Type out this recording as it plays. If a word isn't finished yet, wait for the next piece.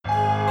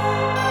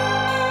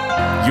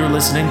You're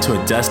listening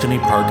to a Destiny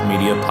Park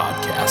Media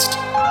podcast.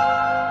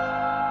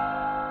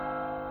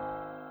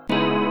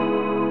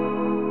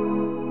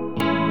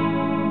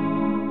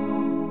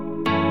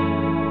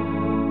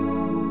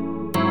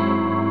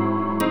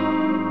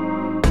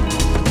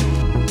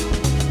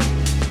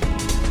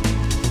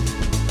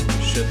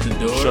 Shut the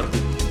door.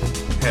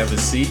 Have a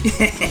seat.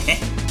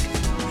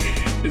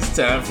 It's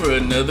time for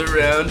another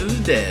round of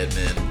the Dad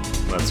Men.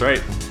 That's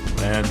right.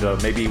 And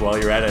maybe while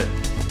you're at it,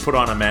 put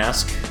on a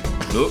mask.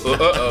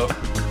 Uh-oh.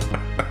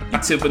 You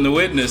tipping the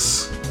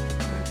witness.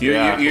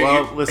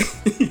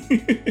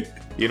 Listen.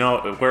 You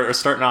know, we're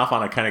starting off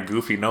on a kind of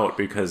goofy note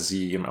because,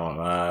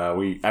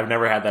 I've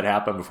never had that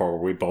happen before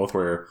where we both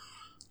were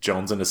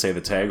jonesing to say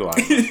the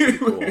tagline.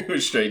 Cool. We're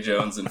straight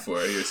jonesing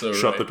for it. You're so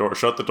Shut right. the door.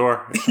 Shut the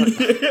door.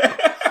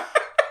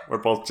 We're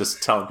both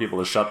just telling people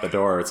to shut the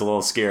door. It's a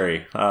little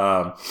scary.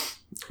 Go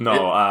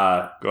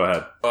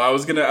ahead. I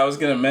was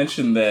gonna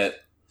mention that.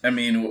 I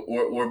mean,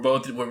 we're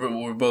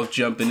both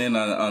jumping in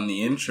on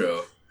the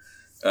intro.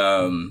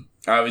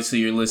 Obviously,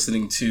 you're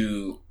listening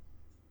to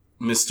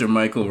Mr.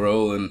 Michael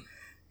Rowland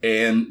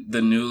and the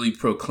newly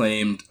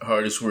proclaimed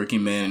hardest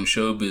working man in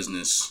show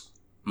business,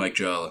 Mike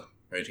Jalla,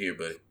 right here,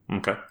 buddy.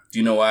 Okay. Do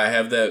you know why I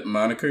have that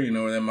moniker? You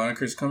know where that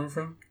moniker is coming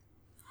from?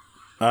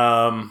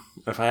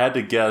 If I had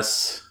to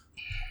guess,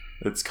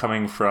 it's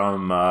coming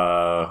from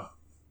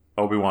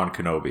Obi-Wan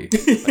Kenobi.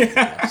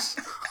 Yes.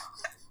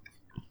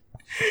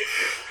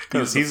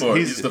 He's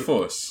the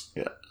Force.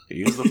 Yeah,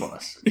 he's the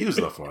Force. He's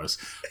the Force.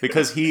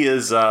 Because he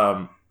is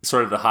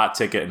sort of the hot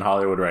ticket in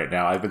Hollywood right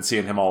now. I've been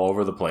seeing him all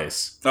over the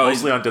place,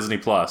 mostly on Disney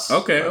Plus.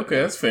 Okay,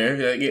 that's fair.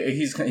 Yeah,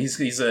 he's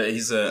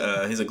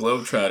a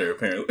globetrotter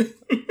apparently.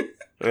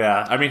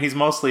 Yeah, I mean he's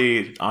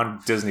mostly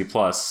on Disney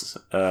Plus,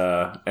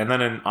 and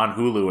then on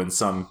Hulu in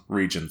some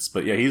regions.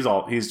 But yeah,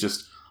 he's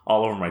just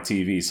all over my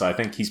TV. So I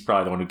think he's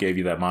probably the one who gave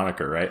you that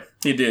moniker, right?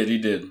 He did.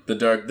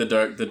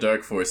 The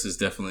dark force is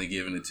definitely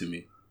giving it to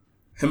me.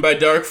 And by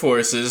dark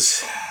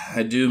forces,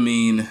 I do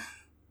mean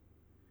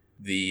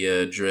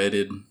the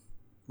dreaded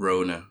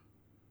Rona.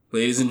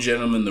 Ladies and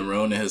gentlemen, the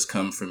Rona has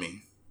come for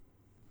me.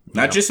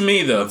 Not just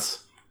me, though.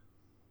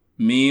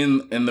 Me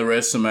and the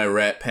rest of my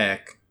Rat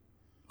Pack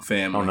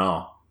family. Oh,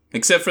 no.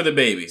 Except for the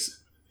babies.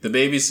 The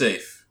baby's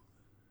safe.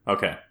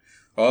 Okay.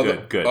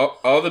 Good.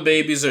 All the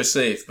babies are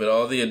safe, but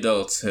all the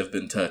adults have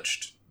been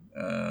touched.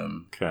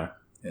 Okay.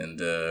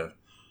 And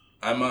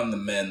I'm on the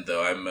mend,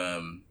 though.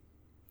 I'm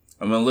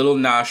a little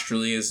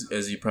nostrily,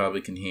 as you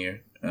probably can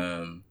hear.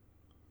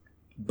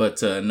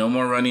 But no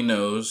more runny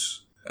nose.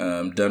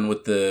 Done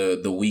with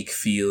the weak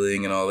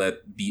feeling and all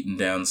that beaten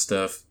down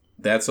stuff.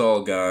 That's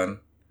all gone.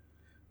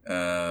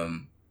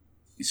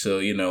 So,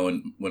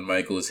 when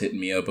Michael was hitting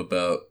me up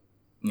about,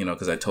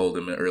 because I told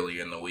him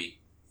earlier in the week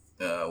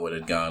what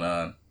had gone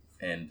on.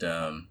 And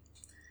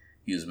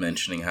he was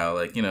mentioning how,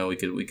 we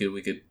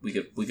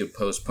could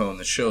postpone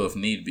the show if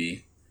need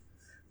be.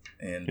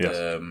 And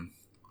yes.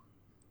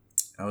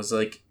 I was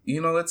like,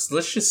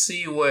 let's just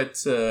see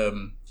what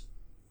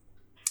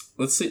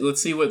let's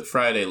see what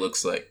Friday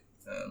looks like,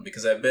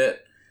 because I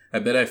bet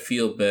I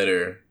feel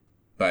better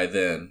by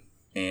then,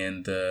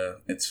 and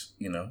it's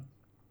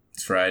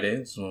Friday,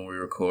 it's when we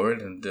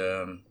record, and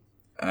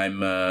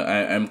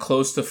I'm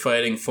close to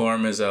fighting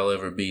form as I'll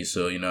ever be.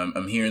 So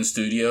I'm here in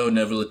studio,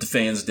 never let the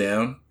fans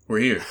down. We're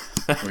here,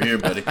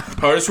 buddy.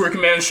 Hardest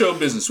working man in show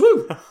business.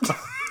 Woo!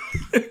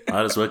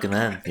 Hardest working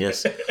man,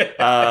 yes.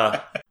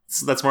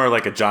 So that's more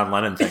like a John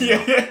Lennon thing.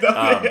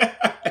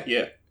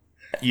 Yeah.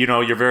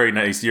 You're very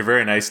nice. You're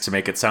very nice to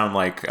make it sound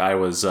like I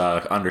was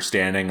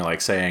understanding, like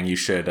saying you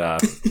should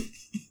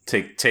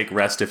take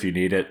rest if you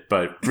need it.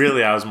 But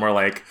really, I was more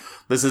like,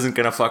 this isn't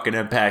gonna fucking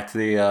impact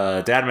the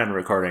Dadman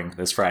recording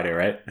this Friday,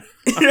 right?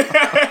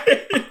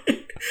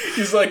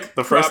 He's like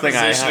the first thing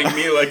I have.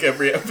 Me like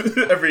every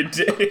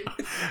day.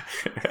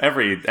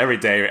 every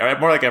day,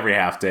 more like every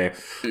half day.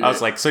 I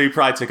was like, so you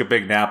probably took a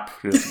big nap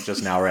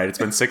just now, right? It's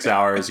been 6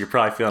 hours. You're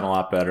probably feeling a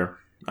lot better.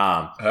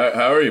 How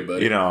are you,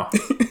 buddy? How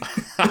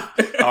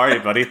are you,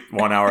 buddy?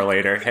 1 hour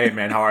later, hey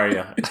man, how are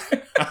you?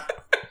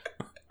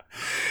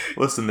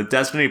 Listen, the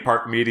Destiny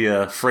Park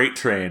Media freight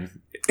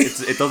train,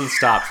 it doesn't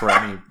stop for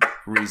any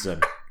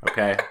reason.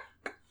 Okay.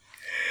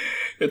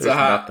 It's a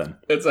hot ticket.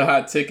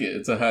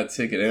 It's a hot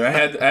ticket. And I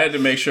had to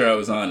make sure I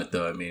was on it,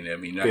 though. I mean, you're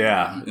not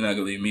gonna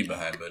leave me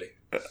behind, buddy.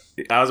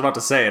 I was about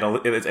to say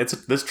it's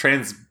this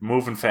train's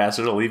moving fast.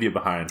 It'll leave you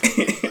behind.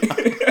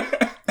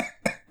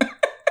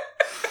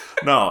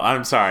 No,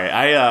 I'm sorry.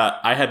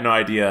 I had no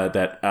idea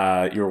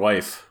that your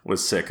wife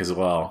was sick as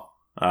well.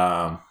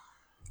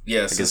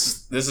 Yes,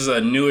 this is a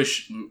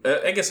newish.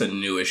 I guess a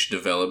newish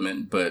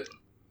development, but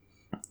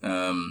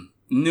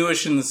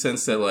newish in the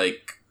sense that I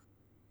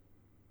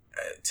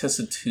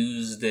tested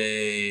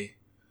Tuesday,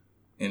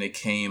 and it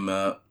came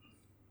up.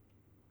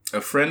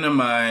 A friend of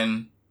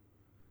mine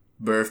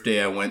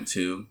birthday I went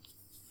to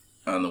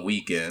on the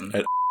weekend.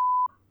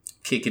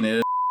 Kicking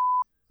it.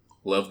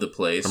 Love the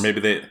place. Or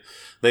maybe they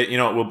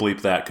we'll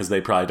bleep that because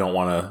they probably don't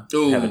want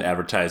to have it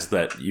advertised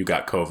that you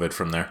got COVID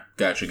from there.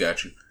 Got you.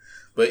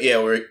 But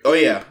yeah,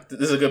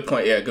 this is a good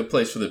point. Yeah, good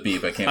place for the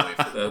beep. I can't wait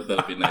for that.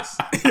 That'll be nice.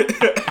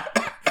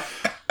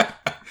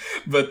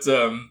 But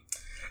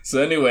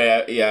so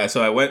anyway,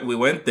 so we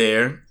went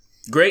there.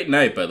 Great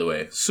night, by the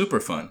way. Super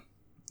fun.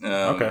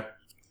 Okay.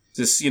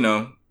 Just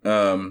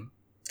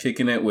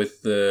kicking it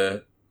with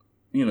the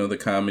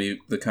comedy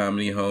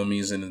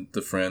homies and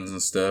the friends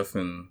and stuff,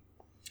 and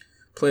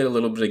played a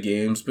little bit of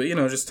games, but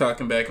just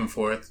talking back and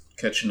forth,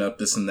 catching up,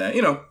 this and that.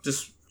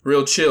 Just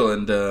real chill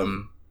and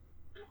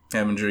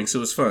having drinks. It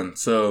was fun.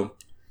 So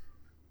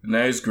the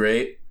night was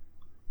great.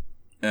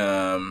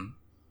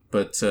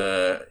 But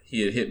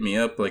he had hit me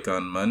up like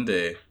on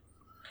Monday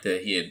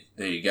that he had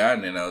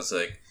gotten it, and I was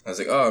like,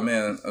 oh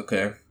man,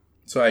 okay.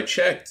 So I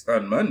checked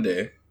on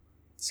Monday,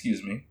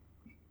 excuse me,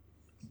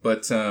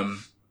 but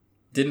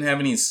didn't have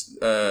any,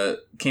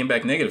 came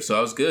back negative, so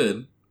I was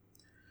good.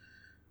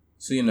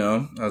 So,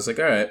 I was like,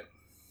 all right,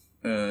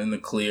 in the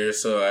clear.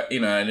 So, I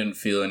didn't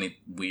feel any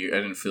weird. I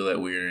didn't feel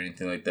that weird or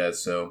anything like that.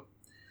 So,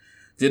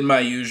 did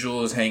my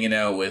usuals, hanging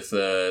out with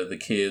the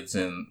kids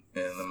and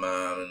the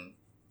mom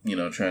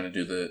and, trying to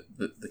do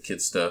the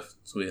kid stuff.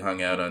 So, we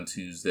hung out on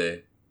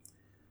Tuesday.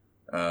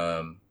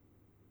 And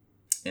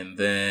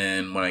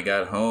then when I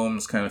got home, I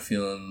was kind of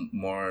feeling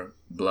more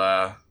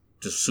blah,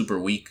 just super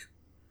weak.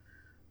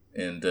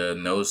 And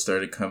nose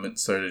started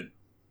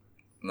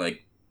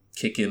like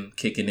kicking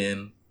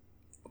in.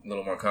 A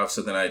little more cough.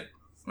 So then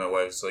my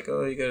wife's like,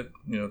 oh, you gotta,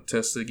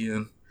 test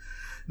again.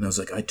 And I was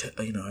like, I checked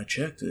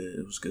it.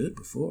 It was good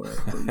before.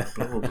 Blah,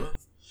 blah,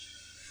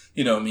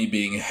 blah. Me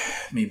being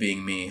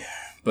me.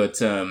 But,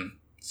 so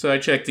I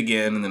checked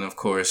again. And then, of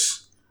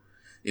course,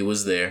 it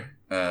was there.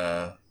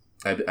 I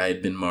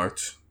had been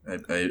marked. I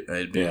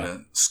had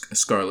been a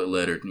scarlet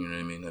lettered. You know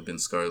what I mean? I've been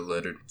scarlet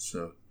lettered.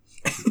 So,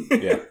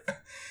 yeah.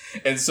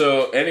 And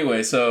so,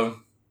 anyway, so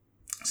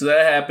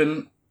that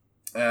happened.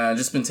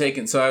 Just been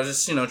taking, so I was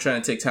just,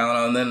 trying to take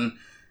Tylenol, and then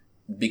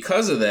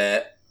because of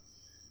that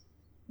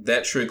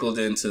trickled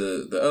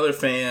into the other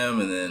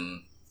fam, and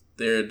then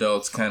their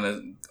adults kind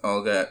of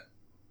all got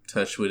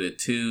touched with it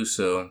too,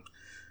 so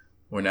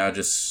we're now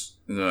just,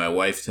 my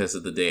wife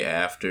tested the day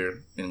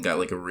after and got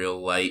like a real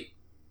light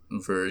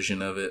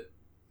version of it.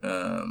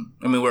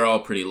 We're all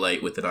pretty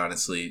light with it,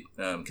 honestly,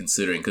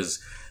 considering, because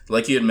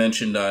like you had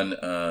mentioned on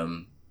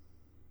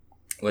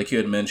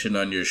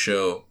your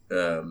show,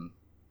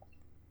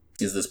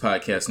 is this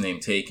podcast name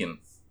Taken?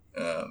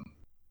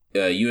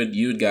 You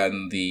had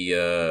gotten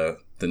the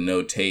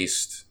no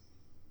taste,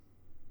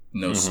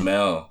 no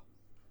smell,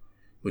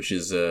 which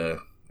is I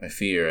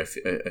fear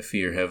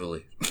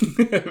heavily.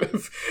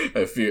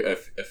 I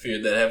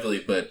feared that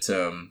heavily, but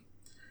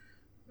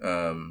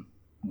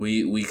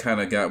we kind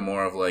of got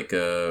more of like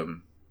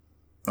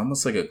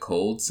almost like a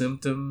cold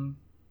symptom,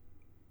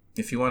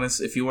 if you want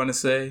to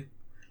say,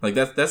 like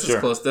that's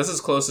sure. That's as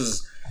close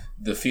as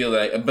the feel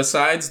that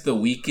besides the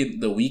weak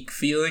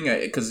feeling,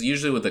 because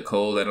usually with a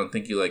cold, I don't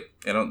think you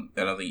don't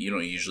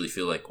usually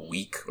feel like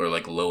weak or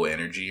like low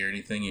energy or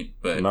anything.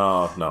 But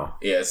no,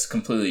 yeah, it's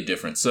completely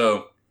different.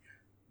 So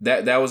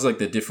that was like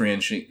the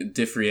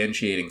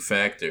differentiating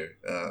factor.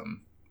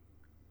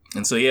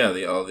 And so yeah,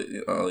 all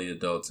the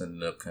adults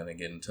ended up kind of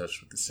getting in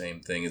touch with the same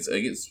thing.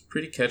 It's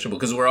pretty catchable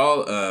because we're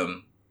all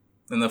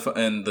and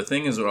the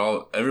thing is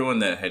everyone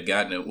that had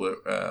gotten it were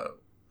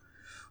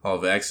all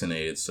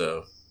vaccinated.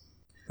 So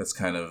that's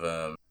kind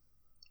of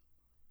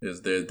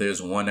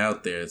there's one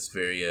out there that's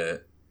very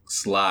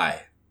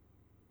sly,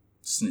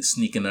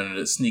 sneaking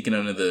under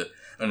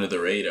the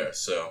radar.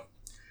 So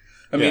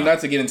I mean, not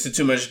to get into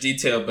too much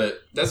detail,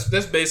 but that's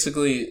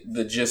basically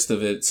the gist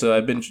of it. So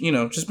I've been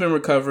just been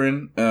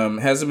recovering.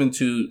 Hasn't been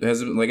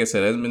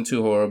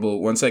too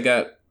horrible. Once I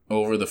got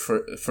over the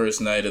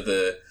first night of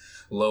the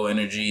low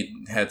energy,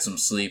 had some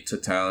sleep,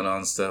 took Tylenol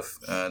and stuff.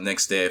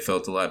 Next day I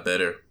felt a lot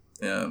better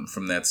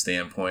from that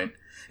standpoint.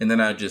 And then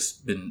I've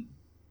just been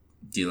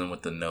dealing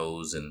with the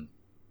nose and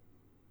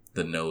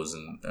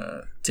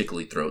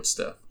tickly throat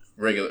stuff.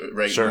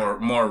 Sure.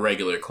 more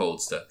regular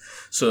cold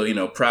stuff.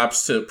 So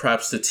props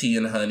to tea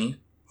and honey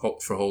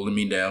for holding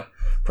me down.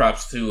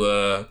 Props to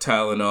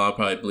Tylenol. I'll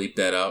probably bleep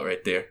that out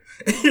right there.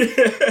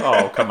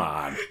 Oh, come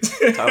on,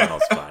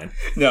 Tylenol's fine.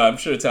 No, I'm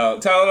sure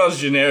Tylenol's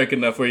generic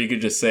enough where you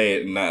could just say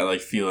it and not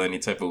like feel any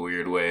type of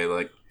weird way.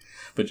 Like,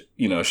 but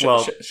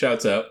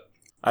shouts out.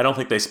 I don't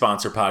think they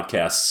sponsor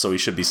podcasts, so we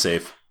should be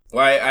safe.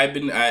 Well, I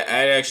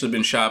actually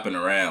been shopping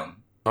around.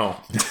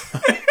 Oh,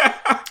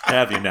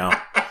 have you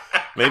now?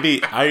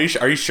 Maybe are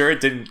you sure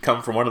it didn't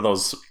come from one of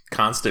those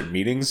constant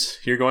meetings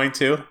you're going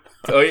to?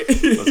 Oh yeah,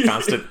 those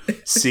constant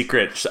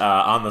secret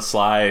on the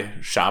sly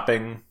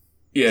shopping.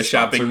 Yeah,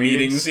 shopping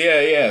meetings.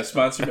 Yeah,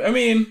 sponsor. I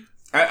mean,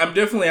 I'm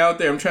definitely out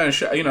there. I'm trying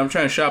to I'm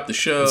trying to shop the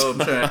show.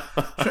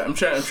 I'm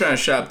trying to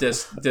shop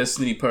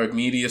Destiny Park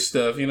Media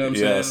stuff. You know what I'm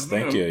saying? Yes,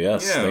 thank you.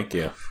 Yes, thank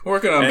you.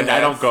 Working on. And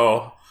behalf.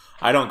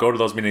 I don't go to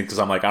those meetings because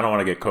I'm like, I don't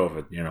want to get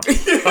COVID.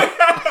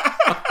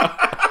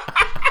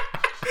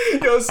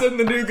 Yo, send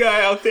the new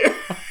guy out there.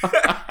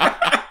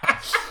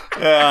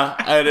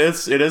 Yeah,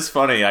 it is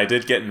funny. I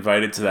did get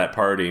invited to that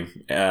party,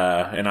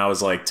 and I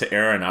was like, to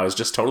Aaron, I was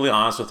just totally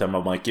honest with him.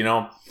 I'm like,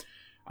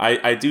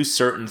 I do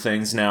certain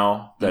things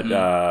now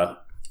that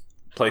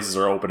places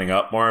are opening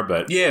up more,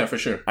 but yeah, for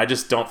sure. I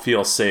just don't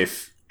feel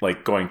safe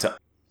like going to.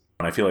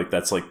 And I feel like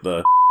that's like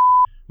the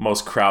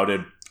most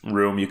crowded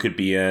room you could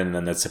be in,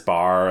 and it's a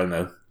bar and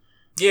the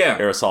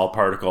aerosol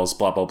particles,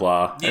 blah blah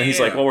blah. And he's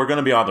like, "Well, we're going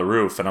to be on the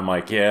roof," and I'm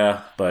like,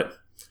 "Yeah, but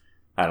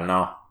I don't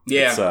know."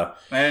 Yeah,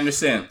 I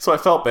understand. So I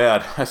felt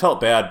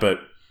bad. But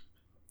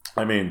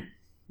I mean,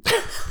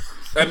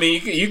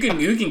 you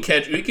can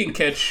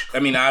catch. I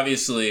mean,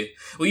 obviously,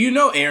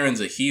 well,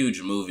 Aaron's a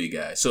huge movie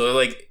guy, so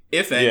like.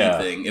 If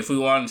anything, if we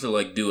wanted to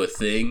like do a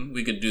thing,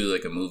 we could do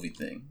like a movie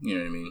thing. You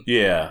know what I mean?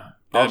 Yeah,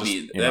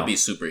 that'd be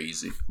super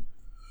easy.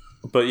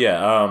 But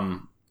yeah,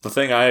 the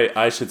thing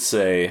I should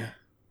say,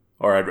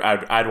 or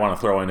I'd want to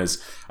throw in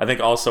is, I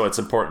think also it's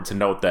important to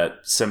note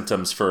that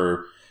symptoms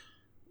for,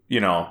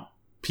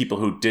 people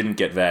who didn't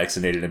get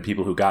vaccinated and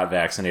people who got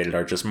vaccinated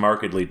are just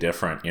markedly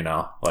different.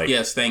 Like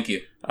yes, thank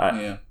you.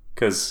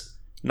 Because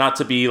not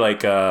to be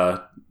like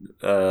a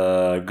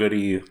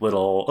goody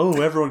little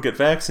everyone get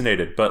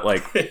vaccinated, but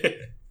like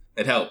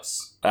it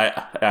helps.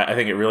 I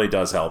think it really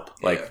does help.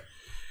 Like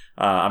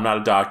I'm not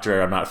a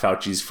doctor, I'm not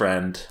Fauci's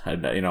friend,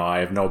 and I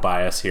have no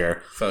bias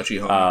here.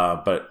 Fauci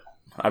homie. But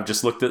I've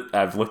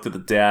looked at the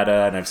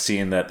data, and I've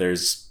seen that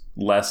there's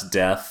less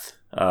death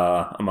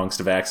amongst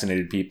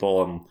vaccinated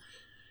people, and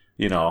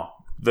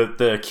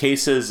the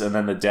cases and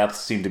then the deaths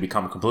seem to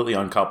become completely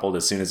uncoupled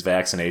as soon as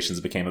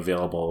vaccinations became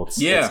available.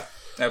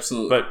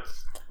 Absolutely. But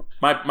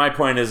my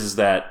point is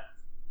that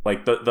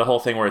like the whole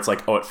thing where it's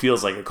like, it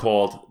feels like a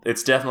cold,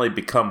 it's definitely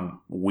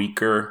become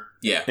weaker.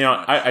 Yeah.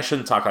 I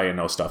shouldn't talk like I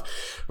know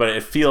stuff, but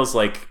it feels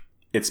like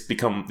it's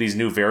become, these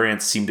new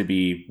variants seem to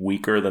be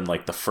weaker than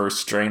like the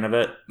first strain of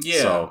it.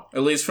 Yeah. So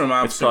at least from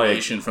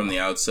observation from the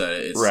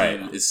outside,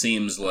 it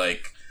seems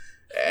like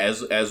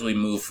as we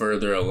move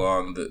further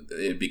along, the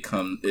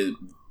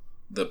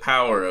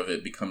power of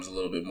it becomes a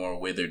little bit more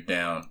withered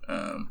down.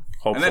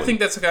 Hopefully. And I think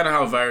that's kind of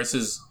how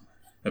viruses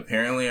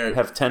apparently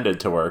have tended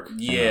to work.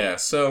 Yeah,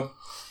 so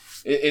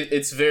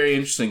it's very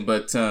interesting,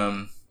 but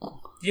I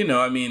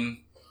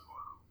mean,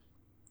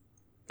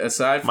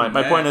 aside from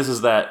my point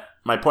is that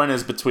my point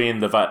is between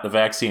the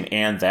vaccine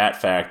and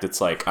that fact, it's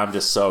like I'm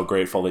just so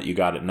grateful that you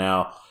got it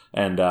now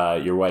and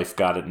your wife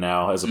got it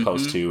now as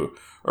opposed to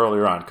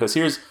earlier on. Because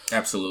here's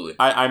absolutely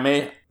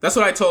that's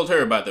what I told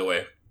her, by the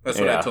way. That's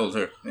what I told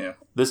her. Yeah,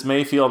 this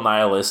may feel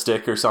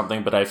nihilistic or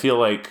something, but I feel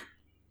like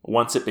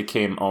once it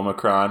became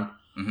Omicron.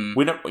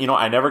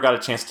 I never got a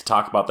chance to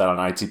talk about that on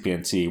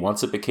ITPNT.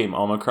 Once it became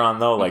Omicron,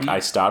 though, like I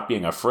stopped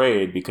being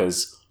afraid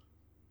because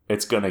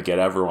it's gonna get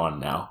everyone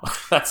now.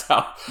 That's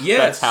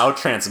how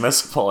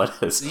transmissible it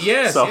is.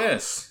 Yes,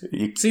 yes.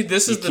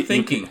 This is the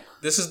thinking.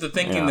 This is the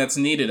thinking that's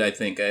needed. I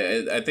think.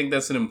 I think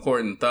that's an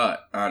important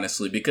thought,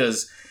 honestly,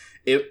 because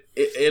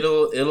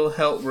it'll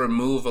help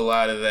remove a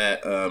lot of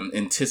that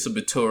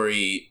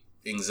anticipatory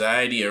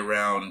anxiety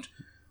around,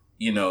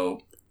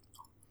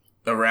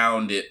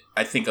 around it.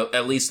 I think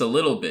at least a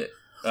little bit.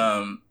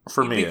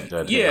 For me,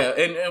 it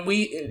did. And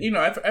we,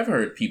 I've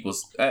heard people,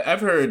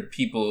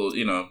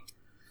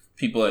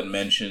 people had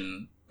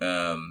mentioned,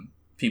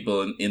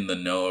 people in the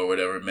know or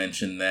whatever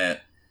mentioned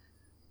that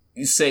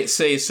you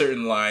say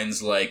certain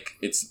lines like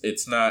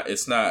it's not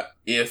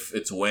if,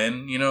 it's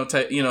when,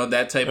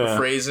 that type of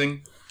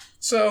phrasing.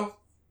 So,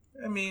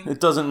 I mean, it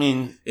doesn't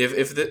mean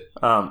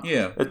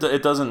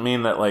it doesn't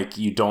mean that like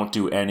you don't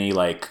do any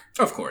like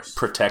of course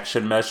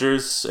protection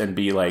measures and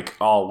be like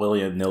all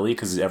willy-nilly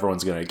because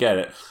everyone's gonna get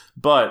it,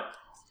 but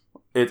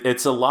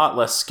it's a lot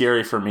less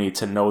scary for me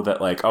to know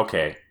that like,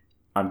 okay,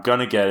 I'm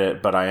gonna get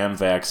it, but I am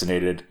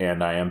vaccinated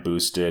and I am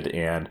boosted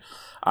and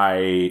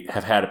I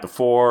have had it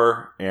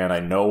before and I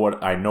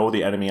know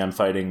the enemy I'm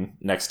fighting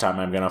next time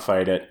I'm gonna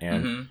fight it,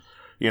 and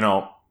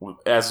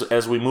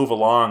as we move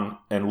along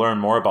and learn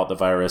more about the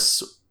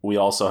virus, we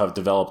also have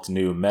developed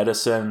new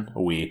medicine.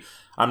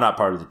 I'm not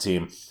part of the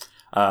team.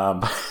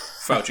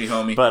 Fauci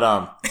homie. But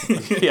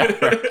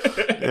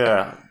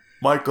yeah.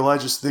 Michael, I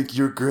just think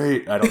you're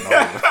great. I don't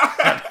know.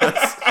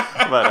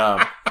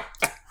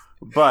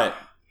 But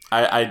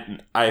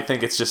I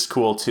think it's just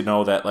cool to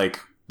know that like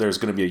there's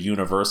going to be a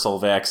universal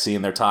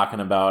vaccine they're talking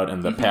about,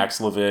 and the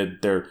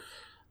Paxlovid,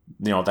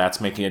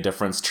 that's making a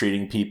difference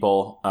treating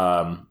people.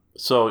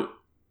 So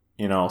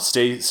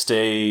stay.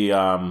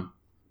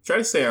 Try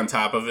to stay on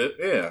top of it.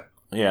 Yeah.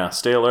 Yeah,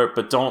 stay alert,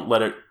 but don't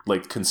let it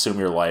like consume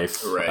your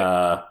life.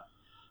 Right.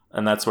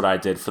 And that's what I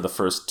did for the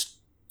first,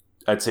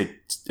 I'd say,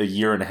 a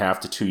year and a half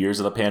to 2 years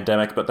of the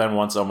pandemic. But then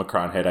once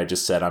Omicron hit, I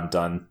just said I'm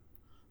done.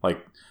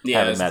 Like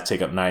having that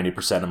take up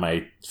 90% of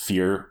my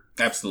fear.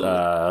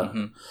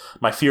 Absolutely.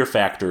 My fear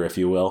factor, if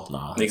you will.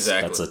 No,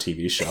 exactly. That's a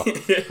TV show.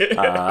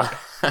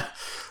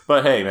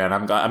 But hey, man,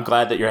 I'm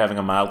glad that you're having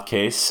a mild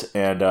case,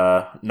 and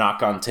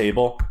knock on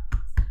table.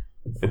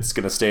 It's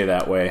going to stay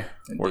that way.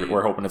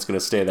 We're hoping it's going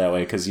to stay that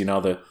way because,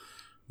 the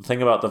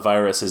thing about the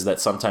virus is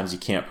that sometimes you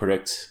can't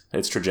predict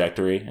its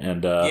trajectory.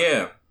 And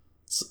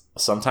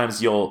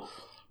sometimes you'll.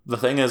 The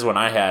thing is, when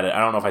I had it, I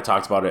don't know if I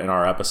talked about it in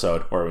our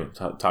episode or we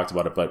talked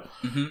about it, but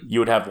you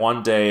would have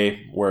one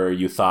day where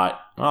you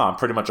thought, oh, I'm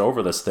pretty much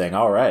over this thing.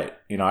 All right.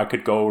 I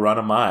could go run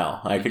a mile.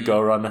 I could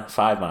go run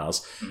 5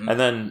 miles. And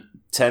then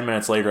 10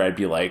 minutes later, I'd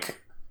be like,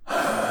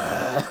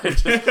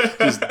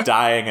 just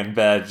dying in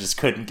bed, just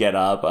couldn't get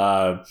up.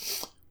 But,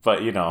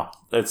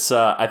 it's,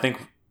 I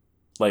think,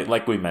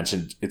 like we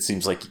mentioned, it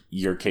seems like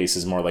your case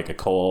is more like a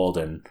cold.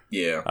 And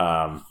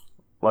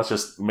let's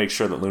just make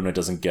sure that Luna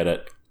doesn't get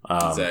it.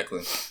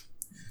 Exactly.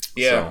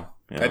 Yeah.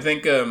 So, I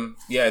think.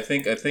 I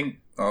think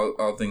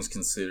all things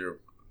considered,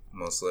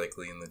 most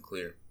likely in the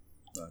clear.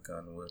 Knock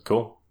on wood.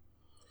 Cool.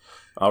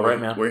 All right,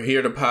 man. We're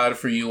here to pod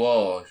for you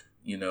all.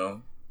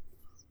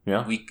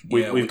 Yeah.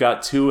 We've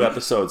got 2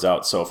 episodes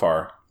out so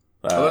far.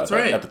 That's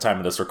right. At the time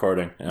of this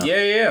recording.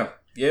 Yeah.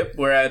 Yep.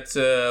 We're at.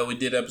 We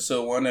did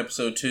episode 1,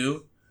 episode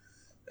 2.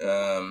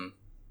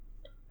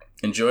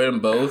 Enjoyed them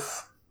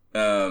both.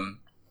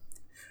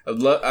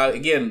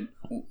 Again,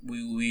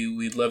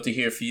 we'd love to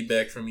hear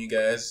feedback from you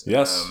guys.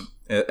 Yes.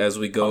 As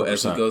we go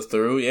 100%.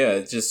 Through,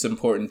 it's just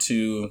important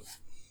to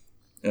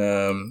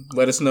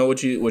let us know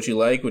what you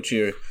like, what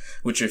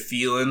you're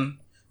feeling.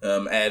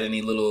 Add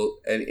any little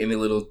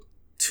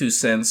 2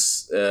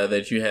 cents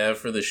that you have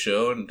for the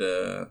show, and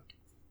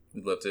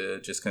we'd love to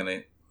just kind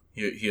of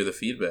hear the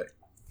feedback,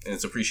 and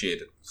it's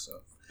appreciated.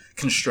 So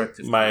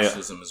constructive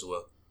criticism as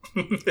well.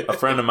 A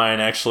friend of mine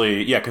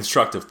actually,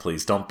 constructive,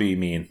 please. Don't be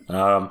mean.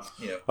 A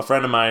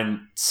friend of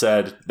mine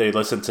said they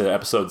listened to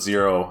episode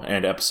 0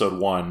 and episode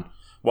 1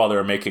 while they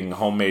were making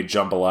homemade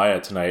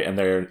jambalaya tonight, and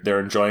they're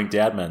enjoying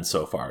Dad Men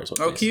so far. Is what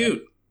they cute.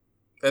 said.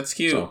 That's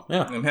cute. So,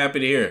 I'm happy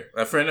to hear.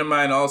 A friend of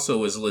mine also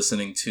was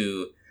listening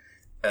to,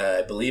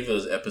 I believe it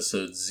was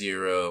episode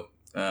 0,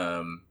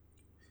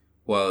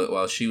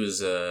 while she was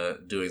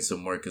doing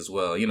some work as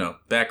well.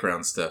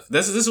 Background stuff.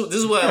 This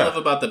is what I love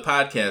about the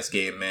podcast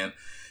game, man.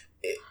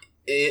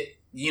 It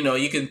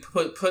you can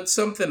put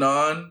something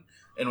on,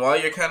 and while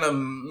you're kind of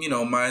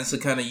mind's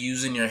kind of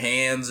using your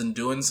hands and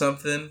doing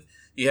something,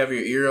 you have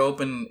your ear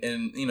open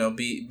and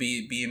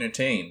be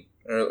entertained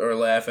or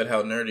laugh at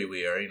how nerdy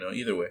we are.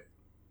 Either way.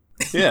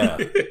 Yeah.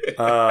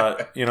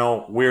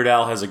 Weird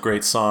Al has a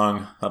great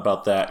song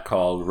about that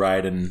called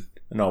White and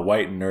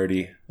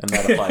Nerdy, and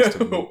that applies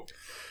to me.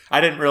 I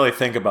didn't really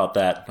think about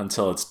that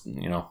until it's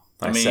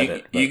I said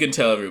it. You can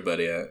tell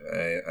everybody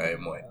I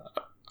am white.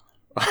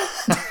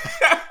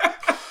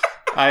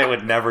 I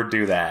would never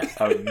do that.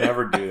 I would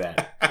never do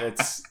that.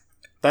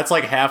 That's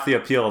like half the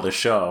appeal of the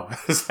show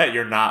is that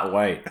you're not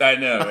white. I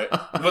know, right?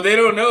 But they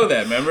don't know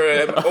that. Remember?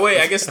 Oh wait,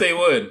 I guess they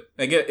would.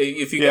 I guess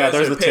if you guys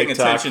are paying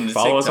attention to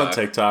follow TikTok. us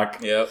on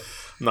TikTok. Yep.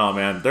 No,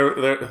 man.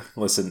 They're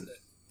listen.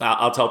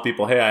 I'll tell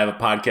people, hey, I have a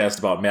podcast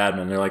about Mad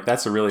Men. They're like,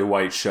 that's a really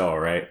white show,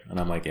 right? And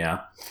I'm like,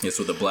 yeah. It's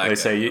with the black. They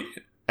say,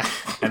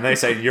 and they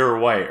say you're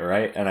white,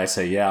 right? And I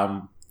say,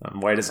 yeah,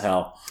 I'm white as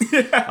hell.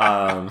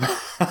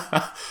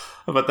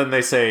 But then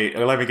they say,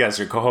 let me guess,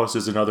 your co-host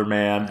is another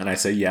man. And I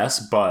say, yes,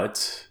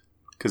 but...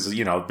 Because,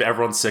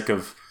 everyone's sick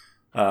of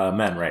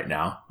men right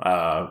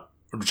now.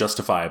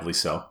 Justifiably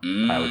so,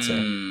 I would say.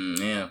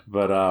 Yeah.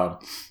 But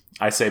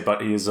I say,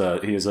 but he is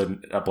a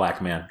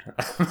black man.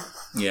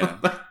 Yeah.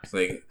 It's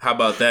like, how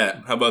about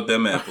that? How about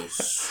them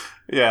apples?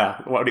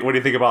 Yeah. What do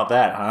you think about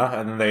that, huh?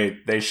 And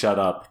then they shut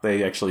up.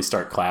 They actually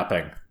start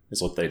clapping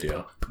is what they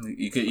do.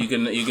 You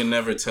can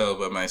never tell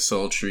by my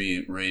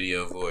sultry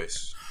radio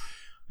voice.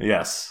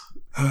 Yes.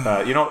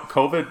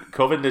 COVID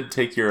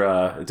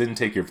didn't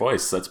take your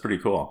voice. That's pretty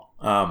cool.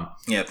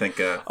 Yeah, thank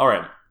God. All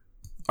right,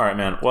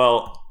 man.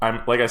 Well,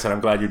 like I said, I'm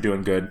glad you're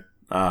doing good.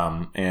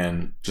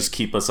 And just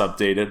keep us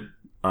updated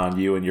on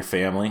you and your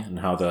family and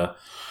how the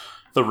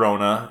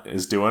Rona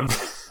is doing.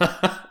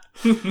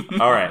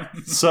 All right.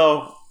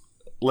 So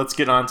let's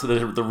get on to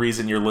the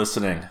reason you're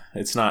listening.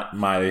 It's not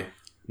my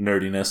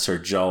nerdiness or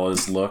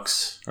Jala's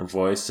looks or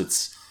voice.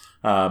 It's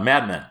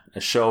Mad Men, a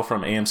show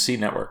from AMC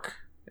Network.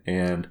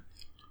 And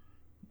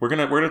we're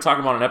gonna talk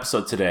about an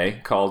episode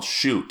today called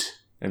Shoot,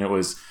 and it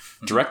was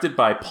directed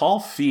by Paul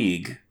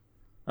Feig,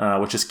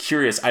 which is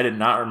curious. I did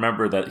not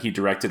remember that he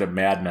directed a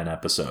Mad Men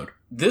episode.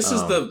 This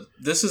is the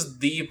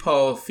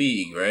Paul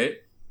Feig, right?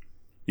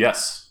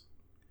 Yes.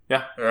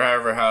 Yeah.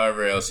 Or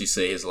however else you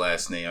say his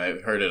last name.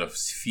 I've heard it a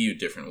few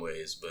different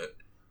ways, but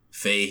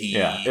Fahey.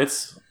 Yeah,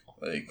 it's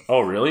like.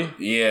 Oh, really?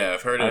 Yeah,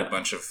 I've heard it a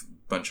bunch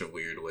of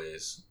weird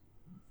ways.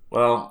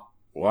 Well,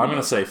 I'm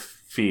gonna say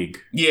Feig.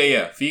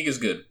 Yeah. Feig is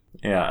good.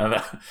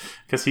 Yeah,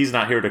 because he's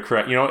not here to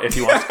correct. If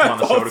he wants to come on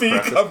the show to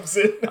correct comes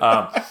in.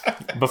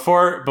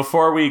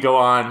 Before we go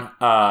on,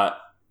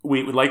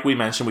 we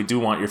mentioned, we do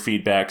want your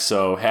feedback.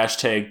 So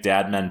hashtag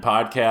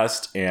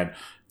DadmenPodcast and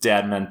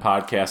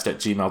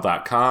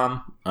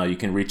dadmenpodcast@gmail.com. You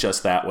can reach us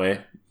that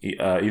way,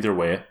 either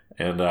way.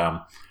 And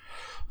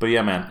but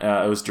yeah, man,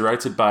 it was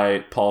directed by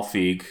Paul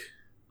Feig,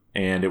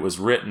 and it was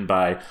written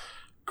by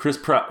Chris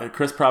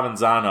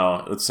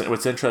Provenzano.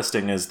 What's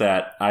interesting is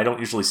that I don't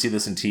usually see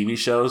this in TV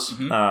shows,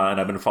 and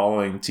I've been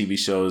following TV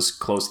shows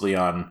closely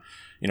on,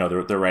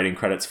 their writing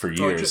credits for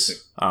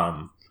years.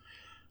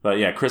 But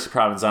yeah, Chris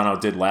Provenzano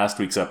did last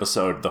week's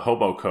episode, The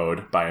Hobo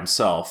Code, by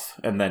himself,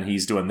 and then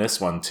he's doing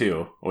this one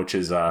too, which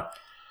is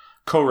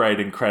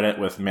co-writing credit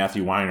with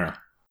Matthew Weiner.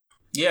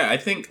 Yeah, I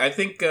think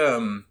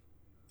him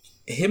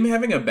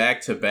having a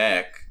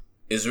back-to-back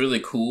is really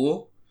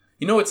cool.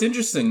 You know what's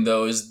interesting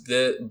though is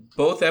that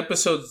both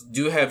episodes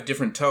do have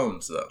different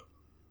tones though,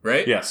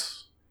 right?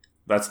 Yes,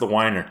 that's the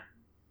Weiner.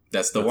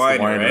 That's the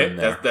Weiner, right?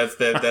 That's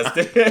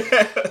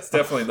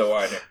definitely the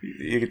Weiner.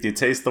 You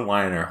taste the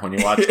Weiner when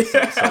you watch this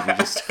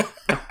episode.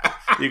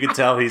 You can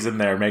tell he's in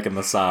there making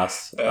the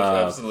sauce.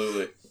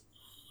 Absolutely.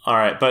 All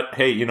right, but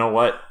hey, you know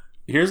what?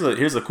 Here's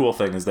the cool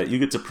thing is that you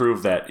get to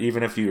prove that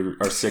even if you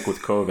are sick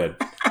with COVID,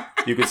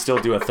 you could still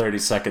do a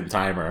 30-second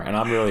timer, and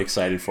I'm really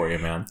excited for you,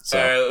 man. So,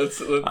 all right,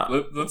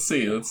 let's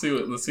see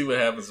what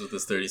happens with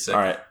this 30 seconds.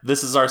 All right,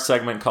 this is our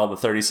segment called the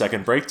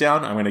 30-second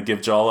breakdown. I'm going to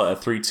give Jala a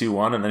 3, 2,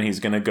 1, and then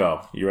he's going to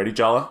go. You ready,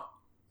 Jala?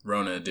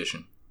 Rona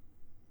edition.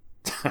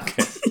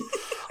 Okay.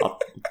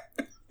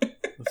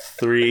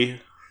 3,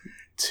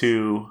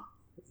 2,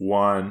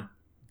 1,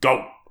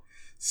 go.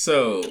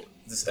 So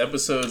this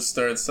episode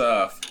starts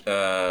off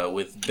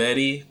with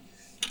Betty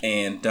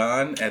and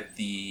Don at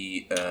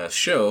the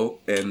show,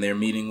 and they're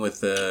meeting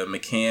with a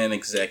McCann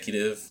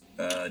executive,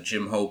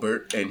 Jim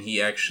Hobart, and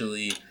he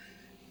actually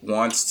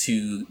wants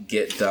to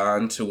get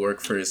Don to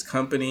work for his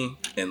company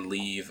and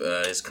leave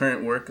his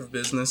current work of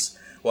business.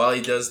 While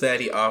he does that,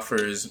 he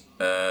offers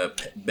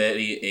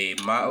Betty a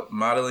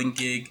modeling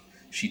gig.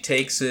 She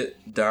takes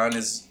it. Don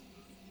is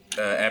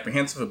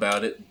apprehensive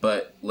about it,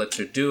 but lets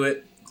her do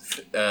it.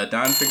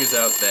 Don figures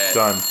out that...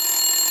 Done.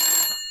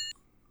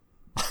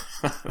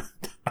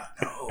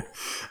 No.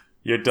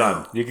 You're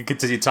done. You can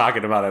continue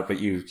talking about it, but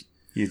you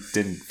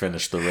didn't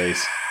finish the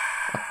race.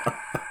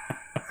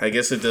 I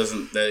guess it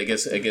doesn't. I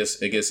guess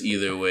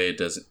either way it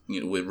doesn't.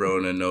 You know, with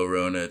Rona, no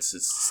Rona, it's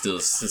still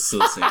the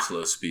same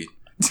slow speed.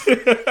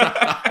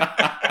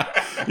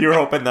 You're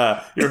hoping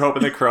the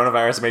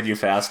coronavirus made you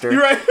faster.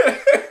 You're right.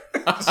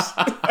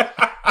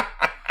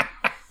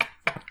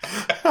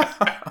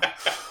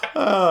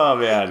 Oh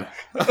man.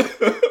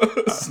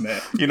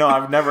 Snap. You know,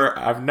 I've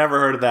never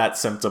heard of that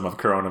symptom of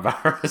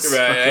coronavirus.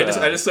 Right. I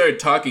just started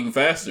talking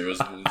faster. It was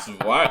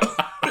wild.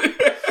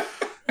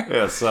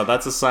 Yeah, so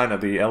that's a sign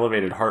of the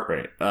elevated heart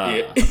rate.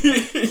 Yeah.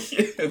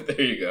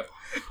 There you go.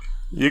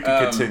 You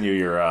can continue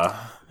your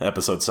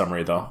episode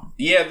summary, though.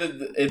 Yeah,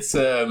 it's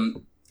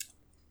Don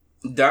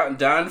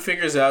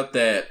figures out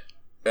that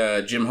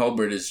Jim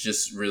Hobart is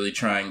just really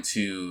trying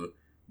to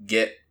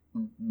get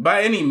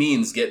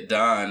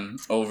Don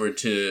over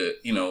to,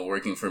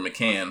 working for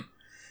McCann.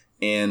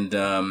 And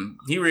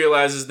he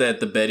realizes that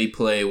the Betty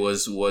play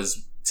was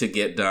to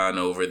get Don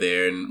over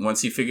there. And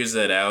once he figures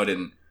that out,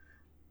 and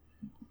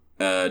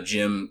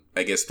Jim,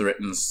 I guess,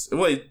 threatens...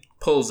 Well, he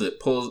pulls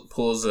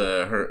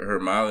her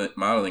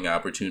modeling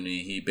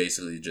opportunity. He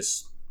basically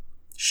just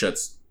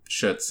shuts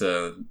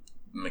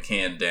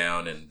McCann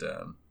down and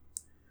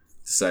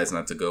decides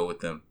not to go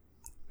with them,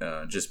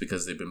 just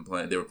because they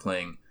were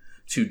playing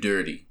too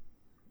dirty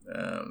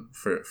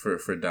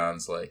for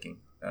Don's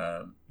liking.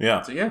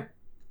 Yeah. So yeah,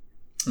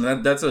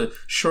 and that's a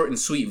short and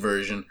sweet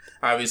version.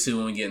 Obviously,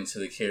 when we get into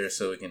the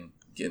carousel, we can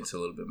get into a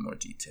little bit more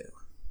detail.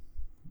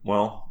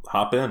 Well,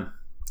 hop in.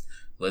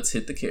 Let's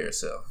hit the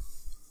carousel.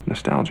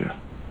 Nostalgia.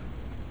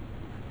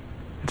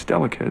 It's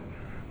delicate,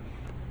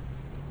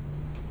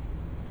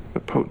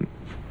 but potent.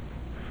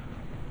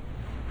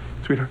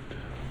 Sweetheart.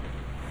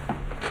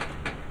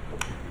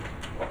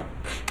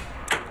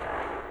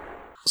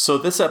 So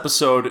this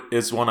episode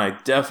is one I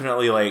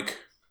definitely like.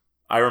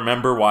 I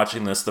remember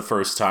watching this the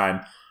first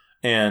time,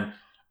 and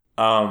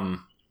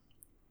I'm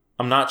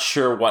not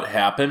sure what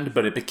happened,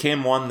 but it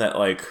became one that,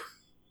 like,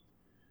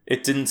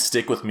 it didn't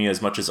stick with me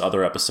as much as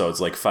other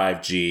episodes like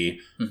 5G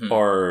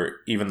or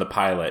even the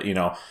pilot,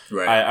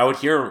 Right. I would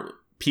hear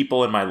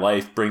people in my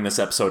life bring this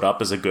episode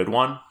up as a good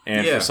one,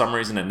 and for some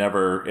reason it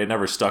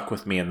never stuck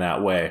with me in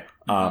that way.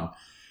 I'm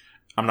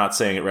not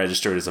saying it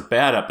registered as a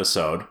bad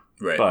episode,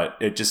 right, but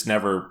it just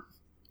never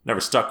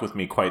stuck with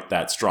me quite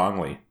that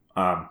strongly.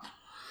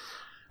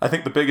 I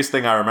think the biggest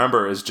thing I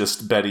remember is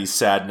just Betty's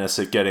sadness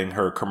at getting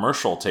her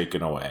commercial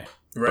taken away.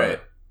 Right.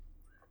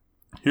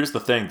 But here's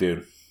the thing,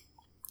 dude.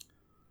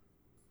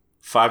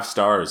 5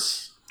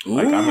 stars.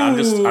 Like,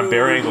 I'm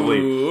burying the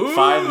lead.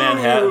 5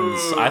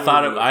 Manhattans.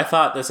 I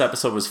thought this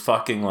episode was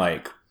fucking,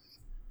 like,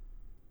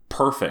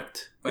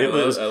 perfect. I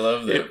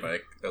love that,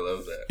 Mike. I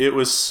love that. It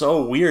was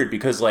so weird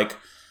because, like,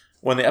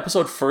 when the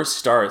episode first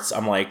starts,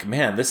 I'm like,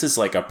 man, this is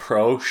like a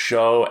pro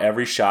show.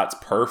 Every shot's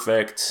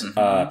perfect.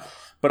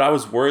 But I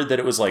was worried that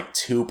it was, like,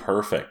 too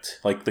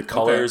perfect. Like, the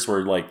colors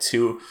were, like,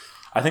 too...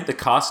 I think the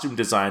costume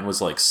design was,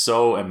 like,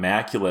 so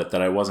immaculate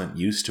that I wasn't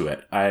used to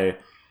it. I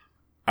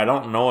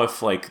don't know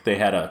if, like, they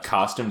had a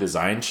costume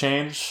design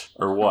change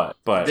or what,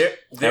 but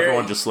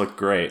everyone just looked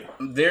great.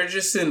 They're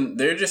just in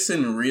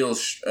real...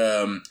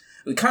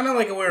 kind of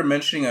like we were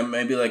mentioning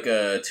maybe, like,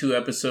 2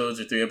 episodes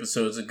or 3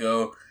 episodes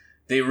ago.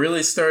 They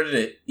really started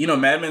it...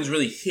 Mad Men's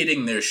really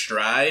hitting their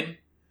stride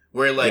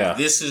Where like Yeah.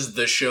 this is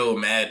the show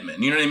Mad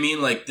Men. You know what I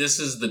mean? Like this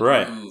is the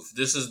Right. groove.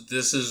 This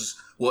is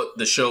what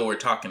the show we're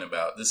talking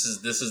about. This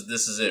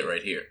is it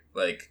right here.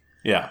 Like,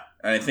 Yeah.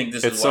 and I think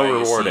this It's is so why you're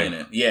rewarding.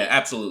 seeing it. Yeah,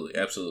 absolutely,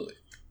 absolutely.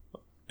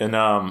 And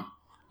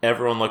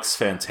everyone looks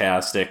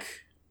fantastic.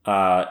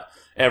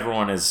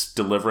 Everyone is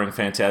delivering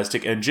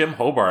fantastic. And Jim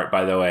Hobart,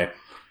 by the way,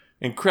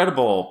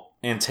 incredible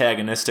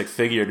antagonistic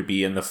figure to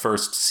be in the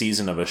first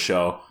season of a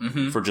show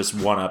for just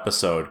one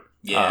episode.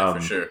 Yeah,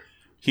 for sure.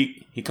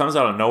 He comes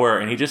out of nowhere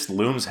and he just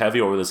looms heavy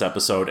over this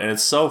episode, and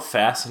it's so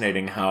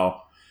fascinating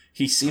how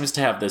he seems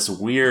to have this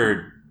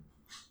weird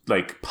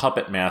like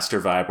puppet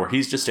master vibe where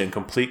he's just in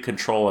complete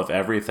control of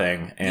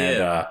everything,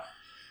 and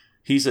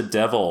he's a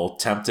devil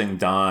tempting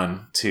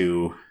Don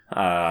to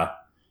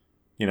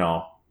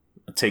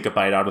take a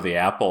bite out of the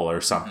apple or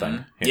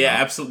something. Yeah,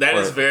 absolutely. That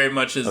Or is very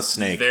much his a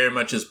snake. very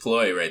much his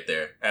ploy right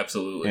there.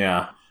 Absolutely.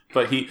 Yeah.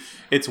 But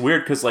it's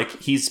weird because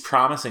like he's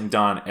promising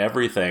Don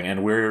everything,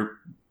 and we're,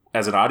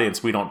 as an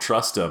audience, we don't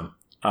trust him.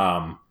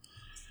 At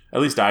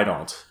least I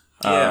don't.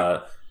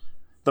 Yeah.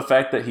 The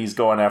fact that he's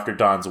going after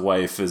Don's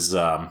wife is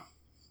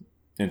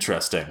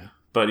interesting.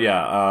 But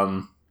yeah,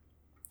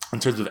 in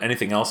terms of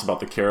anything else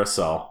about the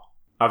carousel,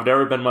 I've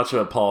never been much of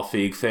a Paul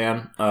Feig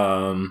fan.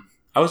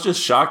 I was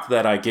just shocked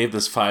that I gave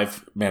this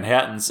 5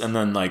 Manhattans, and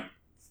then like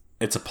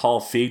it's a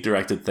Paul Feig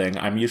directed thing.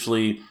 I'm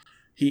usually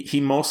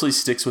he mostly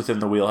sticks within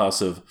the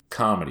wheelhouse of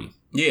comedy.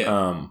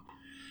 Yeah.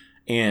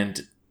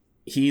 And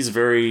he's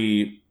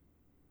very.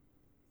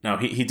 Now,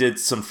 he did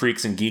some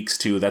Freaks and Geeks,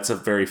 too. That's a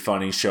very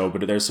funny show,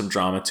 but there's some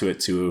drama to it,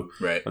 too.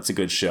 Right. That's a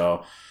good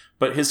show.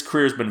 But his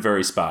career's been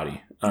very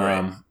spotty.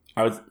 Right.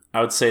 I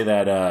would say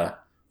that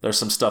there's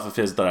some stuff of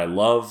his that I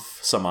love,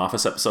 some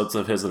Office episodes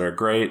of his that are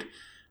great,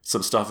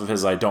 some stuff of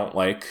his I don't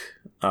like,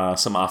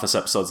 some Office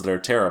episodes that are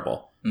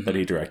terrible that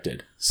he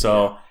directed.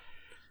 So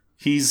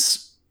he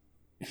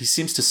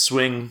seems to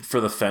swing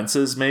for the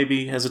fences,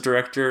 maybe, as a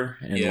director,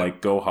 and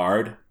like go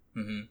hard.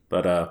 Mm-hmm.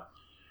 But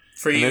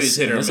for you, he's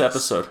hit or miss. miss.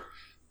 Episode,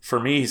 for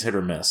me, he's hit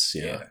or miss.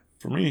 Yeah.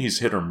 For me, he's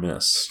hit or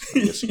miss, I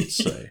guess you could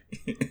say.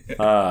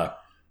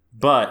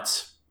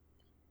 But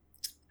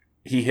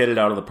he hit it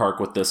out of the park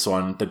with this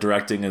one. The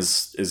directing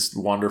is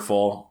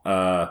wonderful.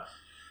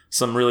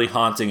 Some really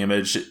haunting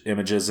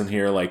images in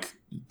here, like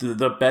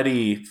the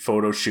Betty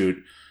photo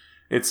shoot.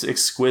 It's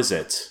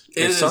exquisite.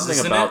 There's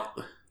something about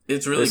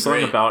it's really there's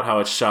something great about how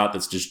it's shot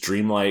that's just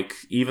dreamlike.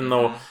 Even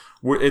though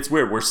it's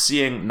weird, we're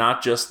seeing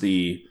not just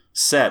the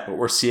set, but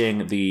we're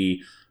seeing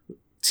the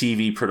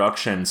TV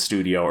production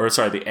studio, or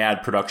sorry, the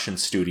ad production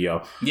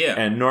studio. Yeah.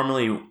 And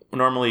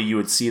normally you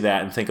would see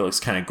that and think it looks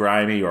kind of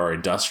grimy or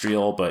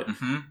industrial, but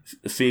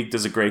Feig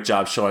does a great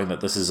job showing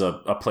that this is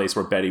a place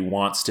where Betty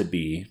wants to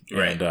be,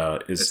 right.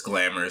 And it's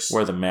glamorous,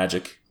 where the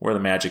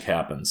magic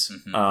happens.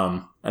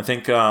 I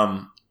think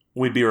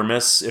we'd be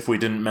remiss if we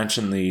didn't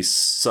mention the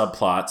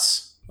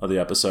subplots of the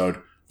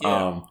episode.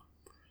 Yeah.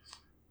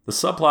 The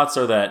subplots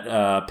are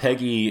that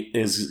Peggy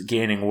is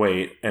gaining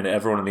weight, and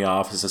everyone in the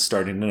office is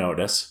starting to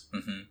notice.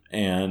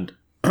 And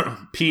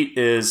Pete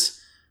is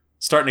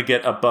starting to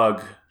get a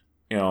bug,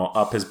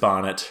 up his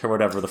bonnet, or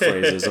whatever the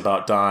phrase is,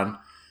 about Don.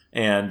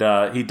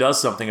 And he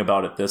does something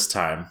about it this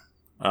time.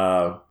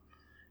 And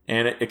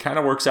it kind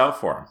of works out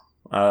for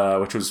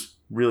him, which was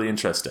really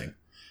interesting.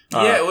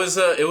 It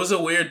was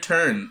a weird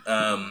turn.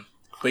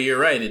 But you're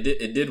right,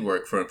 it did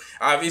work for him.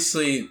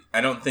 Obviously,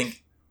 I don't think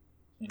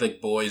the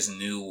boys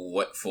knew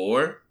what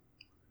for.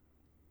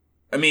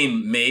 I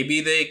mean,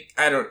 maybe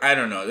I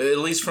don't know. At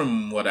least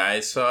from what I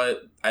saw,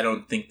 I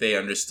don't think they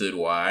understood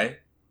why.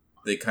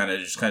 They kind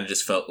of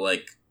just felt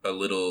like a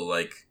little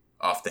like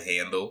off the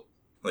handle,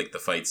 like the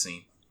fight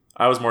scene.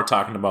 I was more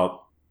talking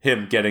about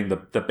him getting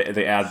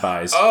the ad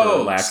buys. Oh,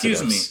 for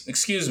laxatives.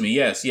 excuse me.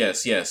 Yes.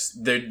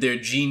 Their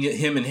genius,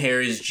 him and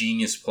Harry's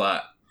genius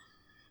plot.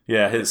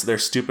 Yeah, their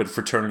stupid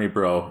fraternity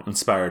bro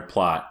inspired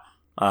plot.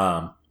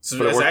 So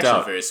but it's it worked actually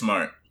out. very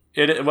smart.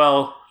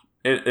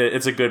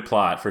 It's a good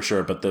plot for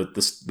sure, but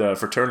the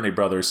fraternity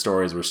brothers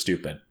stories were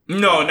stupid.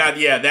 No, not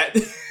that.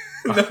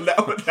 No,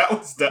 that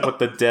was dumb. With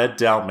the dead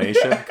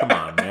Dalmatian, come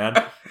on, man.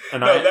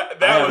 And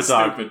that was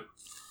stupid.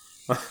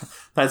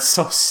 That's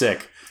so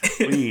sick.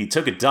 We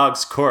took a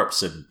dog's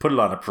corpse and put it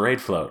on a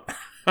parade float.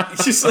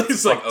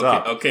 It's like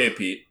okay,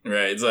 Pete.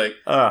 Right? It's like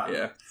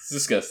yeah, it's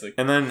disgusting.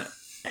 And then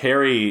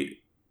Harry.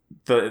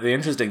 The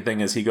interesting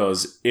thing is he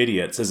goes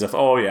idiots, as if,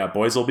 oh yeah,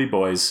 boys will be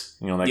boys,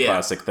 that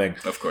classic thing.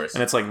 Of course.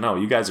 And it's like, no,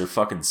 you guys are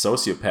fucking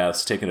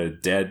sociopaths taking a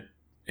dead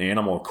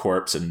animal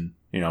corpse and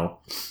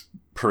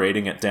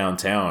parading it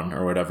downtown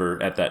or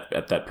whatever at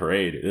that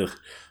parade. Ugh.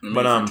 I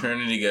mean,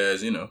 fraternity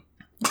guys, I'm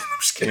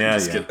just kidding.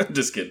 I'm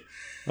just kidding.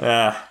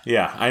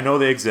 Yeah, I know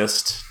they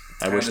exist.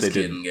 I wish they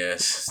didn't.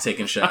 Guys,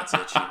 taking shots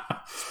at you,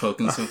 just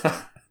poking some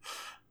fun.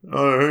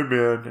 Oh, hey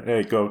man,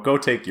 hey, go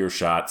take your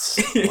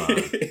shots. Come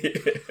on.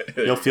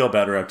 You'll feel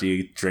better after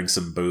you drink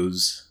some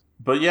booze.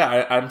 But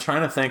yeah, I'm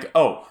trying to think.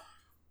 Oh,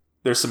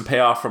 there's some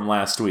payoff from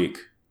last week.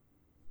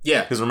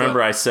 Yeah, because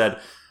remember I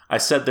said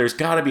there's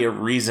got to be a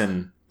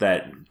reason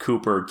that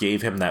Cooper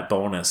gave him that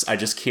bonus. I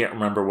just can't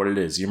remember what it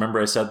is. You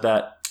remember I said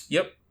that?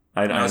 Yep.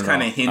 I was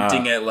kind of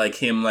hinting at like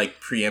him like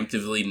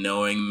preemptively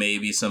knowing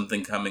maybe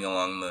something coming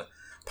along the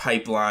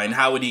pipeline.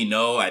 How would he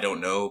know? I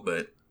don't know,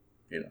 but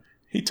you know.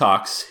 He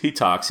talks. He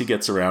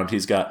gets around.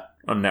 He's got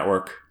a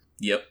network.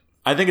 Yep.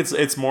 I think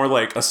it's more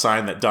like a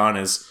sign that Don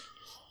is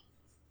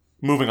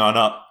moving on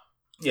up.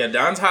 Yeah,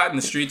 Don's hot in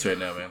the streets right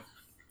now, man.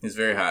 He's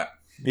very hot.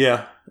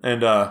 Yeah,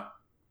 and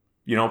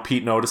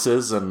Pete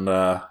notices,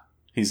 and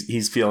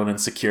he's feeling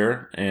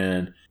insecure,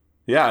 and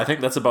yeah, I think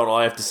that's about all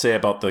I have to say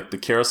about the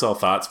carousel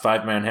thoughts.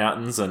 5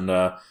 Manhattans, and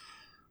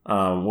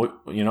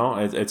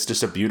it's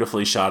just a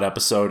beautifully shot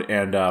episode,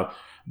 and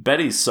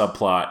Betty's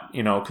subplot,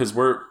 because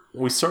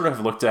we sort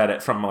of looked at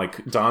it from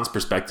like Don's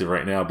perspective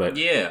right now, but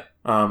yeah,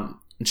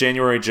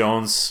 January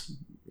Jones,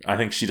 I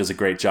think she does a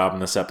great job in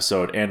this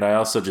episode, and I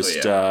also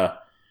just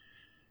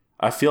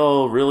I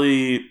feel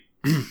really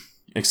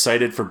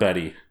excited for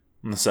Betty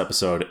in this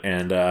episode,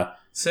 and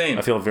same.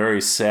 I feel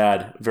very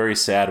sad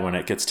when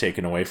it gets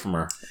taken away from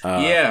her.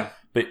 Yeah.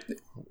 But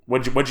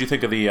what'd you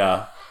think of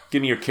the?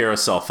 Give me your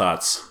carousel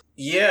thoughts.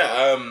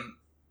 Yeah.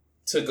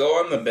 To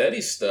go on the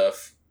Betty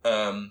stuff,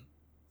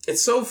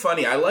 it's so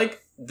funny. I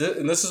like,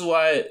 and this is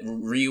why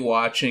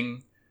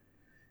rewatching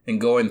and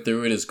going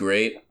through it is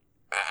great.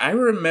 I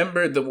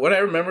remember what I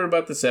remember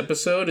about this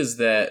episode is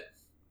that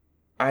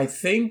I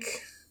think.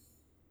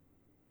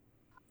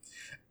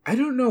 I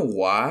don't know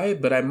why,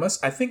 but I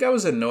think I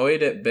was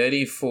annoyed at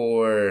Betty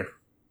for...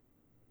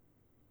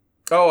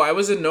 Oh, I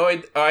was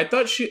annoyed. I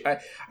thought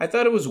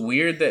it was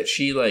weird that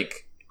she,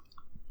 like,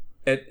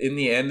 in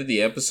the end of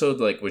the episode,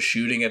 like, was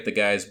shooting at the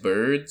guy's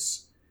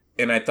birds.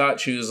 And I thought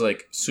she was,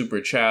 like, super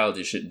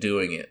childish at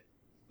doing it.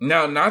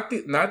 Now, not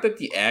that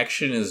the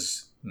action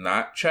is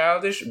not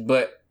childish,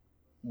 but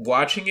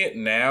watching it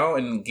now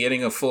and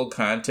getting a full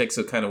context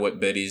of kind of what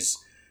Betty's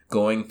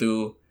going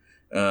through,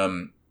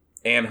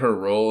 and her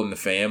role in the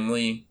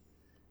family,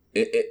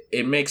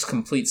 it makes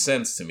complete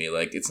sense to me.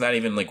 Like, it's not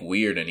even like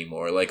weird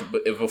anymore. Like,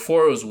 but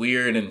before it was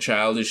weird and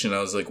childish, and I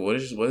was like, what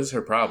is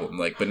her problem?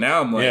 Like, but now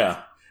I'm like,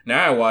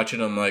 now I watch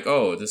it, I'm like,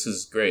 oh, this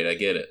is great. I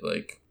get it.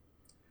 Like,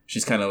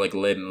 she's kind of like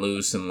letting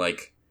loose and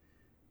like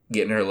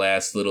getting her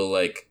last little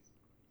like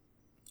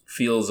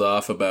feels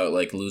off about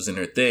like losing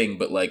her thing.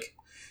 But like,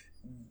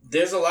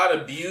 there's a lot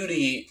of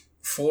beauty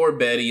for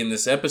Betty in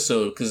this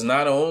episode, because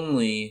not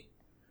only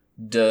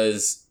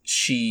does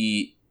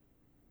she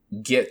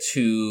get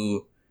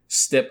to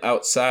step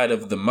outside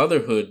of the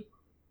motherhood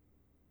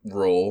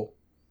role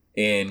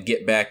and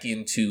get back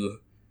into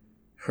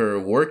her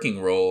working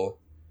role,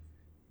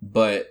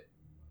 but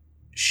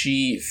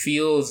she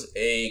feels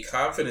a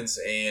confidence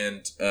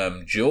and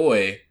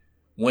joy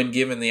when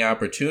given the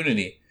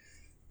opportunity.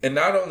 And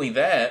not only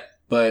that,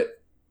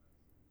 but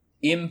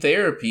in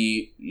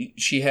therapy,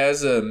 she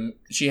has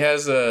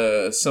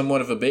a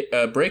somewhat of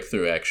a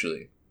breakthrough,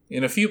 actually,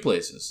 in a few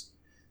places.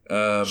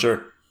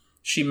 Sure.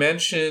 She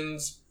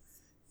mentions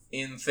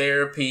in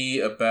therapy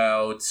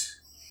about...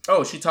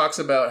 Oh, she talks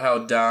about how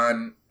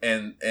Don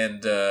and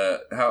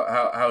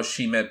how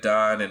she met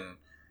Don and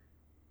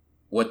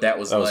what that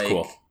was like. That was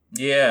cool.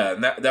 Yeah,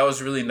 and that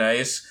was really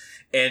nice.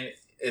 And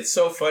it's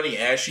so funny,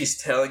 as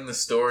she's telling the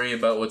story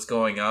about what's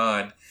going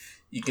on,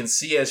 you can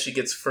see as she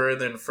gets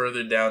further and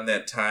further down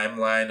that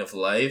timeline of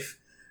life,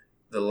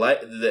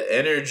 the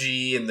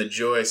energy and the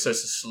joy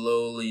starts to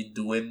slowly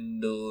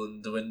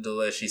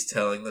dwindle as she's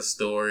telling the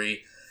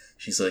story.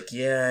 She's like,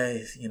 yeah,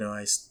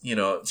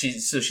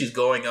 she's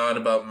going on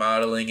about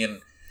modeling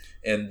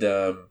and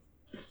how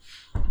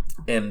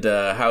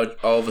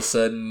all of a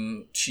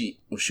sudden she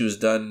was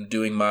done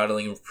doing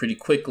modeling pretty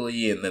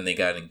quickly, and then they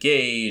got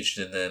engaged,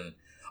 and then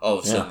all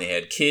of a sudden they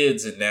had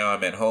kids, and now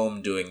I'm at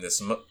home doing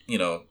this,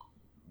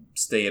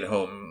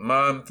 stay-at-home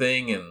mom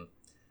thing, and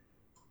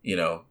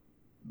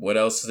what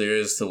else there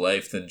is to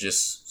life than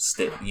just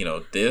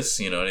this,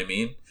 you know what I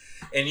mean?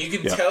 And you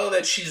can tell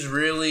that she's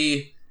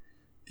really,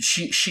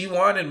 she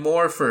wanted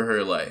more for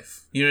her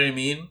life. You know what I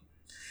mean?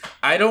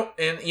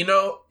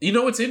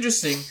 What's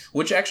interesting,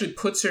 which actually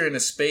puts her in a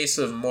space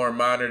of more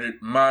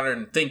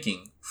modern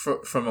thinking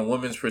from a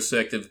woman's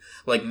perspective,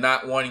 like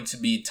not wanting to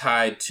be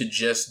tied to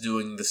just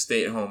doing the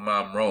stay-at-home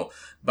mom role.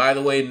 By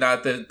the way,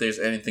 not that there's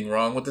anything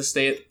wrong with the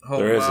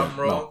stay-at-home mom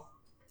role. No.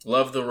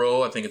 Love the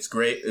role. I think it's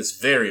great. It's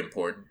very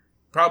important.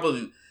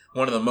 Probably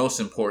one of the most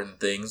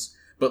important things.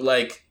 But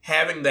like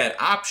having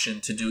that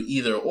option to do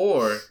either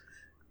or,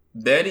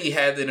 Betty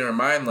had in her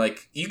mind,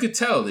 like, you could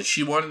tell that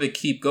she wanted to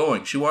keep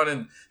going. She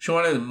wanted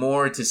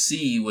more to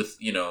see with,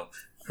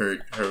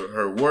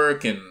 her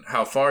work and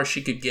how far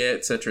she could get,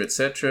 etc.,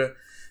 etc.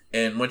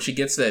 And when she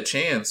gets that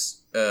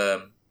chance,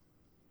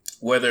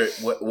 whether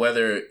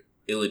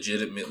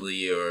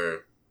illegitimately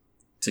or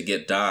to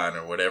get Don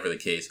or whatever the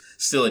case,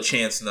 still a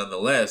chance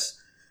nonetheless.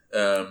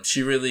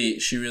 She really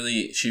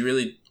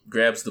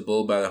grabs the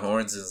bull by the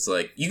horns, and is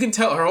like, you can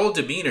tell her whole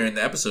demeanor in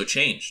the episode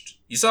changed.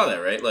 You saw that,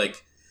 right?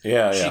 Like,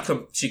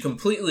 she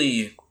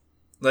completely,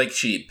 like,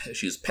 she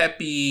was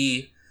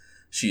peppy,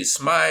 she was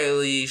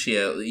smiley, she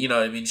had, you know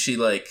what I mean? She,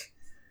 like,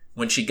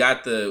 when she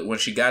got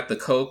the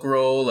Coke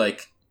roll,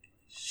 like,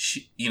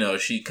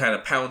 she kind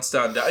of pounced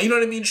on Don. You know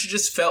what I mean? She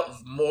just felt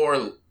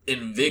more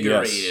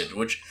invigorated,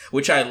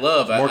 which I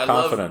love. More I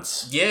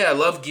confidence. I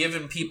love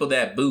giving people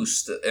that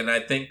boost, and I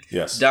think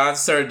Don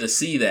started to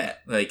see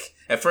that. Like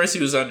at first,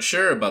 he was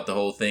unsure about the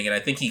whole thing, and I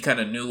think he kind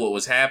of knew what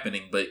was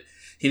happening, but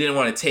he didn't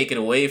want to take it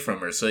away from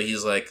her. So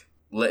he's like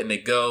letting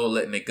it go,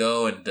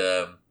 and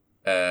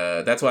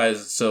that's why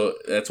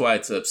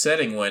it's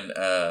upsetting when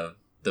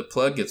the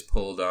plug gets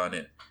pulled on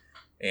it.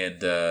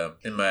 And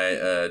in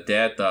my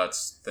dad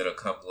thoughts that'll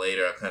come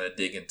later, I'll kind of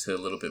dig into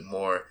a little bit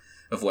more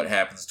of what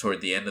happens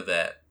toward the end of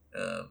that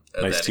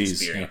nice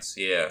tease, experience.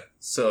 Yeah.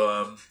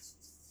 So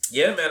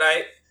yeah, man,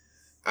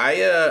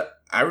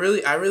 I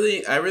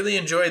really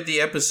enjoyed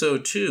the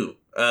episode too.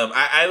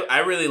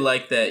 I really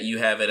like that you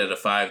have it at a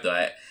 5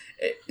 though.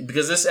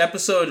 Because this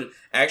episode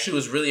actually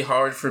was really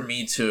hard for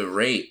me to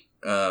rate.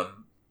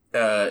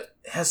 It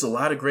has a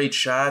lot of great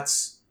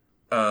shots.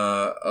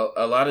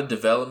 A lot of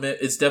development.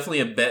 It's definitely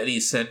a Betty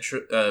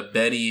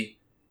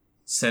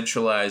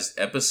centralized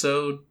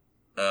episode.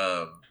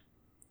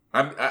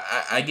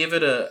 I give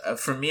it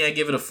for me. I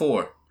give it a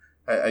 4.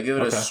 I give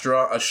it a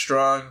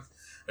strong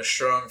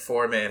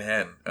 4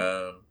 Manhattan.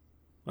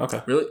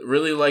 Okay.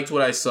 Really liked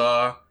what I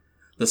saw.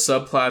 The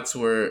subplots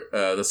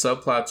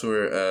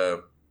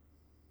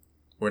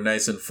were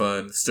nice and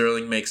fun.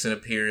 Sterling makes an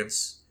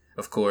appearance.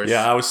 Of course.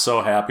 Yeah, I was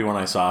so happy when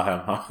I saw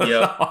him.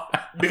 Yeah,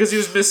 because he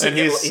was missing.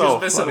 He was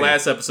missing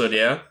last episode.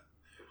 Yeah.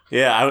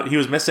 Yeah, he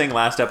was missing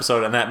last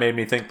episode, and that made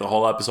me think the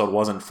whole episode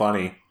wasn't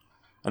funny.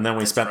 And then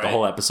we spent the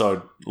whole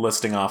episode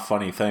listing off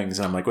funny things,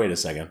 and I'm like, wait a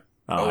second.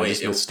 I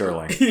just missed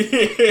Sterling.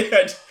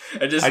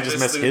 I just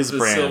missed his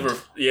brand.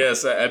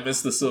 I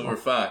missed the Silver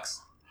Fox.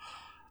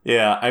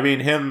 Yeah, I mean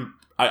him.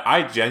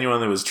 I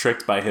genuinely was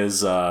tricked by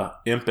his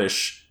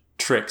impish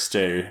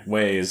trickster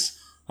ways.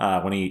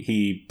 When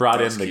he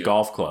brought in the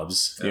golf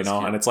clubs, cute.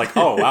 And it's like,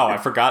 oh wow, I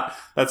forgot.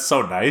 That's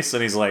so nice.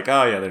 And he's like,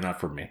 oh yeah, they're not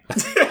for me.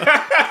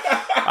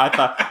 I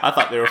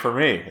thought they were for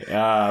me.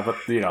 But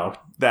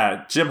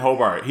that Jim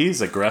Hobart, he's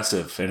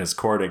aggressive in his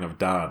courting of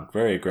Don.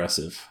 Very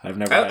aggressive. I've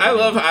never.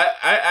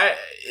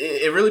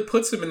 It really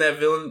puts him in that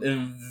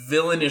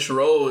villainish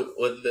role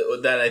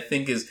that I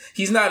think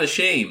he's not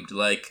ashamed.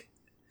 Like,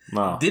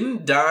 no.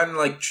 Didn't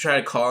Don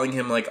try calling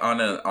him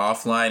on an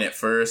offline at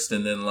first,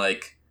 and then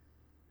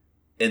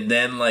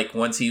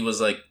once he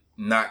was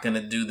not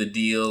gonna do the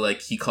deal,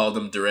 he called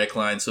him direct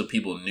line so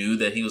people knew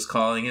that he was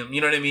calling him.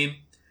 You know what I mean?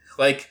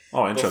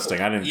 Oh,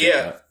 interesting. I didn't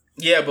get that.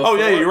 Yeah. Before,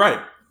 you're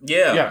right.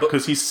 Yeah.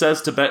 Because he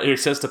says to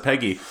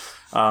Peggy,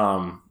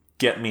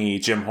 "Get me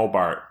Jim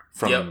Hobart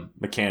from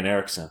McCann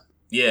Erickson."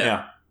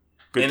 Yeah.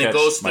 Good and catch,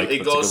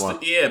 it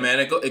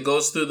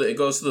goes through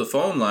the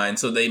phone line,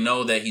 so they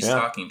know that he's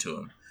talking to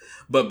him.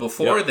 But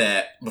before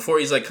before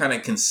he's kind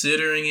of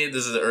considering it,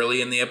 this is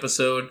early in the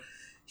episode.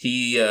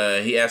 He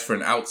asked for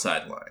an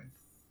outside line.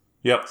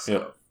 Yep.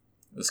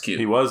 That's cute.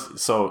 He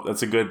was, so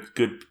that's a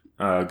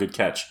good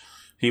catch.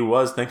 He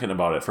was thinking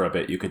about it for a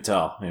bit. You could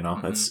tell.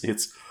 Mm-hmm.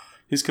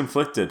 He's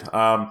conflicted.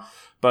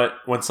 But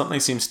when something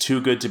seems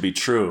too good to be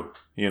true,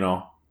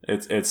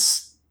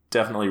 it's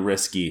definitely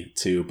risky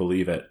to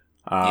believe it.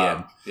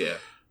 Yeah.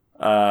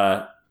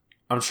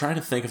 I'm trying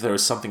to think if there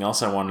was something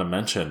else I wanted to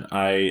mention.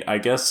 I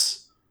guess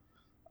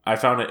I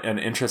found it an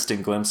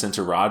interesting glimpse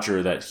into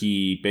Roger that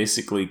he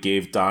basically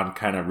gave Don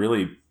kind of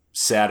really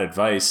sad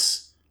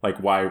advice, like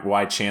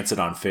why chance it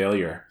on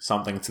failure,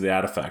 something to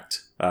that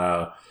effect.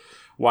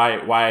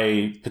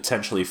 Why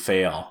potentially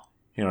fail?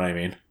 You know what I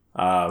mean?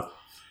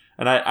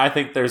 And I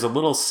think there's a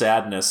little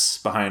sadness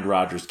behind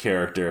Roger's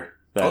character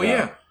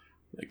that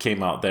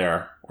came out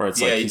there, where it's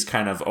he's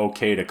kind of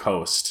okay to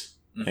coast,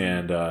 mm-hmm.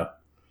 and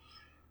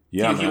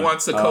he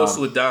wants to coast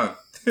with Don.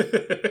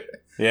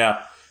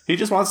 Yeah. He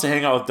just wants to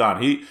hang out with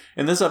Don.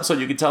 In this episode,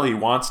 you can tell he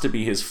wants to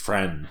be his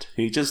friend.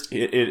 He just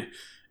it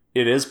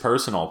is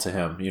personal to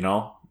him,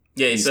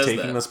 Yeah, he's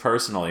taking this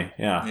personally.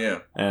 Yeah, yeah,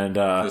 and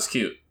that's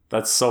cute.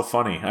 That's so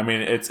funny. I mean,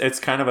 it's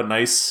kind of a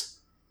nice.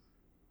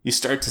 You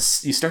start to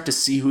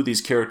see who these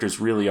characters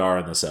really are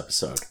in this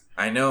episode.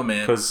 I know,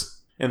 man.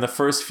 Because in the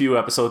first few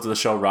episodes of the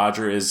show,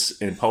 Roger is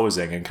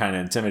imposing and kind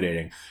of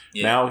intimidating.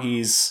 Yeah. Now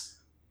he's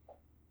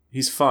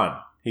fun.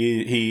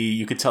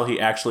 You could tell he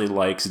actually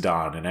likes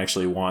Don and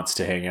actually wants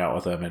to hang out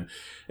with him, and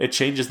it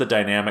changes the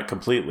dynamic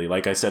completely.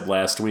 Like I said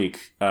last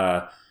week,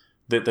 the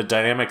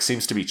dynamic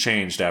seems to be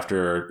changed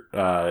after,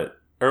 or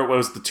it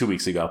was 2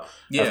 weeks ago,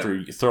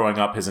 after throwing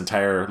up his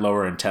entire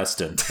lower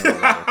intestine. Or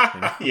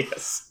whatever,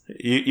 Yes,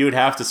 you would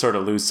have to sort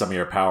of lose some of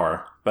your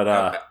power, but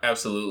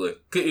absolutely.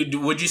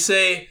 Would you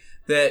say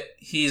that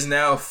he's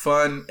now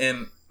fun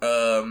and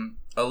has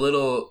a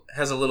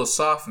little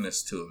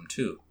softness to him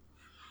too?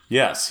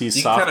 Yes, he's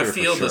you softer. You kind of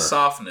feel the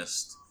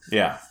softness.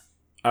 Yeah,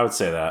 I would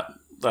say that.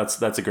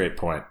 That's a great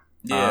point.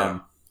 Yeah.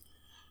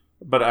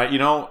 But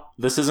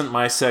this isn't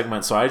my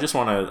segment, so I just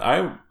want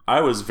to.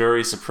 I was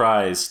very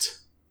surprised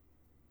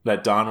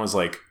that Don was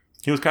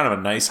he was kind of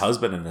a nice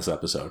husband in this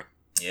episode.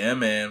 Yeah,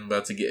 man.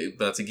 About to get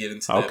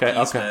into that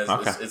piece, man.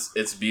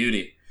 It's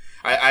beauty.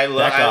 I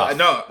love.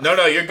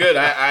 No, you're good.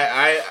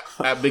 I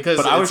because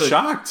but I was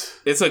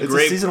shocked. It's a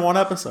great season 1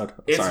 episode.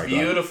 It's Sorry,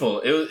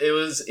 beautiful.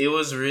 It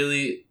was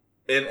really,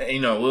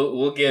 and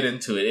we'll get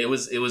into it. It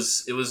was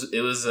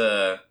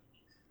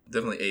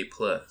definitely A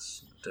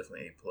plus.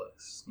 Definitely A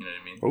plus. You know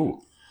what I mean?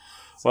 Oh,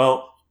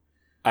 well.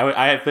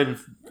 I have been,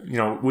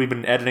 we've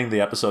been editing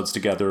the episodes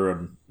together,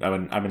 and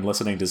I've been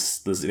listening to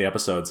the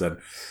episodes, and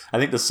I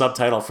think the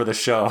subtitle for the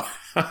show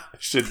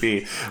should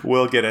be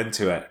 "We'll get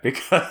into it,"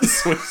 because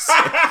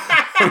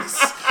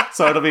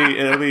so it'll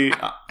be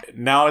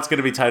now it's going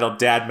to be titled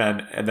 "Dad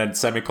Men" and then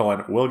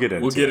semicolon "We'll get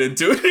into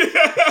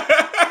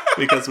it,"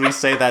 because we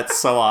say that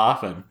so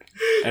often,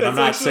 and I'm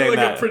not saying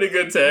that. A pretty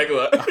good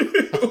tagline.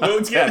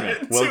 We'll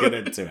get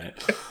into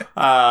it.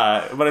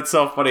 But it's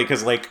so funny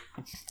because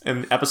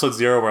in episode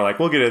 0 we're like,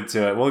 we'll get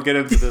into it. We'll get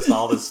into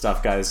all this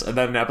stuff, guys. And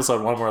then in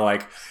episode 1 we're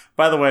like,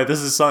 by the way,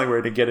 this is something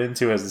we're going to get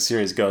into as the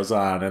series goes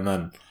on. And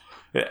then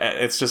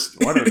it's just,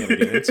 when are we going to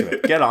get into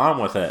it? Get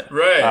on with it.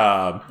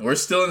 Right. We're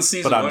still in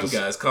season 1,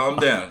 guys. Calm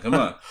down. Come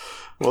on.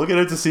 We'll get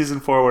into season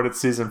 4 when it's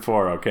season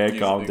 4, okay?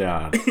 Calm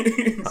down.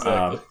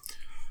 Exactly.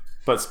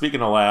 But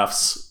speaking of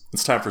laughs,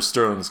 it's time for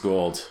Sterling's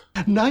Gold.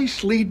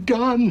 Nicely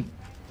done.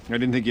 I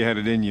didn't think you had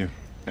it in you,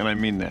 and I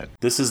mean that.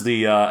 This is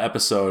the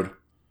episode,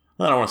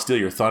 I don't want to steal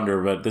your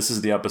thunder, but this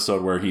is the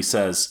episode where he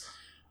says,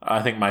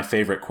 I think my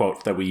favorite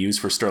quote that we use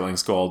for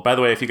Sterling's Gold. By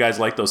the way, if you guys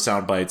like those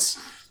sound bites,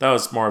 that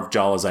was more of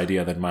Jala's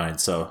idea than mine,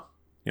 so,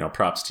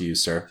 props to you,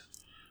 sir.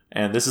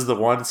 And this is the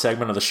one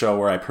segment of the show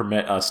where I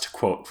permit us to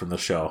quote from the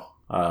show.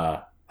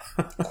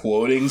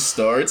 Quoting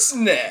starts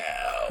now.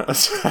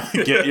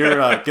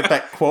 Get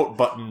that quote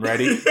button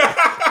ready.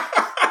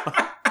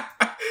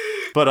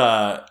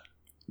 But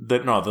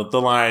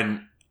the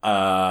line,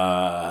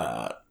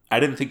 I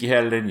didn't think you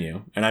had it in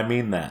you, and I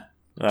mean that.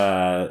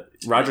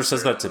 Roger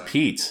says that to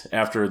Pete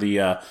after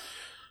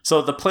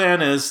so the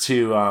plan is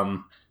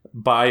to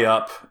buy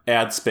up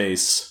ad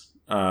space.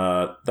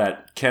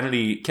 That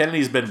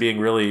Kennedy's been being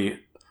really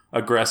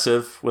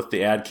aggressive with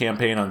the ad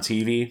campaign on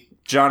TV.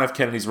 John F.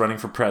 Kennedy's running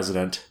for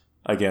president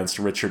against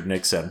Richard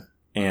Nixon,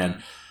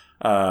 and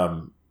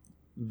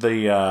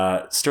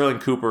Sterling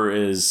Cooper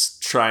is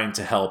trying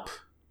to help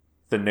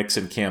the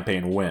Nixon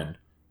campaign win.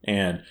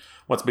 And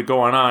what's been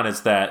going on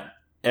is that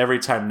every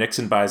time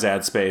Nixon buys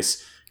ad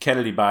space,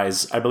 Kennedy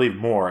buys, I believe,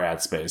 more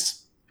ad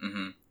space.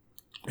 Mm-hmm.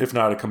 If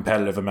not a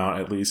competitive amount,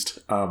 at least.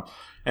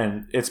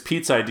 And it's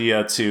Pete's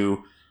idea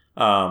to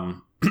buy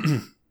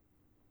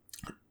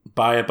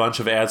a bunch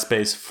of ad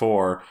space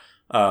for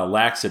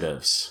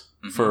laxatives,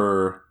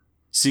 for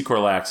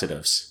Secor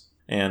laxatives.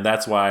 And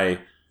that's why,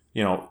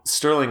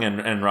 Sterling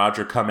and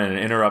Roger come in and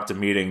interrupt a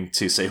meeting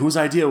to say, whose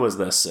idea was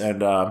this?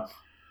 And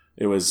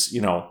it was,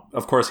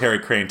 of course, Harry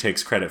Crane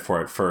takes credit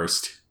for it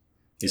first.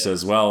 He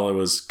says, well, it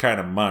was kind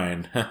of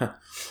mine.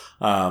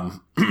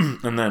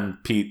 And then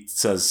Pete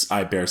says,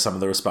 I bear some of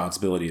the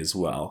responsibility as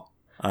well.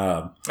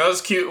 That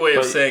was a cute way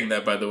of saying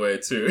that, by the way,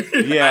 too.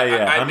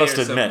 Yeah. I must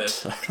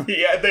admit.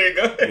 Yeah, there you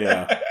go.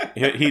 Yeah.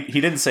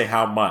 He didn't say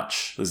how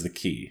much is the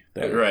key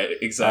there. Right,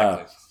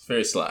 exactly.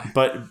 Very sly.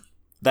 But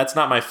that's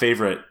not my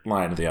favorite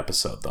line of the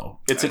episode, though.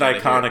 It's an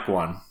iconic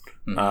one.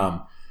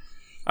 Mm-hmm.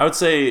 I would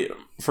say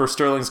for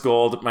Sterling's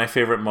Gold, my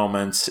favorite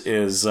moment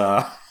is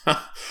they're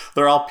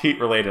all Pete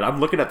related. I'm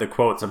looking at the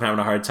quotes. I'm having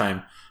a hard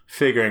time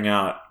figuring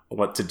out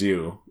what to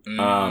do.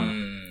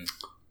 I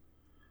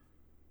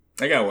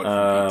got one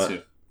from Pete,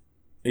 too.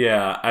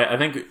 Yeah, I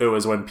think it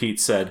was when Pete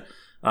said,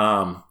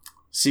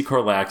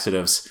 Secor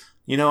laxatives,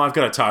 I've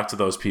got to talk to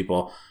those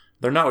people.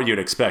 They're not what you'd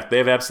expect. They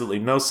have absolutely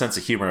no sense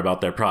of humor about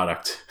their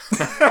product.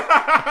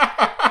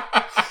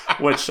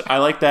 Which I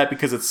like that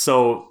because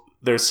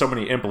there's so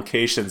many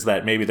implications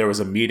that maybe there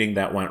was a meeting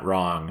that went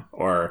wrong,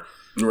 or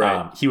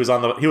he was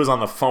on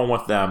the phone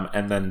with them,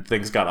 and then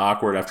things got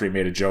awkward after he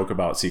made a joke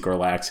about Secor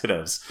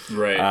laxatives.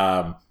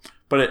 Right.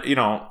 But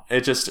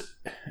it just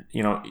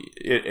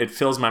it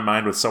fills my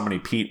mind with so many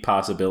Pete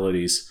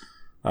possibilities,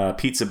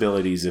 Pete's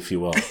abilities, if you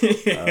will.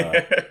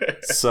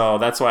 So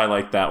that's why I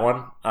like that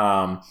one.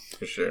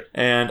 For sure.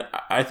 And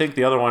I think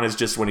the other one is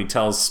just when he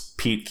tells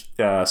he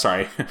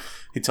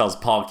tells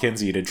Paul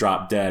Kinsey to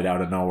drop dead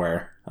out of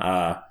nowhere.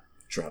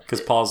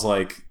 Because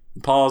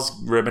Paul's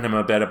ribbing him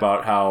a bit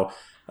about how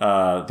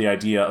the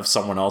idea of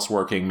someone else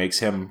working makes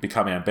him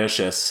become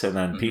ambitious, and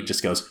then Pete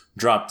just goes,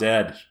 drop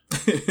dead.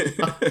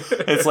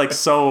 It's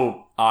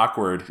so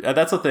awkward.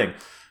 That's the thing.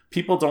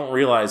 People don't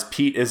realize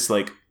Pete is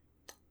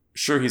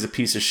sure, he's a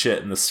piece of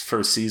shit in this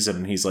first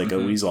season. He's a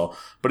weasel,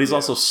 but he's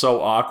also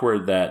so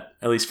awkward that,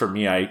 at least for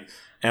me, I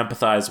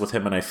empathize with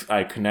him and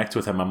I connect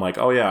with him. I'm like,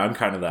 oh yeah, I'm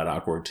kind of that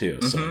awkward too.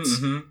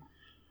 So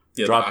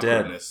drop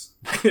dead.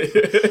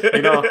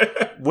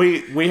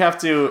 We have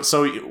to.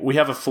 So we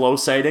have a Flo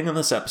sighting in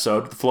this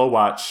episode. The Flo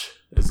watch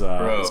is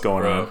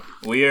going on.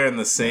 We are in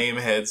the same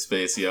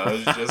headspace, yo. I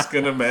was just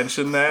gonna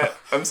mention that.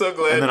 I'm so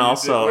glad. And then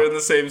we're in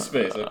the same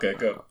space. Okay,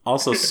 go.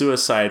 Also,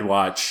 Suicide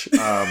Watch.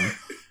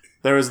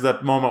 There was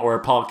that moment where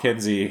Paul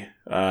Kinsey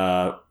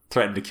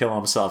threatened to kill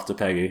himself to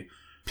Peggy.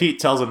 Pete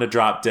tells him to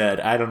drop dead.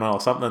 I don't know,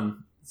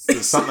 something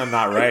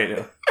not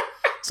right.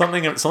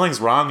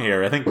 something's wrong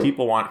here. I think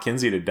people want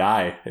Kinsey to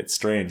die. It's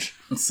strange.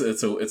 It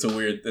is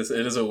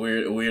a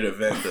weird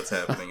event that's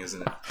happening,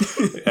 isn't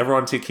it?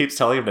 Everyone keeps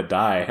telling him to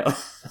die.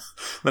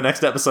 The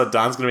next episode,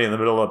 Don's going to be in the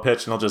middle of a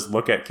pitch, and he'll just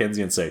look at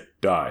Kinsey and say,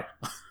 "Die."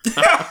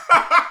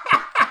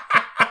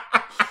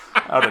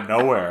 Out of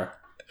nowhere.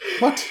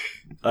 What?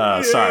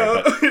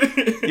 Sorry,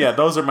 but yeah,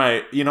 those are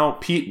my.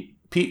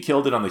 Pete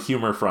killed it on the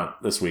humor front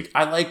this week.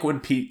 I like when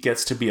Pete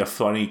gets to be a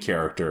funny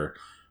character.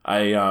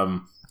 I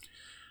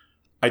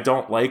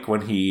don't like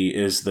when he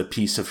is the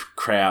piece of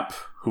crap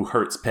who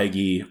hurts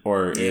Peggy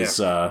or is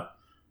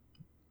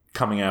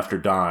coming after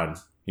Don.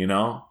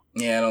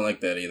 Yeah, I don't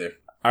like that either.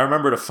 I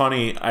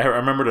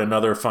remembered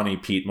another funny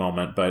Pete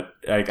moment, but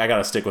I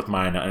gotta stick with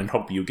mine and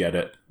hope you get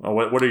it.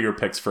 What are your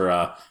picks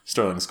for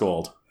Sterling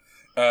Scold?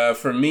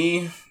 For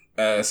me,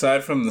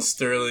 aside from the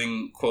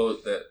Sterling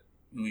quote that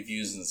we've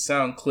used in the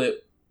sound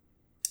clip,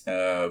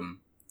 a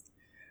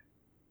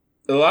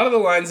lot of the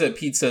lines that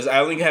Pete says, I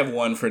only have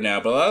one for now,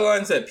 but a lot of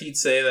lines that Pete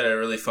say that are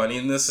really funny,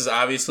 and this is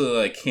obviously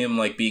like him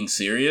like being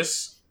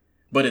serious,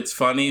 but it's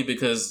funny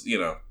because,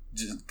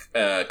 just,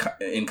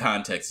 in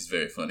context it's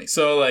very funny.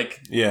 So like,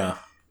 yeah,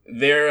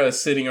 they're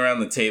sitting around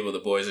the table, the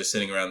boys are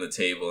sitting around the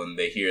table, and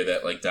they hear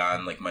that like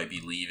Don like might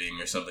be leaving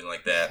or something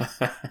like that.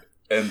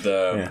 And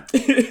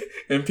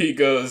and Pete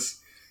goes,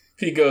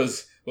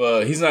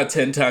 well, he's not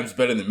 10 times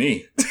better than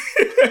me.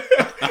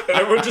 And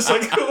everyone's just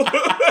like,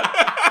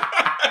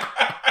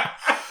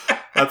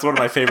 that's one of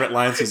my favorite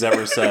lines he's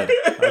ever said.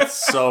 That's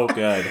so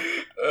good.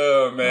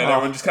 Oh man,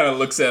 everyone just kind of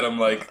looks at him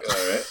like,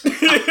 all right.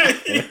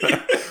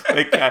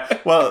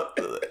 Well,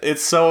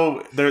 it's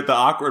so the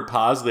awkward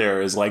pause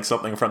there is like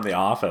something from The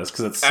Office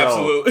because it's so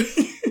absolutely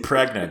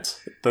pregnant.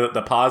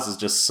 The pause is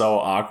just so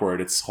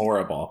awkward. It's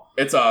horrible.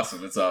 It's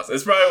awesome. It's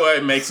probably why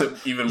it makes it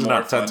even He's more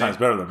not 10 funny. times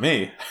better than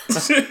me.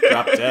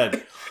 Drop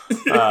dead.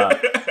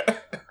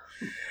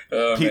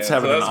 Pete's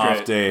having an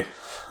off day.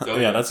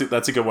 Yeah,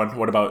 that's a good one.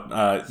 What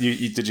about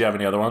you? Did you have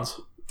any other ones?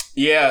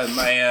 Yeah,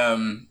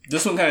 my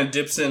this one kind of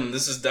dips in.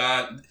 This is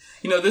Don.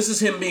 This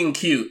is him being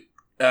cute.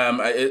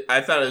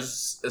 I thought it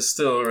was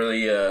still a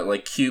really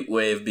like cute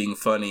way of being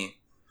funny,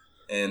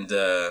 and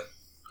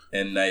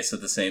nice at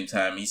the same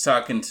time. He's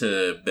talking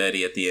to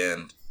Betty at the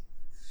end,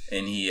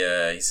 and he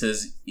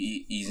says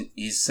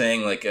he's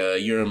saying like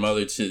you're a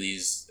mother to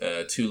these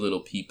two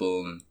little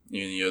people, and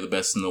you're the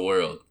best in the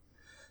world.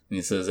 And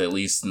he says at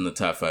least in the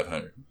top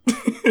 500.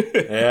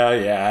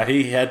 Yeah,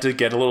 he had to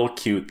get a little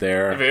cute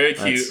there. Very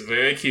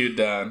cute,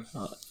 Don.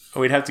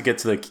 We'd have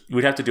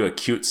to do a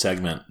cute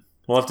segment.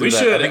 We'll have to. We do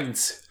that. should. I think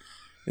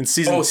in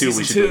season 2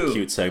 we should do a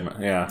cute segment.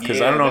 Yeah, because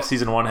I don't know if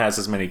season 1 has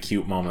as many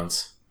cute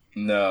moments.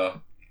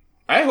 No.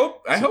 I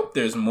hope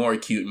there's more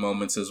cute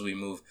moments as we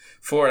move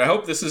forward. I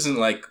hope this isn't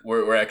like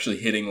we're actually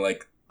hitting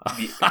like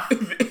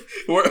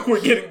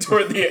we're getting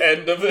toward the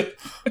end of it.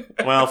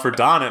 Well, for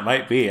Don it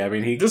might be. I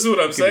mean, this is what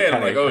I'm saying.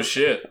 I'm like, oh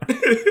shit.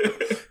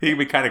 He can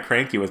be kind of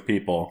cranky with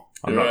people.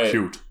 I'm not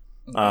cute.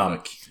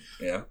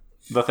 Yeah.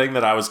 The thing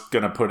that I was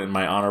going to put in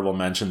my honorable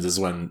mentions is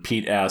when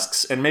Pete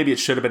asks, and maybe it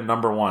should have been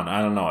number 1.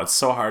 I don't know. It's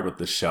so hard with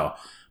this show.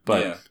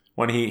 But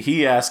when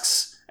he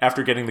asks,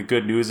 after getting the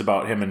good news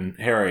about him and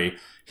Harry,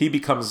 he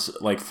becomes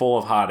like full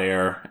of hot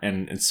air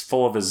and it's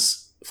full of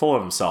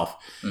himself,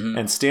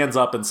 and stands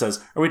up and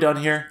says, "Are we done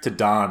here?" to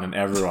Don and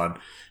everyone.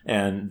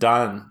 And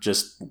Don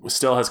just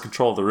still has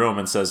control of the room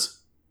and says,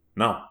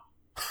 "No."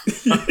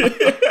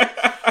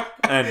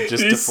 And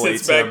just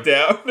deflates back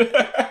down.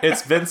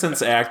 It's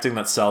Vincent's acting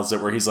that sells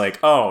it, where he's like,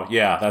 "Oh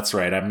yeah, that's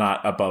right. I'm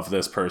not above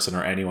this person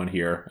or anyone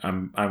here.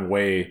 I'm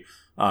way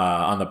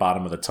on the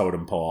bottom of the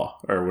totem pole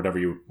or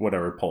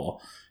whatever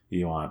pole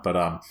you want."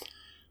 But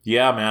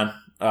yeah, man.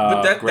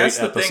 But great that's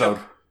the episode.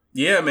 Thing.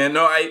 Yeah, man.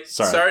 No,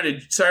 sorry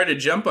to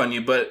jump on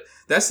you, but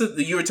that's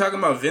you were talking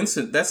about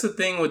Vincent. That's the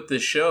thing with the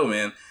show,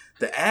 man.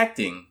 The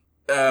acting.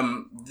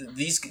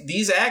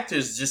 These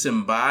actors just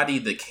embody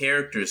the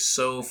characters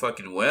so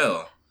fucking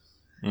well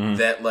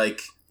that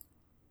like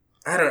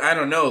I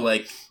don't know,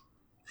 like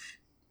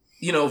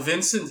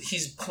Vincent,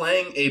 he's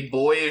playing a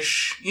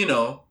boyish,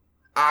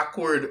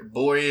 awkward,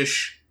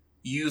 boyish,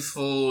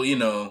 youthful,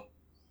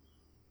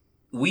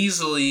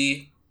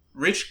 weaselly,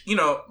 rich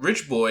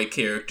boy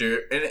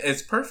character, and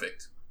it's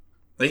perfect.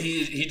 Like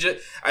he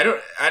just I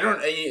don't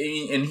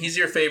and he's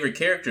your favorite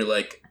character.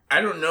 Like I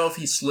don't know if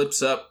he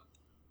slips up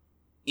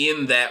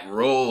in that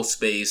role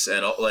space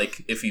at all,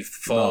 like if he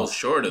falls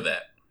short of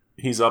that.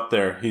 He's up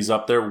there. He's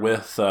up there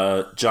with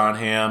John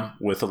Hamm,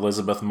 with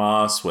Elizabeth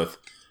Moss, with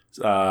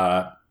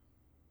who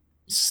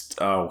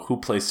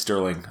plays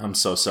Sterling? I'm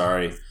so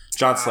sorry,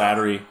 John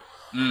Slattery.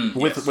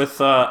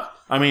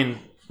 I mean,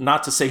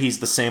 not to say he's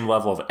the same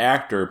level of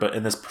actor, but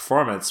in this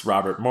performance,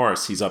 Robert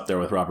Morris, he's up there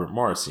with Robert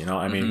Morris.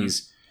 I mean,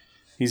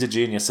 he's a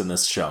genius in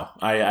this show.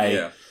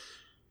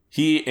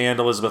 He and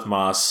Elizabeth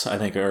Moss, I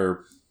think,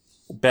 are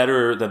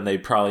better than they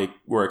probably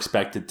were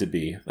expected to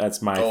be.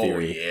 That's my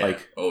theory.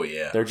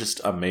 Yeah. They're just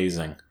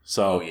amazing.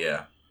 So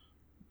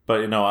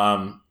But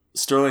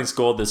Sterling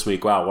Scold this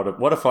week. Wow,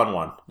 what a fun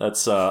one.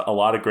 That's a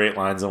lot of great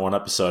lines in one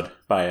episode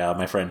by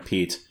my friend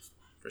Pete.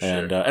 for sure.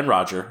 And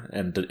Roger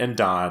and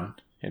Don.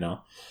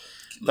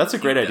 That's a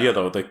great idea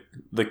though.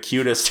 The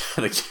cutest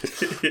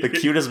the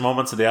cutest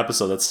moments of the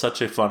episode. That's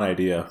such a fun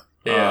idea.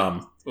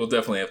 Yeah, we'll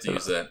definitely have to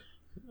use that.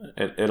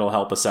 It'll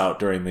help us out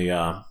during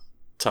the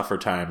tougher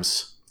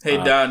times. Hey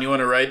Don, you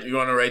want to write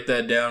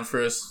that down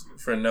for us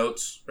for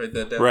notes? Write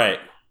that down. Right.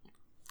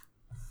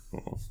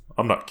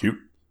 I'm not cute.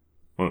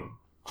 Well,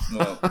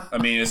 I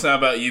mean, it's not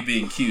about you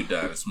being cute,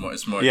 Don. It's more.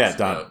 Yeah,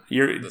 Don.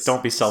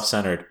 Don't be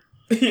self-centered.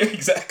 Yeah,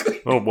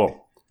 exactly. Oh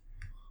well,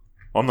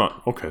 I'm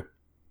not okay.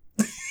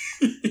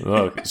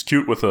 It's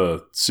cute with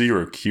a C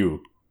or a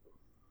Q.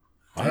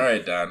 All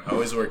right, Don.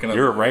 Always working on.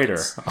 You're a writer.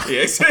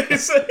 Yeah,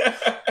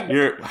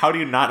 How do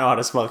you not know how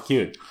to spell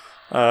cute?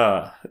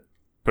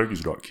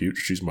 Peggy's not cute.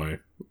 She's my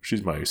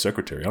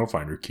secretary. I don't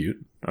find her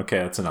cute. Okay,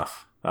 that's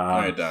enough. All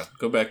right, Don.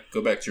 Go back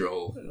to your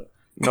hole.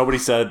 Nobody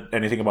said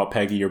anything about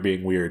Peggy. You're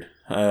being weird.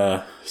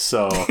 And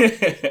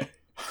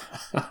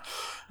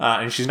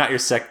she's not your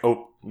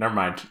Oh, never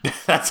mind.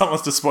 That's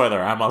almost a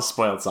spoiler. I almost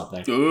spoiled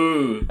something.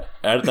 Ooh.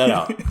 Edit that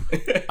out.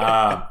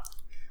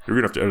 You're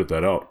gonna have to edit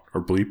that out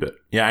or bleep it.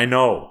 Yeah, I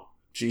know.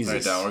 Jesus. All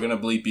right, Don. We're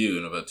gonna bleep you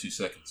in about 2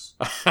 seconds.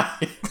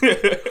 I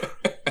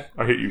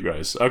hate you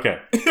guys. Okay.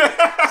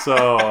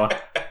 So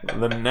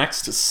the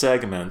next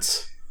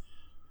segment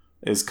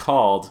is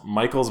called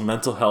Michael's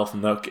Mental Health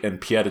Nook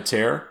and Pied a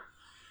Terre.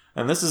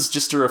 And this is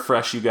just to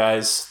refresh you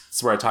guys.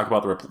 It's where I talk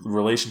about the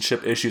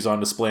relationship issues on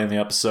display in the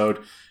episode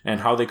and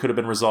how they could have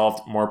been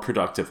resolved more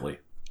productively.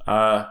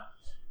 I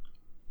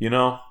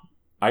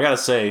gotta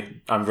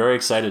say, I'm very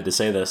excited to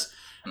say this.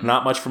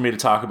 Not much for me to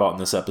talk about in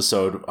this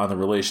episode on the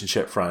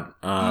relationship front.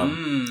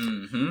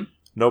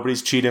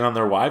 Nobody's cheating on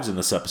their wives in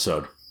this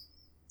episode.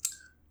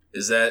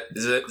 Is it?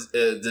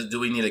 Do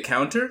we need a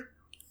counter?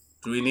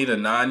 Do we need a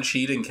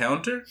non-cheating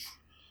counter?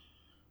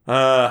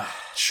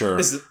 Sure.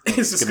 Is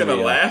this gonna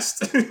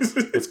last?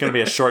 It's gonna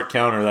be a short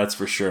counter, that's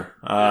for sure.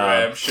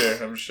 Right,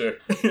 I'm sure.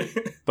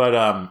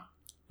 But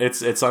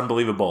it's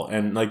unbelievable,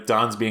 and like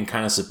Don's being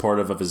kind of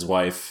supportive of his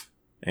wife,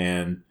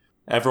 and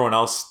everyone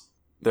else,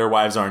 their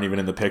wives aren't even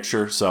in the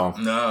picture. So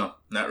no,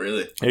 not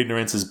really.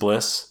 Ignorance is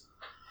bliss.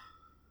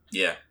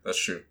 Yeah,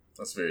 that's true.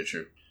 That's very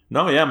true.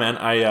 No, yeah, man.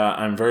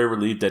 I'm very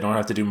relieved I don't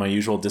have to do my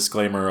usual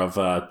disclaimer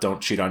of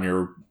don't cheat on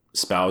your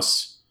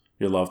spouse,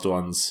 your loved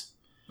ones.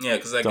 Yeah,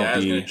 because that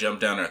guy's going to jump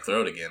down our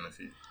throat again.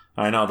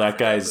 I know, that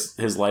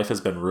his life has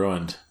been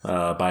ruined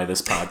by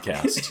this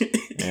podcast.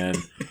 And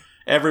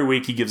every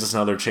week he gives us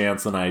another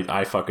chance, and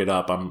I fuck it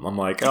up. I'm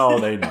like, oh,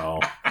 they know.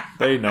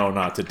 They know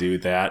not to do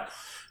that.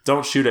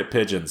 Don't shoot at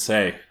pigeons.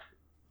 Hey.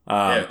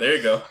 Yeah, there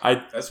you go.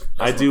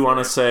 I do want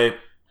to say,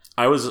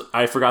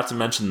 I forgot to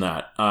mention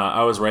that.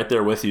 I was right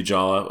there with you,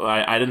 Jala.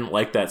 I didn't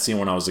like that scene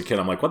when I was a kid.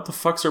 I'm like, what the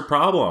fuck's her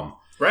problem?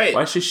 Right.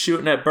 Why is she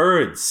shooting at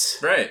birds?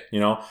 Right.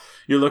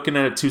 You're looking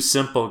at it too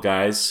simple,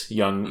 guys.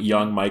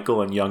 Young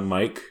Michael and young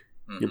Mike.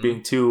 Mm-hmm. You're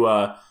being too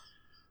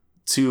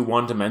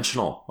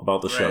one-dimensional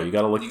about the show. Right. You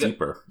got to look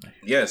deeper.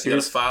 Yes, you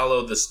got to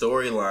follow the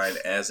storyline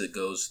as it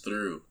goes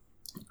through.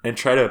 And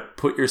try to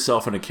put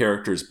yourself in a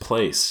character's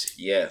place.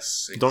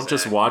 Yes, exactly. Don't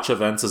just watch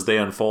events as they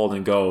unfold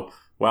and go,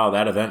 wow,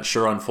 that event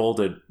sure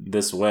unfolded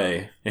this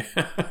way. I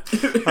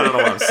don't know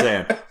what I'm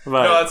saying.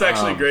 But, no, it's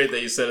actually great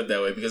that you said it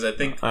that way, because I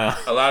think a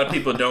lot of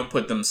people don't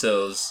put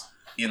themselves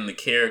in the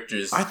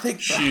character's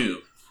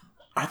shoe.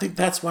 I think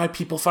that's why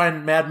people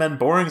find Mad Men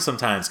boring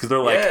sometimes, because they're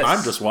like, yes,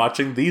 I'm just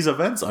watching these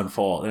events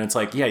unfold. And it's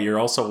like, yeah, you're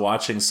also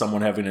watching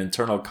someone have an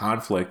internal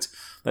conflict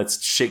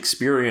that's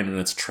Shakespearean in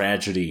its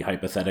tragedy,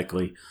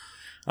 hypothetically.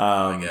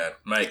 Oh my God,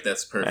 Mike,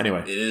 that's perfect.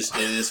 Anyway, it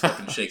is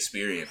fucking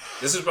Shakespearean.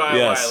 This is why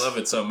I love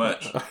it so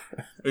much,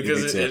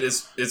 because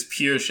it's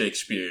pure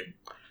Shakespeare.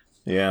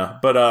 Yeah,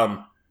 but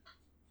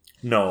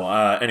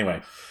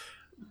anyway,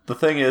 the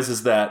thing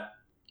is that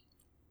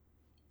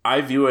I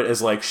view it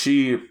as like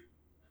you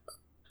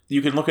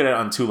can look at it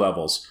on two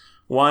levels.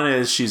 One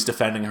is she's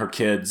defending her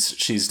kids,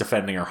 she's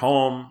defending her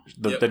home.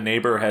 The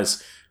neighbor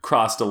has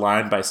crossed a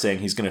line by saying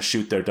he's going to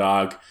shoot their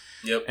dog.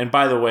 Yep. And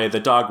by the way, the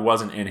dog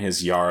wasn't in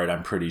his yard,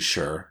 I'm pretty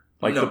sure.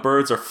 The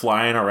birds are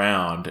flying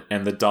around,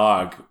 and the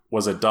dog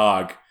was a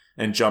dog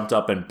and jumped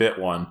up and bit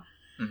one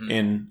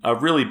in a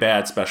really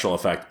bad special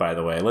effect, by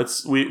the way.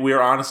 We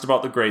are honest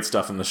about the great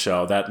stuff in the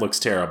show. That looks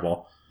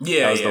terrible.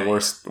 Yeah, that was the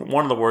worst. Yeah.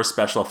 One of the worst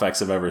special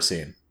effects I've ever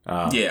seen.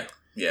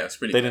 It's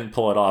pretty. They didn't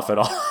pull it off at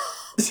all.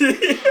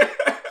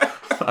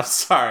 I'm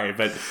sorry,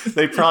 but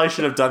they probably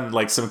should have done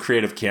like some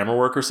creative camera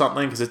work or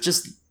something, because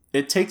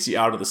it takes you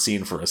out of the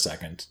scene for a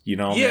second,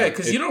 Yeah,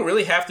 because you don't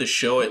really have to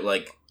show it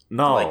like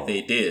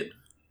they did.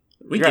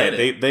 We get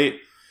it. They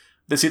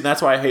see,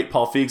 that's why I hate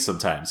Paul Feig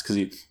sometimes,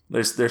 because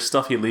there's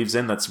stuff he leaves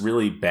in that's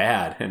really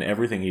bad in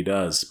everything he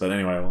does. But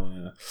anyway,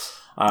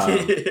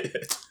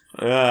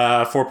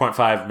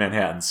 4.5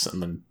 Manhattans,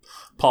 and then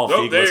Paul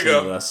Feig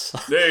listening to this.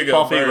 There you go.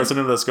 Paul Feig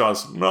listening to this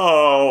goes,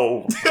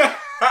 no,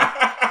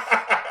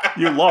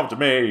 you loved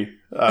me.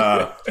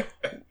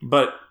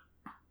 But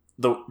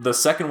the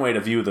second way to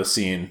view the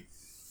scene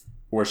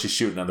where she's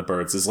shooting at the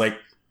birds is like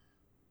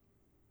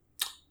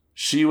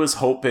she was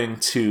hoping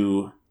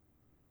to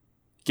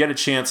get a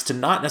chance to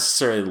not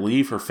necessarily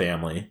leave her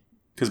family,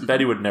 because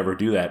Betty would never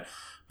do that,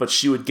 but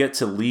she would get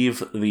to leave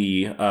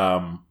the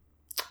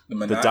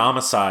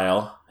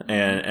domicile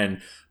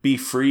and be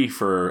free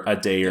for a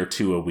day or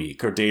two a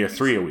week, or day or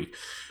three a week.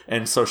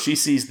 And so she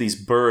sees these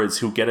birds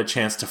who get a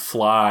chance to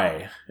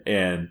fly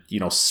and, you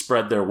know,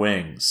 spread their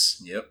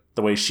wings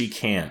the way she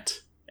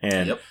can't.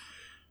 And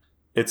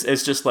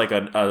it's just like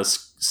a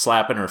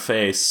slap in her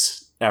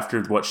face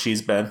after what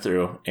she's been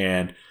through.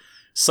 And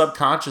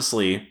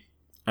subconsciously,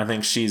 I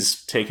think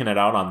she's taken it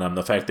out on them,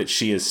 the fact that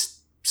she is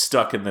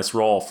stuck in this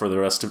role for the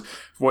rest of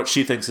what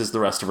she thinks is the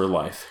rest of her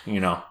life, you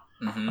know?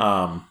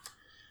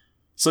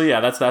 So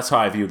yeah, that's how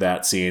I view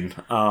that scene.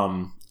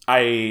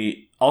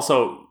 I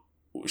also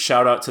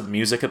shout out to the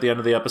music at the end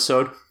of the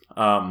episode.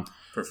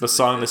 The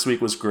song this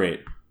week was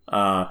great.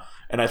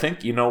 And I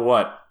think, you know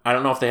what? I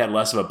don't know if they had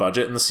less of a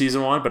budget in the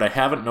season 1, but I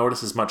haven't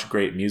noticed as much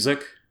great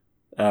music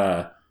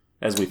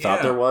as we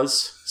thought there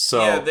was. So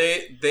yeah,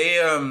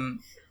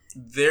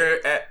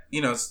 they're at,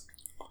 you know,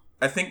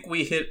 I think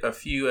we hit a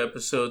few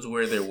episodes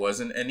where there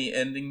wasn't any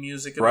ending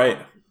music at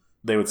all.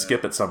 They would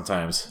skip it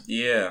sometimes.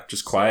 Yeah.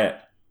 Just quiet.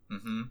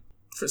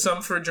 For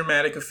some for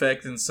dramatic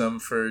effect and some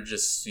for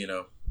just, you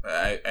know,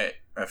 I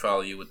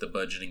follow you with the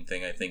budgeting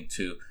thing, I think,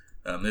 too.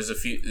 There's a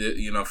few,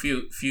 you know,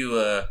 few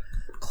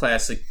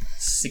classic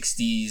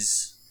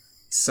 60s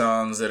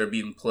songs that are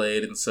being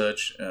played and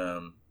such.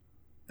 And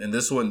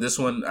this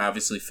one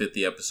obviously fit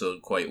the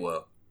episode quite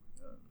well.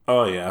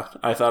 Oh, yeah.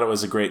 I thought it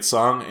was a great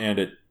song,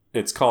 and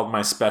it's called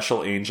My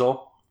Special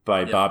Angel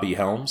by Bobby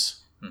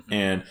Helms.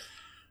 And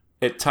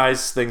it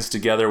ties things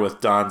together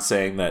with Don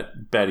saying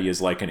that Betty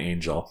is like an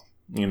angel,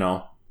 you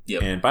know?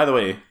 And by the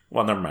way,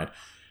 well, never mind.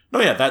 No,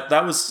 yeah,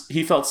 that was,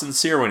 he felt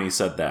sincere when he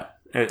said that.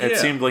 It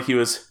seemed like he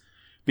was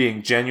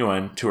being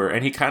genuine to her,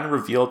 and he kind of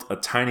revealed a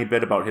tiny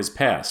bit about his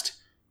past.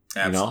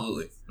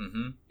 Absolutely. You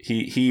know?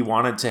 He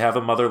wanted to have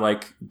a mother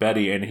like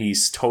Betty, and he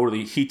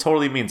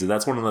totally means it.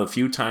 That's one of the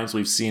few times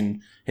we've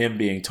seen him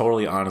being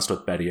totally honest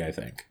with Betty, I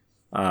think.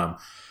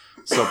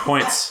 So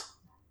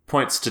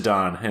points to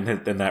Don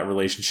in that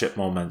relationship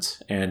moment,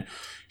 and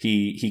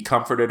he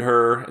comforted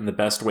her in the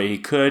best way he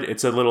could.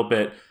 It's a little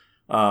bit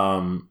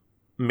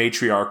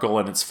matriarchal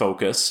in its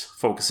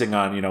focusing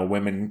on, you know,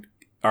 women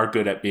are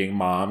good at being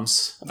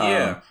moms.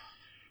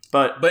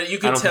 But you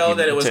could tell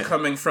that it was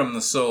coming from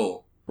the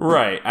soul.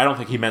 Right. I don't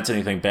think he meant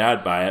anything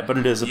bad by it, but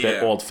it is a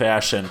bit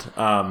old-fashioned.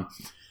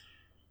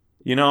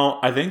 You know,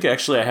 I think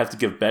actually I have to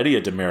give Betty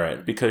a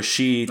demerit, because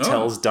she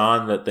tells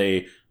Don that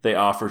they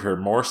offered her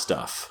more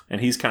stuff,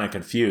 and he's kind of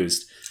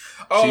confused.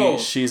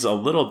 She's a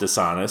little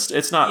dishonest.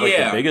 It's not like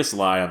the biggest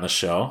lie on the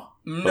show.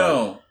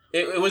 No.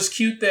 It was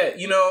cute that,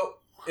 you know,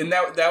 and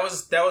that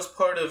was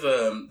part of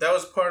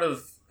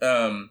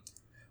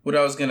what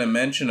I was going to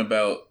mention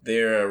about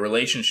their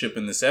relationship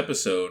in this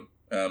episode,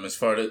 as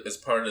part of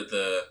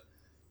the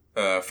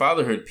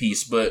fatherhood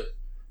piece. But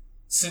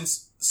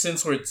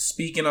since we're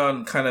speaking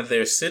on kind of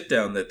their sit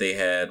down that they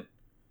had,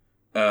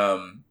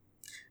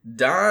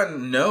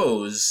 Don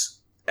knows,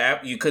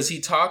 because he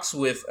talks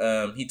with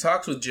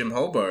Jim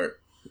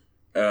Hobart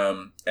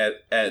at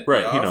the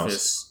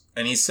office,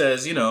 and he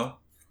says, you know,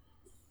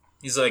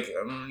 he's like,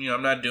 you know,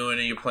 I'm not doing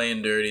it. You're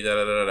playing dirty. Da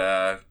da da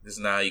da. This is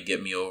not how you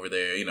get me over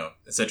there. You know,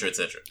 etc.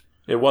 etc.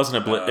 It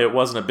wasn't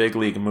a big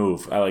league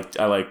move. I like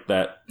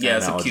that. Yeah,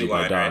 it's a cute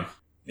line, right?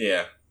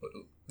 Yeah,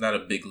 not a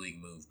big league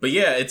move, but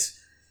yeah,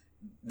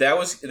 that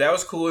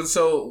was cool. And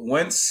so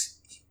once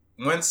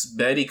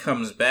Betty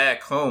comes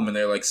back home and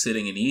they're like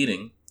sitting and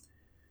eating,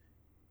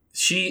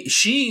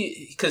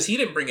 she because he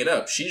didn't bring it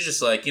up, she's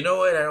just like, you know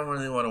what, I don't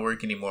really want to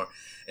work anymore.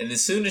 And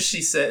as soon as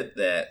she said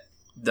that,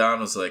 Don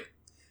was like,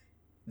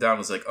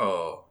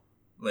 oh,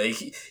 like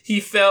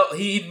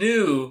he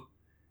knew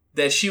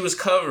that she was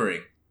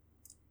covering,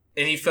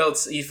 and he felt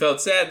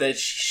sad that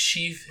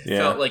she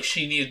felt like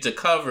she needed to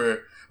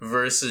cover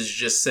versus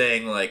just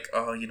saying like,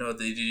 oh, you know,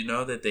 did you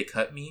know that they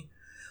cut me?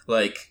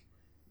 Like,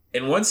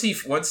 and once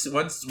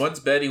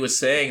Betty was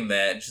saying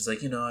that, she's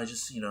like, you know, I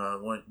just, you know, I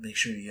want to make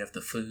sure you have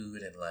the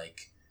food and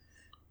like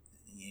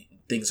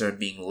things aren't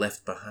being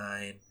left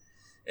behind.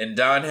 And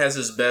Don has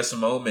his best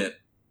moment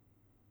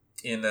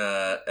in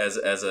as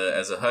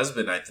a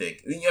husband, I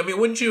think. I mean,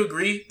 wouldn't you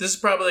agree? This is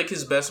probably like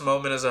his best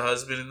moment as a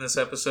husband in this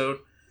episode.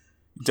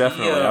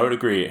 Definitely, I would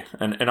agree.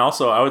 And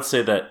also I would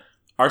say that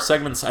our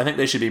segments, I think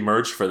they should be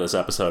merged for this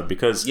episode,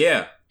 because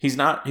he's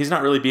not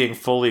really being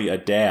fully a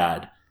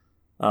dad.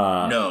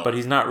 No. But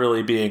he's not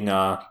really being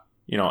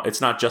you know,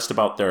 it's not just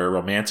about their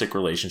romantic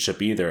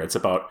relationship either. It's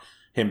about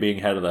him being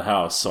head of the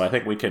house. So I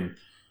think we can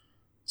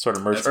sort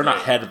of merge, or not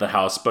head of the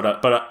house, but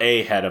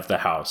a head of the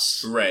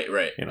house. Right.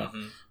 You know.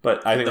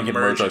 But I think we can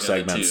merge our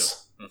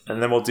segments.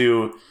 And then we'll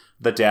do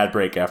the dad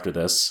break after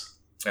this.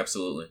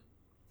 Absolutely.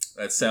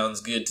 That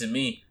sounds good to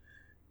me.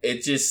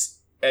 It just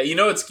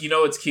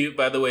it's cute,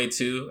 by the way,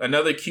 too.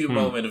 Another cute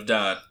moment of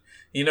Don.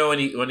 You know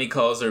when he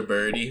calls her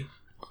Birdie?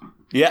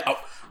 Yeah. Oh,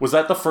 was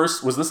this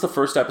the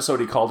first episode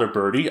he called her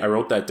Birdie? I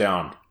wrote that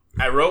down.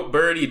 I wrote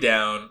Birdie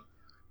down.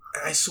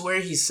 I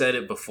swear he said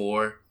it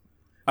before.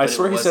 I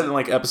swear he said in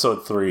like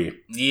episode 3.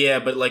 Yeah,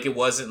 but like it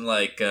wasn't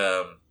like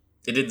it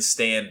didn't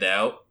stand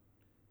out.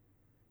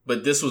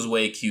 But this was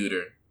way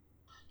cuter.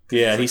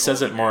 Yeah, he like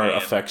says it more hand.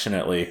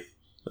 affectionately.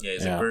 Yeah,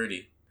 he's a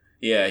birdie.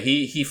 Yeah,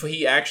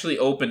 he actually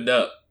opened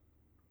up.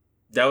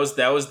 That was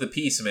the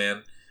piece,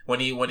 man. When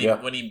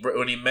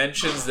he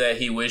mentions that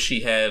he wished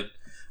he had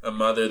a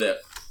mother that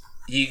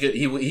he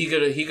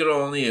could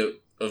only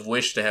have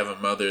wished to have a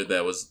mother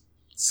that was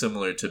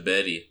similar to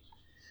Betty.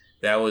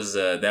 That was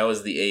the A+.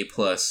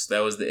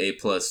 That was the A+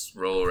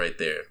 role right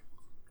there.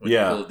 When he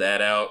pulled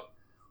that out,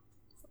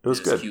 it was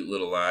good. Cute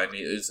little line.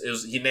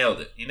 He nailed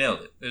it.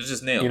 It was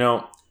just nailed. You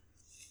know,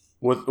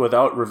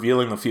 without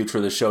revealing the future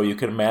of the show, you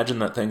can imagine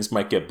that things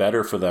might get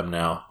better for them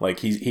now. Like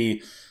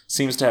he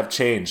seems to have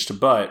changed,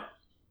 but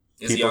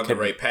is he on the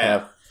right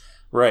path?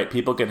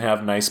 People can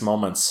have nice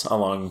moments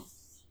along.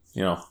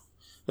 You know,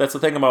 that's the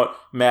thing about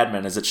Mad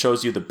Men is it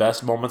shows you the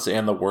best moments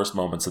and the worst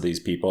moments of these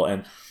people,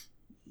 and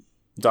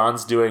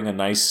Don's doing a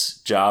nice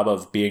job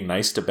of being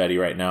nice to Betty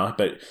right now.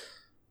 But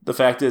the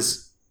fact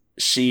is,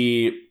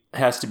 she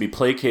has to be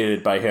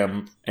placated by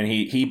him, and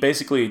he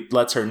basically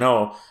lets her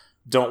know,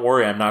 don't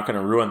worry, I'm not going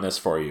to ruin this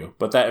for you.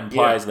 But that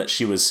implies that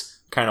she was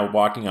kind of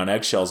walking on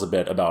eggshells a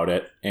bit about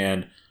it.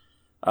 And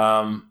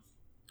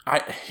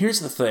here's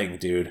the thing,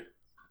 dude.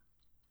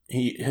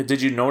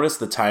 Did you notice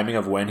the timing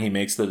of when he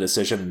makes the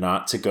decision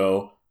not to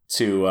go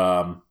to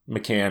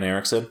McCann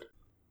Erickson?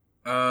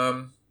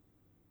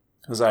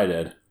 Because I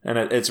did. And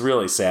it's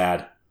really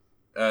sad.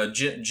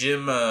 Jim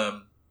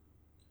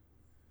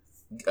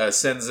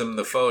sends him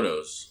the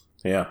photos.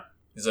 Yeah.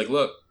 He's like,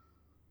 look.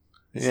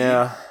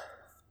 Yeah.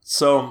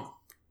 So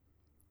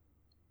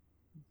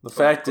the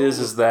fact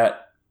is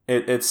that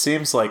it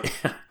seems like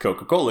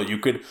Coca-Cola,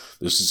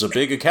 this is a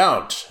big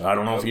account. I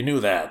don't know if you knew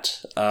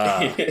that.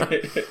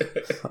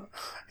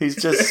 He's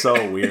just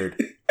so weird.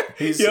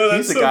 He's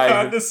that's the so guy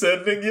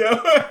condescending,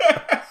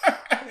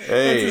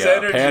 Hey,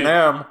 Pan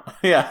Am.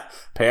 Yeah,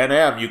 Pan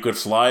Am, you could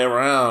fly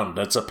around.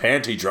 That's a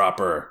panty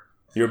dropper.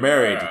 You're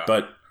married,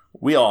 but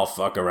we all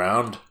fuck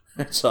around.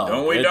 It's all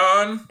Don't good. we,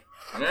 Don?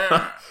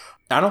 Yeah.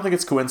 I don't think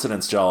it's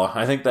coincidence, Jala.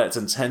 I think that's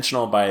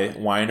intentional by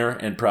Weiner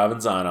and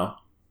Provenzano.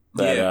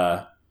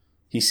 That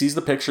he sees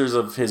the pictures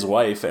of his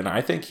wife, and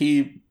I think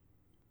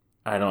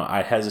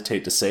I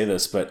hesitate to say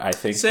this, but I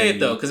think it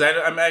though, because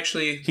I'm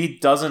actually he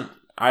doesn't.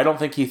 I don't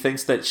think he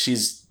thinks that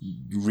she's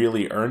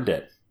really earned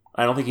it.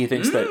 I don't think he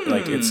thinks that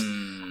like it's.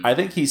 I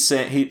think he's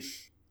saying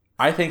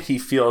I think he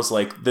feels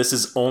like this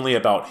is only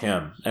about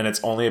him, and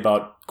it's only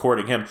about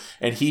courting him.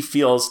 And he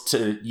feels,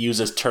 to use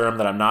this term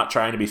that I'm not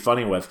trying to be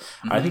funny with,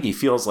 I think he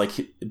feels like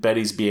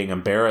Betty's being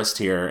embarrassed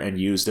here and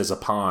used as a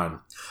pawn.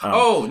 He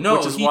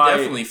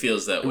definitely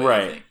feels that way.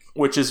 Right. I think.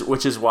 Which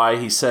is why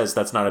he says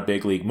that's not a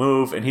big league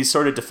move, and he's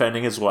sort of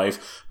defending his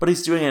wife, but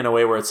he's doing it in a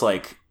way where it's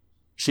like,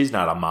 she's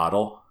not a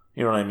model.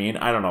 You know what I mean?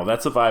 I don't know.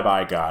 That's the vibe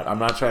I got. I'm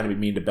not trying to be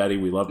mean to Betty.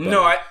 We love Betty.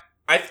 No,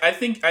 I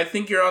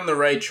think you're on the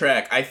right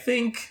track. I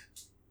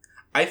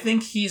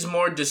think he's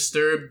more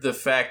disturbed the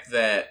fact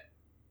that,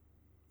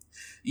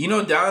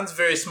 Don's a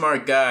very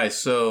smart guy,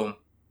 so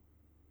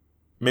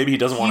maybe he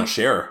doesn't want to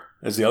share.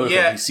 Is the other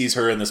thing. He sees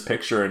her in this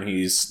picture and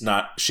she's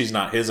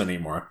not his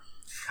anymore.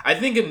 I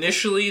think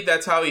initially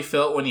that's how he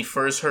felt when he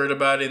first heard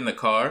about it in the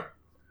car.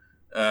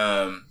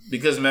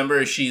 Because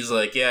remember, she's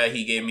like, yeah,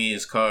 he gave me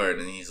his card,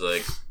 and he's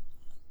like,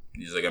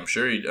 I'm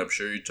sure he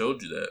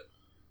told you that.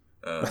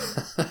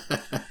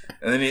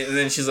 And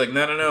then she's like,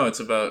 no, it's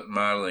about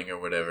modeling or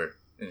whatever.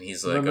 And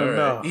he's like, all right.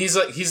 No. He's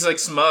like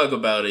smug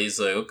about it. He's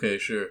like, okay,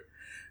 sure.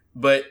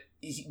 But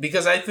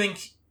because I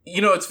think,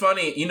 it's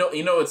funny,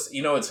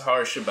 what's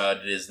harsh about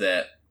it is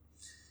that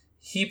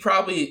he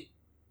probably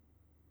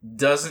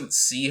doesn't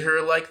see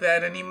her like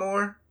that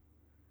anymore.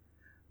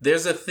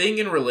 There's a thing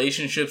in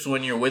relationships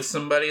when you're with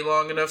somebody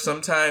long enough,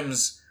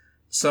 sometimes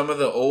some of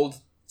the old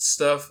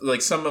stuff,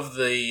 like some of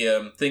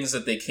the things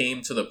that they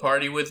came to the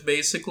party with,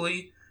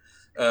 basically,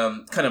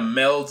 kind of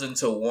melds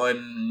into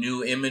one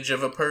new image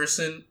of a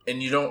person,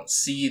 and you don't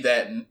see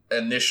that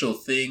initial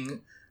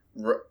thing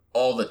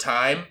all the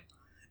time.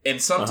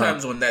 And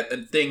sometimes when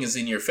that thing is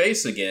in your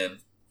face again,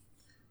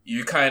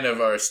 you kind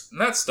of are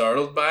not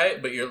startled by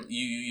it, but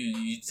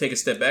you take a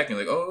step back and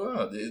you're like, oh,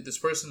 wow, this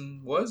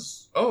person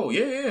was,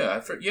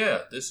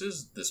 this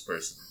is this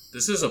person.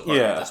 This is a part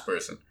of this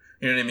person.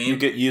 You know what I mean? You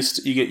get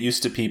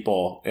used to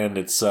people, and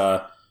it's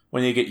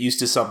when you get used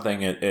to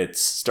something, it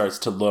starts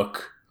to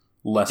look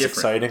less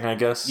exciting, I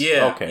guess.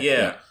 Yeah.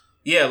 Okay.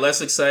 Yeah, less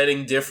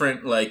exciting,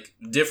 different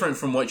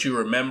from what you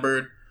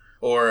remembered,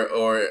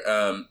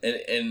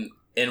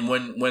 and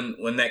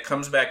when that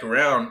comes back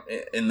around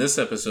in this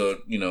episode,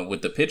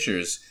 with the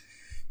pictures,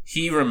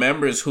 he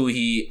remembers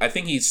I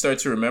think he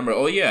starts to remember,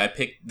 oh yeah,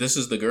 this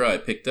is the girl I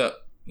picked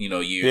up,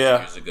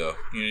 years ago.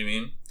 You know what I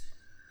mean?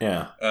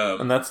 Yeah.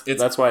 And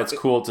that's why it's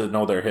cool to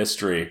know their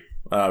history,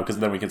 because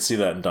then we can see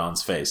that in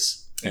Don's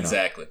face.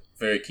 Exactly.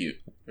 Very cute.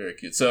 Very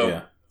cute.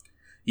 So,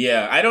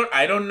 yeah, I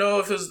don't know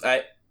if it was,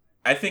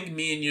 I think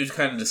me and you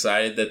kind of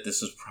decided that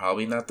this was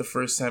probably not the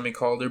first time he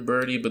called her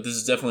Birdie, but this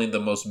is definitely the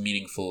most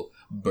meaningful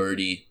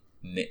Birdie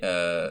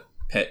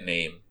pet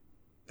name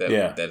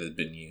that has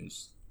been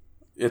used.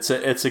 It's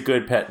a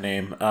good pet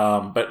name,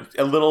 but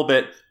a little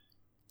bit.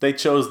 They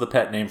chose the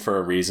pet name for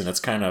a reason. It's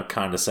kind of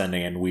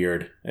condescending and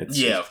weird. It's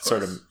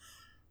sort of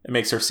it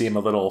makes her seem a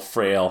little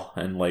frail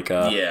and like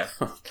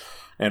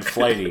and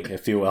flighty,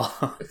 if you will.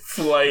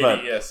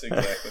 Flighty, yes,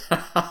 exactly.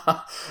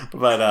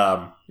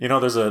 But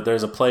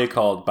there's a play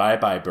called Bye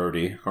Bye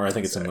Birdie, or I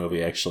think it's a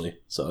movie actually.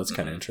 So that's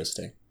kind of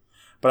interesting.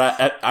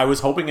 But I was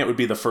hoping it would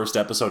be the first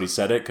episode he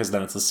said it, because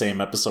then it's the same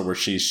episode where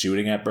she's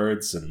shooting at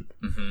birds and.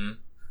 Mm-hmm.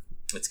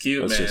 It's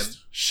cute, man.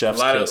 Just chef's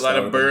a lot kiss.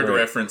 of bird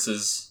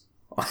references.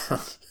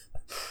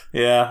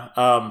 Yeah.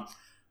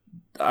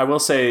 I will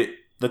say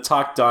the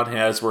talk Don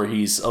has where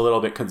he's a little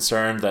bit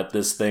concerned that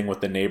this thing with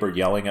the neighbor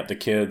yelling at the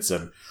kids,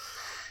 and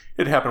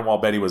it happened while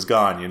Betty was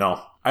gone,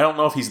 I don't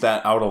know if he's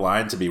that out of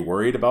line to be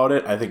worried about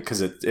it. I think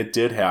because it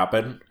did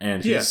happen,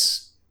 and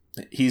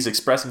he's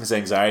expressing his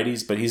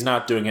anxieties, but he's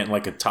not doing it in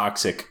like a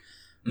toxic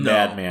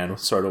madman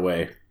sort of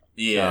way.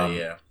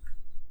 Yeah.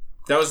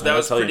 That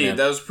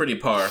was pretty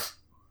par.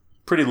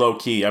 Pretty low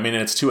key. I mean,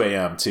 it's 2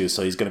 a.m. too,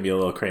 so he's going to be a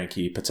little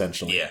cranky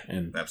potentially. Yeah,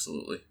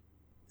 absolutely.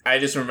 I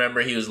just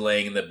remember he was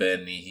laying in the bed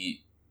and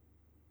he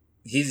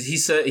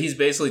said he's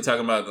basically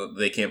talking about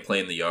they can't play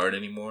in the yard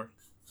anymore.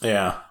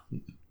 Yeah.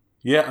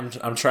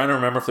 I'm trying to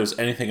remember if there's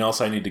anything else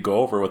I need to go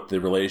over with the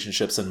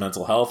relationships and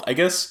mental health. I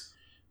guess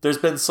there's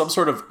been some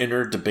sort of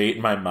inner debate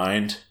in my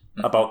mind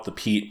about the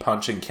Pete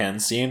punching Ken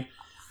scene.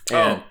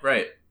 And,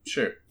 right,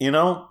 sure.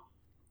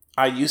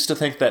 I used to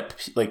think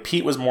that like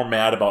Pete was more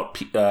mad about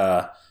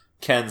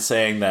Ken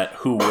saying that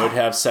who would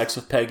have sex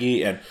with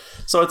Peggy, and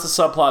so it's a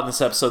subplot in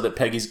this episode that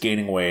Peggy's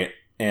gaining weight,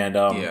 and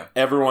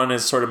everyone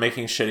is sort of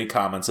making shitty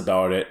comments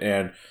about it,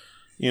 and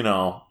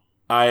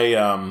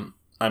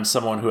I'm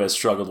someone who has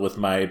struggled with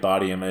my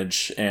body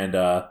image, and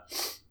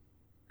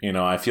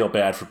I feel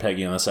bad for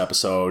Peggy in this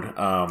episode.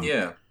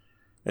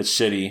 It's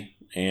shitty,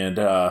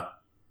 and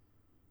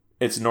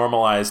it's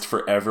normalized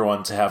for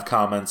everyone to have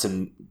comments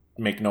and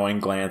make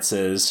knowing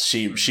glances.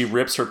 She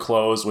rips her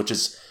clothes, which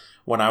is.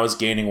 When I was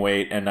gaining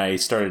weight and I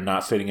started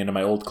not fitting into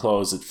my old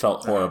clothes, it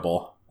felt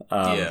horrible.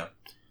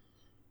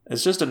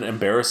 It's just an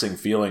embarrassing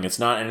feeling. It's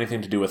not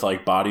anything to do with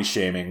like body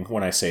shaming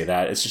when I say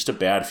that. It's just a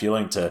bad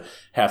feeling to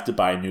have to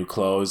buy new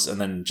clothes and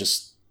then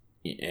just,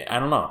 I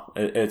don't know.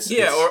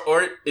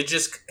 Or it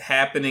just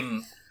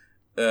happening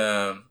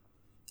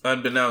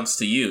unbeknownst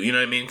to you. You know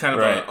what I mean? Kind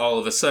of all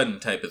of a sudden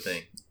type of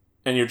thing.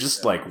 And you're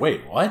just like,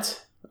 wait,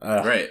 what?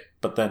 Right.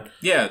 But then...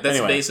 Yeah, that's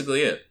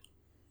basically it.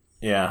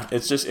 Yeah,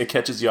 it's just, it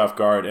catches you off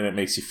guard and it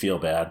makes you feel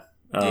bad.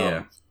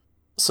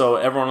 So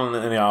everyone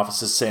in the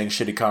office is saying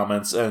shitty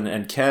comments,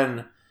 and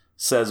Ken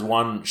says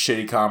one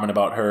shitty comment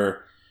about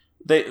her.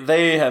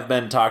 They have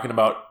been talking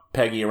about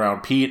Peggy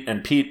around Pete,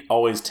 and Pete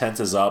always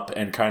tenses up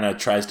and kind of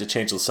tries to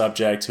change the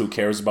subject. Who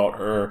cares about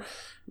her?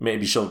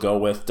 Maybe she'll go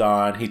with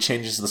Don. He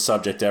changes the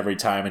subject every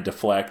time and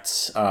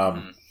deflects.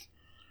 And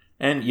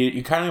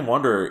you kind of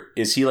wonder,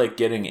 is he like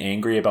getting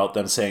angry about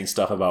them saying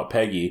stuff about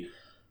Peggy?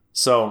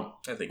 So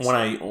I think when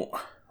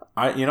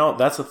I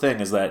that's the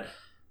thing, is that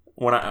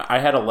when I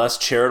had a less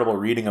charitable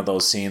reading of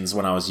those scenes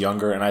when I was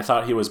younger, and I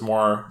thought he was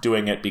more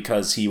doing it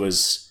because he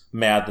was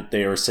mad that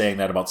they were saying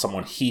that about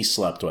someone he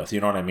slept with.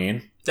 You know what I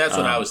mean? That's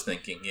what I was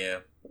thinking.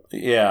 Yeah.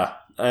 Yeah,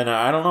 and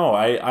I don't know.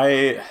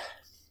 I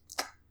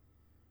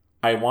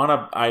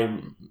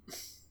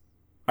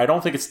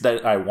don't think it's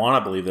that I want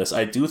to believe this.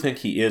 I do think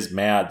he is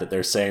mad that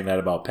they're saying that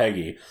about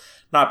Peggy.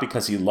 Not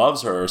because he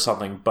loves her or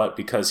something, but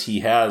because he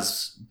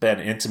has been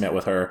intimate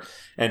with her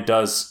and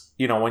does,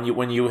 when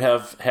you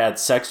have had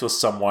sex with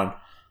someone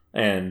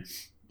and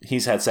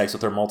he's had sex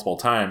with her multiple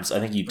times, I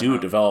think you do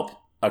develop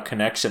a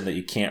connection that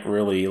you can't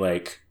really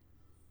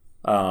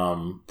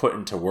put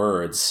into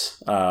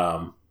words.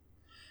 Not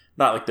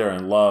like they're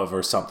in love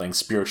or something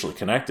spiritually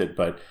connected,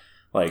 but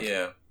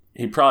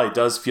he probably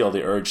does feel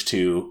the urge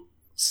to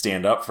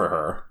stand up for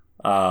her.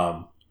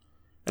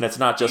 And it's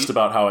not just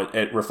about how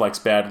it reflects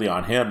badly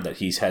on him that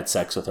he's had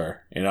sex with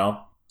her,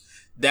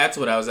 That's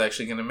what I was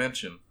actually going to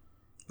mention.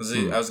 I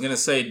was going to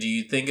say,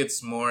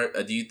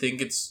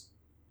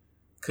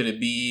 could it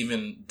be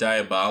even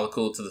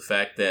diabolical to the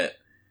fact that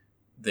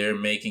they're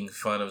making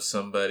fun of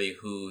somebody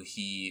who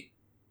he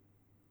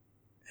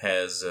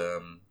has,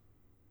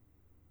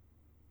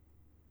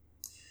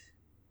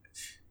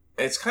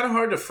 it's kind of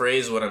hard to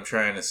phrase what I'm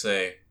trying to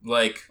say.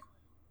 Like,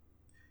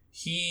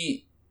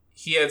 he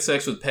had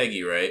sex with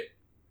Peggy, right?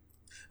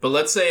 But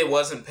let's say it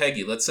wasn't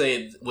Peggy. Let's say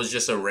it was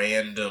just a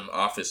random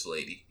office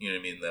lady. You know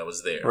what I mean? That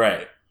was there.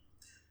 Right.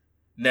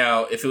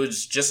 Now, if it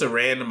was just a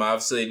random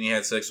office lady and you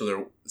had sex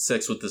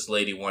with this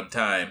lady one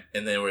time,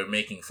 and they were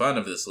making fun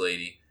of this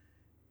lady,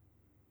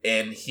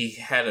 and he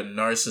had a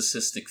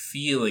narcissistic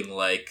feeling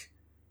like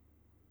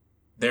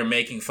they're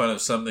making fun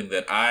of something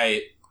that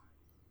I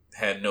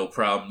had no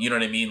problem. You know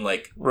what I mean?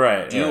 Like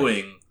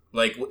doing.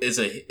 Like, is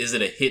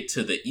it a hit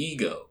to the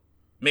ego?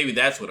 Maybe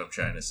that's what I'm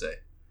trying to say.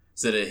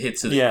 Is it a hit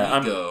to the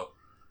ego?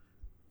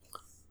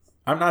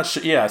 I'm not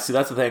sure. Yeah, see,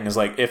 that's the thing, is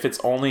like, if it's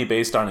only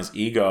based on his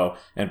ego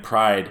and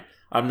pride,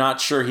 I'm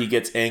not sure he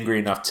gets angry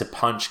enough to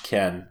punch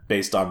Ken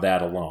based on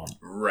that alone.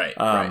 Right.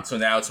 Right. So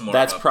now it's more.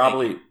 That's about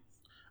probably. Peggy.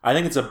 I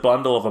think it's a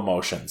bundle of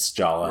emotions,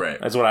 Jala. Right.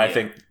 That's what I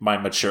think my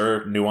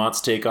mature,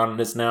 nuanced take on it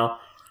is now.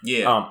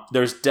 Yeah.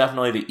 There's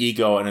definitely the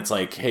ego, and it's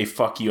like, hey,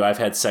 fuck you. I've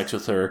had sex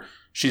with her.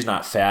 She's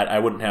not fat. I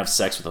wouldn't have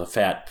sex with a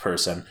fat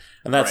person.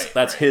 And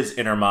that's his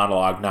inner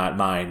monologue, not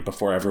mine,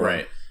 before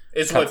everyone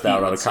it's cuts what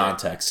that out of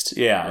context.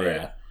 Yeah,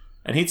 yeah.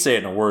 And he'd say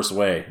it in a worse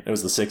way. It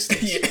was the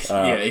 60s.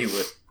 Yeah, he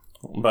would.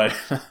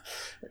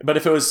 But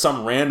if it was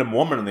some random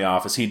woman in the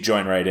office, he'd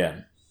join right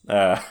in.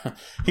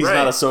 He's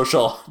not a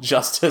social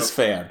justice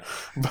fan.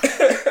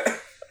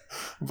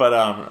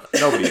 But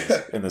nobody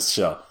is in this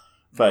show.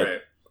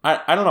 But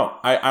I don't know.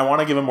 I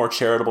want to give a more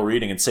charitable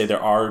reading and say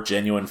there are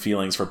genuine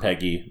feelings for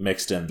Peggy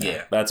mixed in there.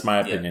 Yeah. That's my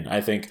opinion.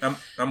 I think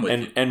I'm with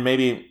you. And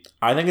maybe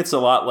I think it's a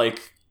lot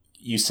like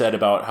you said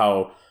about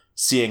how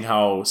seeing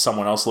how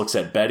someone else looks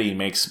at Betty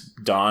makes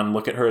Dawn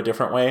look at her a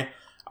different way.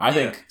 I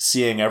think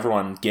seeing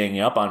everyone ganging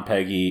up on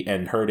Peggy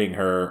and hurting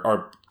her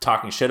or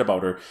talking shit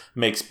about her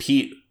makes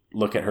Pete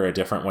look at her a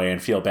different way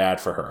and feel bad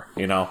for her,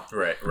 you know?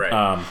 Right.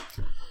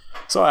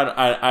 So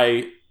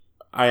I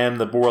am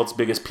the world's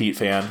biggest Pete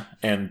fan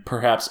and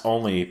perhaps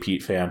only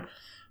Pete fan.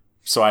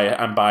 So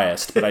I'm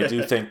biased, but I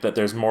do think that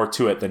there's more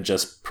to it than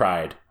just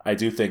pride. I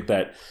do think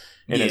that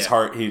in his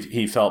heart,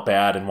 he felt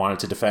bad and wanted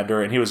to defend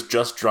her, and he was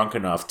just drunk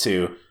enough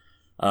to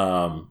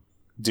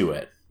do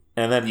it.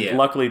 And then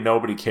luckily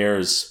nobody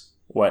cares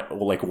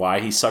why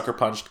he sucker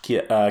punched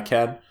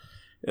Ken.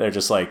 They're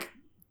just like,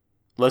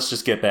 let's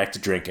just get back to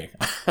drinking.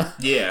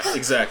 Yeah,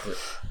 exactly. It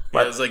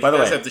was like, you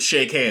guys have to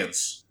shake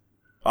hands.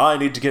 I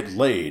need to get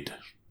laid.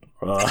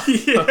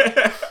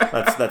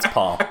 That's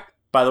Paul.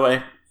 By the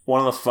way, one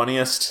of the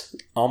funniest,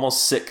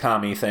 almost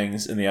sitcom-y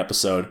things in the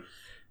episode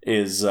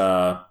is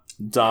Don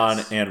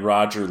and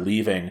Roger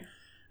leaving.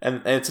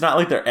 And it's not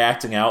like they're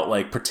acting out,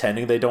 like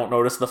pretending they don't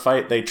notice the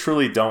fight. They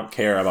truly don't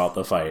care about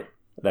the fight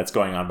that's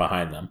going on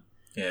behind them.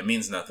 Yeah, it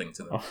means nothing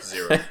to them.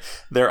 Zero.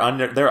 They're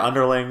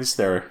underlings.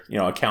 They're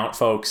account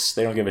folks.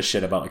 They don't give a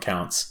shit about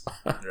accounts.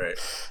 Right.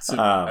 So,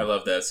 I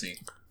love that scene.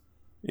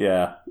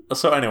 Yeah.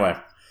 So anyway,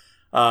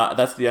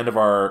 that's the end of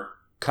our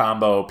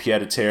combo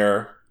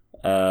pied-à-terre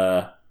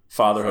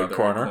fatherhood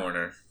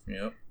corner.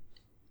 Yep.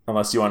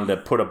 Unless you wanted to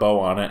put a bow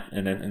on it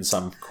in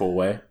some cool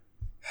way.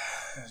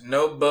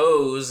 No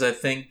bows. I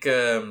think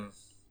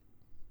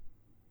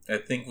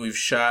we've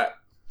shot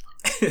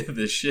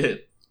the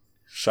shit.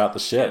 Shot the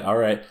shit. All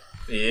right.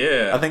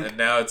 Yeah. And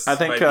now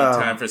might be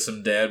time for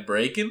some dad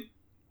breaking.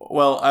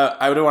 Well,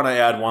 I do want to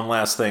add one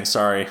last thing.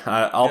 Sorry,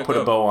 I'll put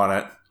a bow on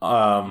it.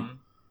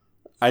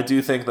 I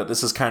do think that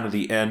this is kind of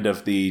the end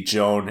of the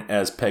Joan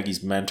as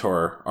Peggy's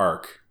mentor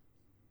arc.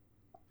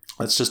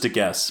 That's just a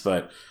guess,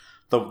 but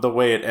the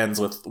way it ends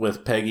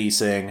with Peggy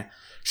saying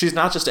she's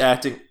not just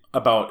acting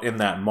about in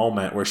that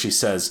moment where she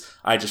says,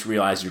 "I just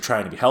realized you're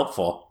trying to be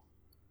helpful."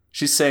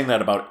 She's saying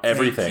that about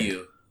everything. Thank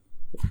you.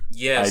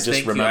 Yes, I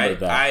just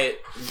remembered that.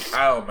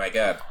 Oh my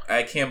god,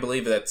 I can't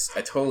believe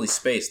I totally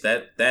spaced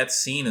that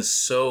scene is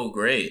so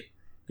great.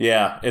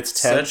 Yeah,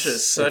 it's tense.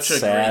 Such a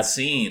sad. Great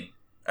scene.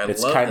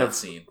 It's love kind that of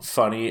scene.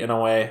 Funny in a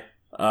way,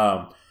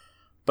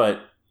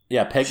 but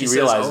yeah, Peggy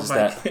realizes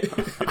that.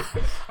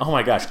 Oh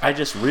my gosh! I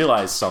just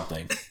realized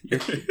something.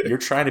 You're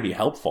trying to be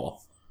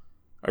helpful,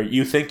 or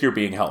you think you're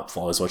being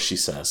helpful, is what she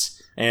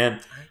says,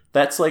 and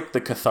that's like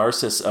the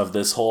catharsis of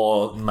this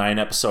whole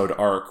 9-episode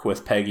arc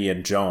with Peggy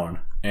and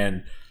Joan.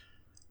 And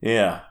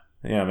yeah,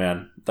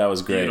 man, that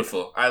was great.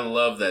 Beautiful. I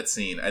love that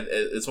scene.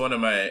 It's one of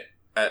my.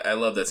 I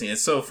love that scene.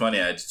 It's so funny.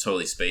 I just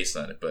totally spaced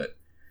on it, but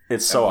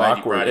it's so awkward.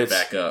 You brought it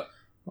back up.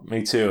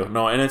 Me too.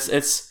 No, and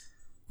it's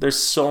there's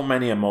so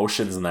many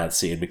emotions in that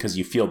scene because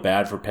you feel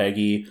bad for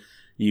Peggy,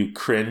 you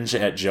cringe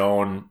at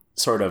Joan,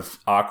 sort of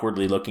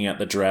awkwardly looking at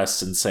the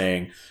dress and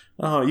saying,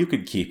 "Oh, you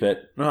could keep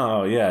it."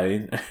 Oh,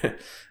 yeah,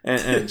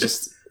 and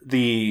just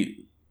the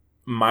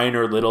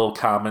minor little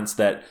comments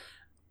that.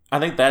 I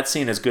think that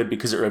scene is good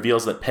because it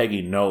reveals that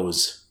Peggy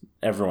knows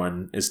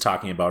everyone is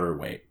talking about her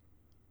weight.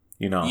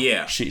 You know?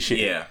 Yeah.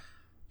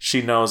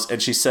 She knows,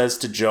 and she says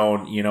to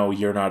Joan,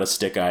 "You're not a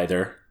stick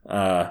either."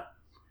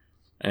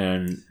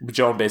 And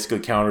Joan basically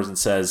counters and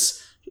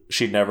says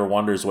she never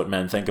wonders what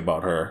men think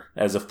about her,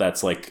 as if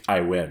that's like, I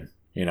win,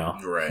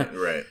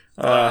 Right.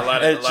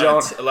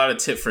 A lot of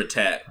tit for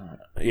tat.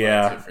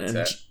 Yeah.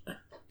 And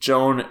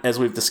Joan, as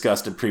we've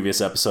discussed in previous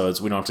episodes,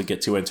 we don't have to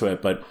get too into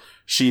it, but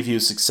she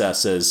views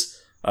success as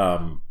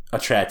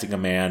attracting a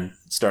man,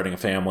 starting a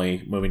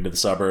family, moving to the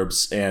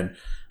suburbs, and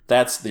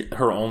that's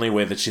her only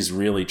way that she's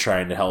really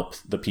trying to help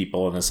the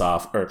people in this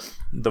or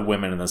the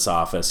women in this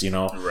office,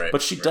 Right.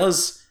 But she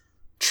does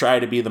try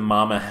to be the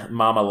mama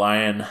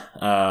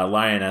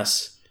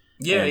lioness.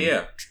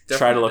 Yeah.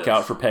 Try to look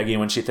out for Peggy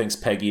when she thinks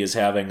Peggy is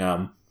having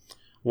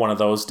one of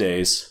those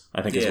days,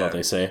 I think is what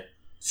they say.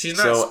 She's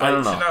not. I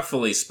don't know. She's not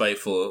fully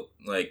spiteful.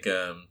 Like,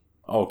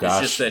 oh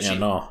gosh, it's just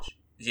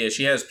that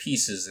she has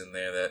pieces in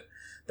there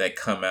that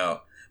come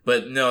out.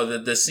 But no,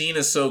 the scene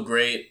is so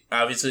great.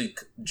 Obviously,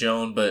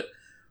 Joan, but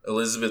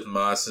Elizabeth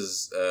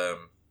Moss's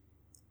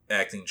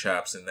acting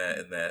chops in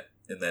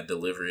that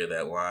delivery of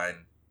that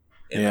line,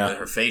 and Yeah.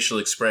 her facial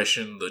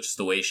expression, just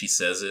the way she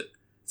says it.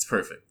 It's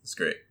perfect. It's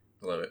great.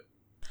 I love it.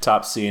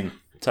 Top scene,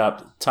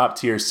 top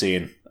tier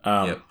scene.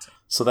 Yep.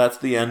 So that's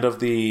the end of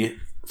the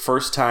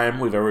first time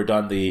we've ever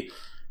done the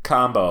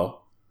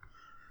combo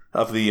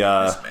of the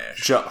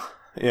Smash.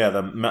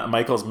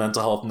 Michael's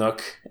mental health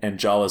nook and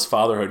Jala's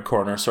fatherhood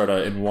corner, sort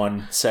of in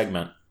one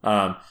segment.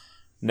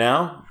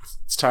 Now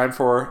it's time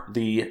for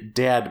the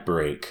dad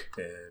break.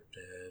 Dad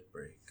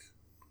break.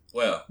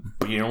 Well,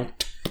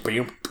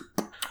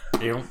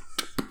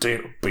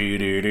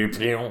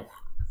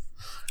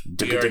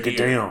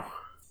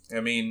 I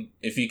mean,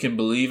 if you can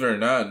believe it or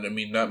not, I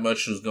mean, not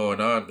much was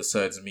going on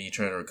besides me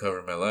trying to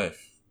recover my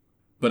life.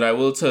 But I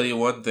will tell you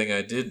one thing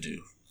I did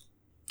do.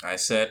 I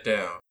sat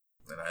down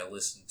and I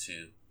listened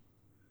to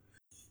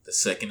the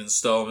second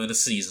installment of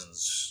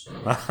Seasons.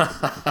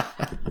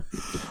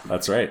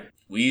 That's right.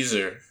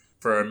 Weezer,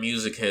 for our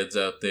music heads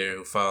out there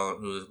who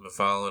have been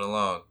following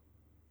along.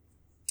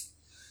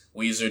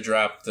 Weezer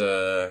dropped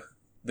their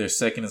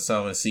second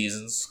installment of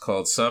Seasons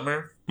called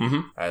Summer.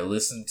 Mm-hmm. I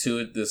listened to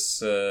it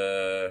this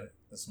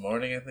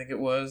morning, I think it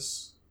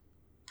was.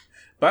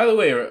 By the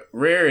way,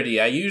 Rarity,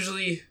 I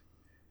usually,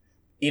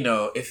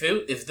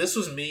 if this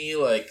was me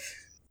like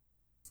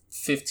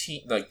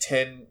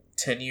 10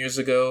 years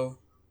ago,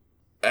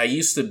 I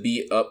used to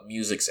beat up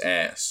music's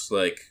ass.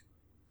 Like,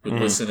 would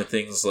listen to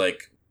things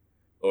like,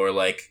 or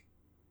like,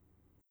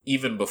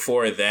 even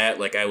before that,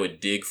 like I would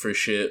dig for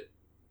shit.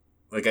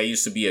 Like I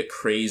used to be a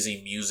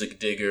crazy music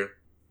digger.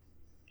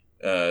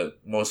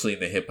 Mostly in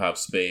the hip hop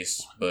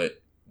space,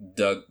 but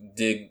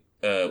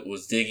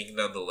was digging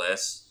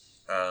nonetheless.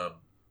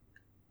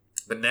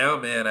 But now,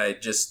 man, I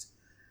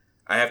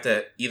have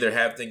to either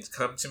have things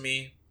come to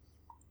me,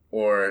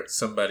 or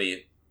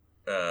somebody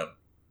not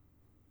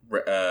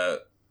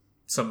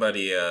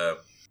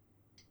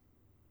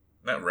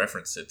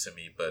reference it to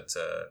me, but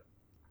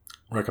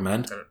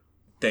Recommend.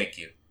 Thank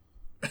you.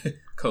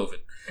 COVID.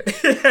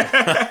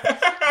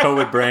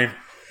 COVID brain.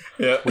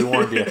 Yeah, We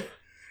warned you.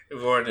 We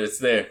warned you. It's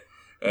there.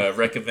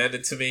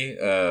 Recommended to me,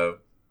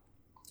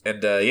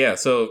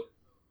 so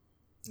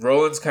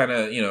Roland's kind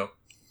of,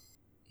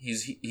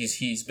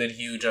 he's been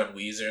huge on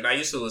Weezer, and I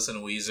used to listen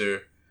to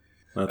Weezer.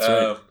 That's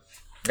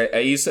right. I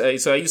used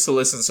to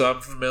listen, so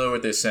I'm familiar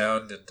with their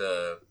sound, and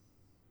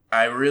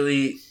I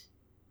really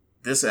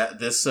this EP,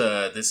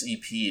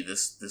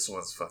 this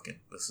one's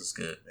this is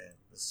good, man.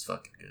 This is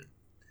fucking good.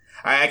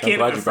 I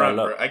can't even front,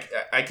 bro.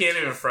 I can't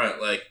even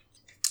front. Like,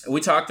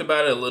 we talked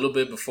about it a little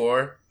bit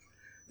before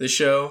the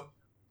show.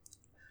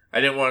 I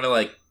didn't want to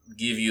like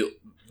give you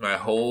my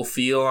whole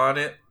feel on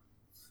it.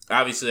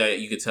 Obviously,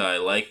 you could tell I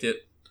liked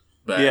it,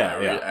 but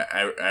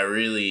I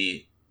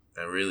really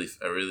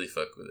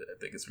fuck with it. I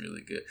think it's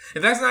really good,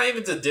 and that's not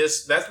even to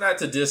diss. That's not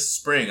to diss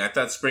Spring. I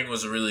thought Spring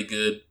was a really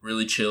good,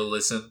 really chill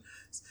listen.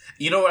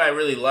 You know what I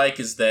really like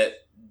is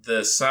that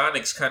the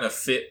sonics kind of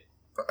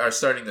are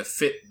starting to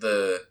fit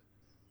the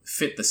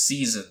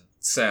season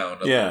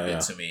sound a little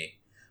bit to me,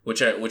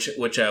 which I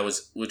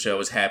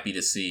was happy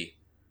to see.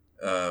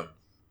 The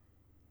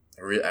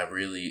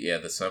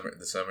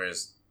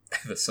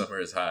summer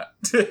is hot.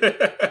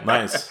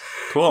 Nice,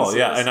 cool,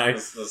 and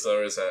the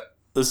summer is hot.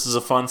 This is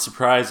a fun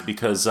surprise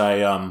because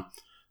I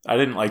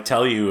didn't like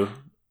tell you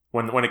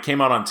when it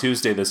came out on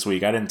Tuesday this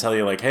week. I didn't tell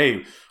you like,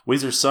 hey,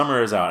 Weezer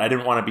Summer is out. I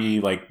didn't want to be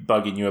like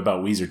bugging you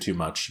about Weezer too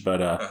much, but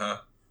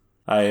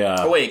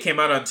wait, it came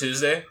out on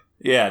Tuesday?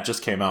 Yeah, it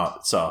just came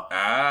out. So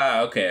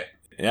okay.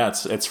 Yeah,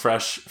 it's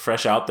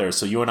fresh out there.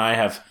 So you and I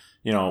have,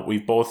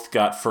 we've both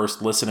got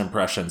first listen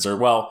impressions, or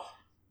well,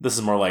 this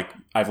is more like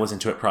I've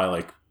listened to it probably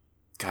like,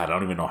 God, I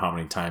don't even know how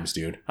many times,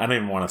 dude. I don't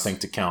even want to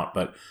think to count,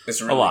 but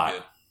it's really a lot.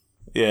 Good.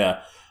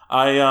 Yeah,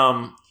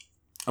 I'm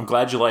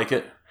glad you like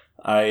it.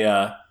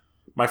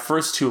 My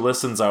first two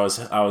listens, I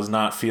was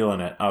not feeling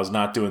it. I was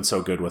not doing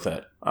so good with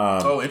it.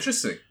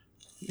 Interesting.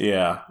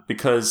 Yeah,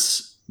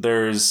 because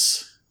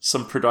there's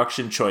some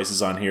production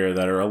choices on here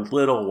that are a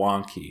little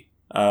wonky.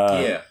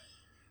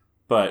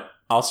 But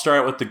I'll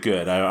start with the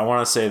good. I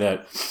want to say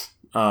that,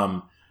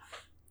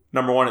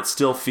 number one, it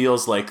still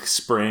feels like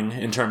Spring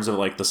in terms of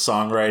like the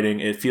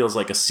songwriting. It feels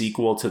like a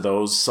sequel to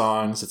those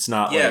songs. It's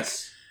not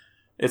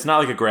it's not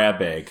like a grab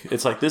bag.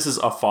 It's like this is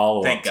a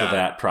follow-up to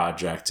that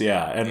project.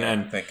 Yeah.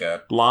 And thank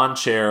God. Lawn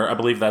Chair, I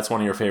believe that's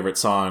one of your favorite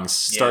songs,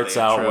 starts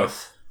out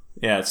with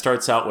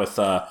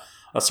a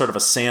sort of a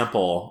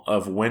sample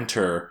of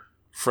Winter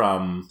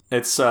from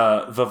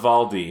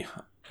Vivaldi.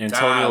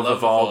 Antonio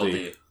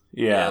Vivaldi.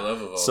 Yeah, I love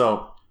Vivaldi.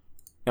 So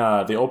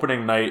the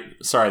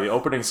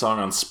opening song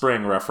on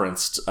Spring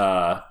referenced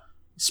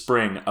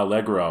Spring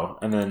Allegro,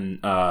 and then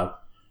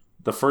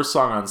the first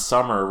song on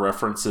Summer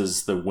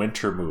references the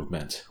Winter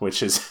movement,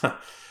 which is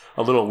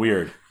a little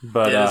weird.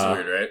 But it is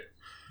weird, right?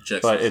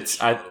 But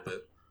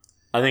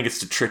I think it's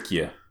to trick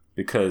you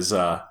because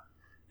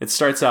it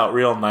starts out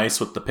real nice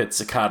with the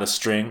pizzicato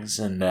strings,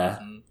 and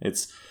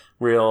it's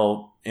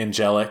real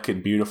angelic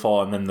and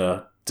beautiful, and then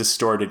the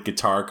distorted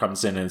guitar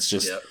comes in, and it's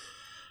just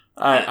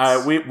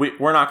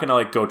we're not gonna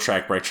like go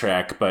track by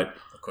track, but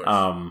Of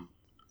course.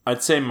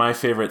 I'd say my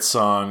favorite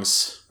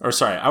songs, or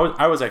sorry,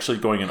 I was actually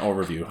going in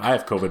overview. I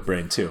have COVID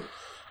brain too.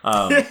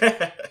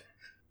 I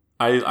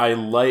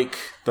like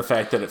the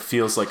fact that it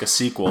feels like a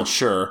sequel,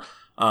 sure,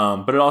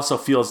 but it also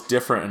feels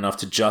different enough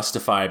to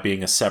justify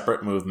being a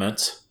separate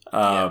movement.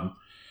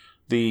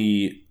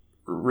 The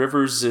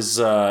Rivers is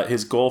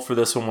his goal for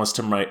this one was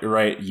to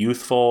write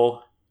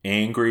youthful,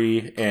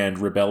 angry, and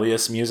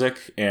rebellious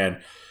music, and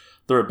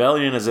the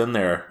rebellion is in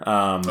there.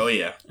 And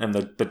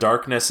the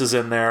darkness is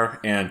in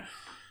there, and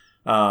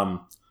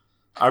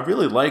I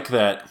really like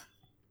that.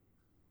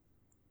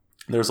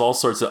 There's all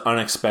sorts of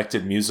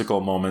unexpected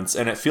musical moments,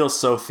 and it feels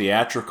so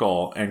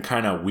theatrical and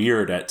kind of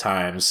weird at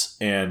times,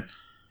 and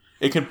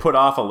it can put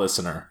off a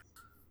listener.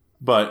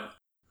 But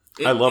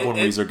I love when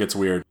Weezer gets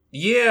weird.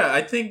 Yeah,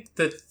 I think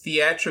the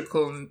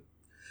theatrical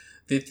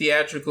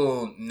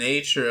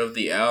nature of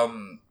the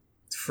album,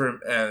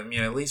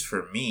 at least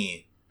for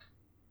me,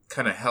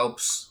 kind of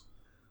helps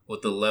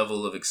with the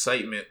level of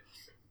excitement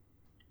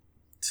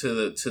to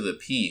the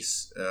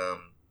piece.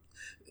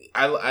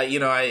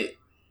 I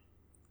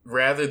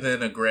rather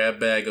than a grab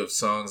bag of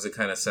songs that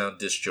kind of sound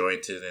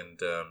disjointed and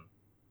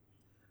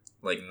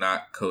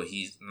not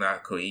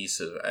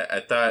cohesive, I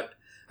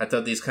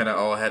thought these kind of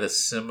all had a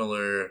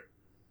similar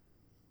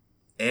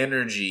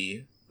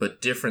energy,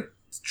 but different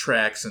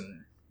tracks,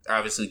 and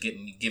obviously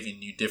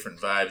giving you different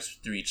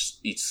vibes through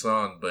each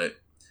song, but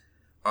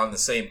on the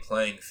same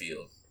playing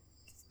field,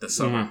 the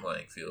summer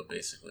playing field,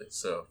 basically.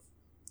 So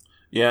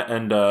yeah,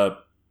 and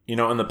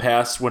in the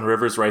past when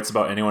Rivers writes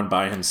about anyone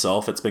by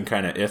himself, it's been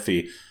kind of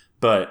iffy,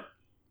 but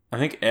I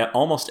think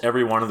almost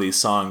every one of these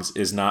songs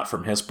is not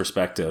from his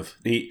perspective.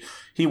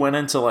 He went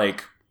into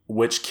like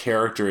which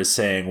character is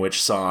saying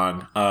which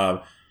song,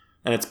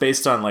 and it's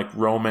based on like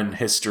Roman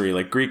history,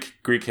 like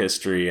Greek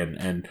history,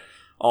 and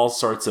all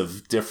sorts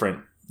of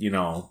different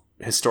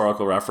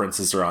historical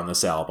references are on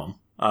this album.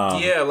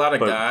 A lot of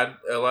God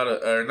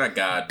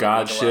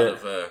shit.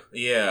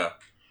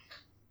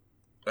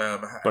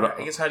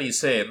 I guess how do you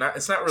say it?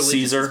 It's not religious.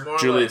 Caesar, it's more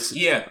Julius.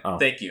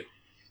 Thank you.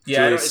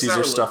 Yeah, Julius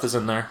Caesar stuff is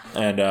in there,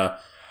 and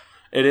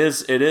it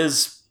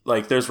is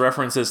like there's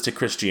references to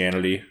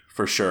Christianity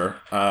for sure.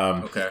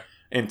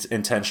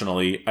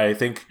 Intentionally, I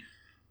think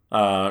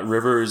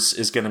Rivers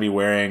is going to be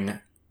wearing.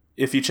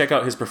 If you check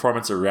out his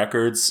performance of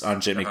Records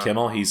on Jimmy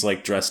Kimmel, he's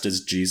like dressed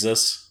as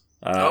Jesus.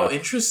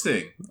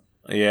 Interesting.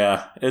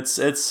 Yeah, it's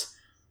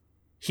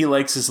he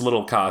likes his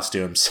little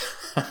costumes.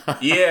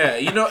 Yeah,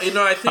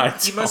 I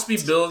think he must be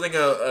building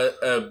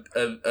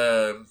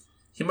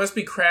he must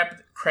be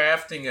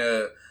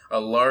crafting a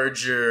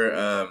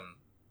larger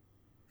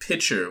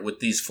picture with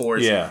these four.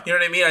 Yeah, you know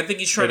what I mean. I think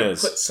he's trying to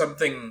put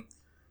something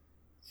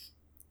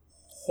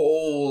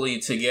wholly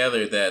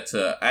together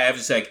that I have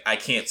to say I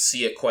can't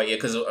see it quite yet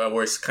because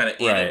we're kind of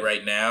in it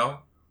right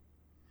now.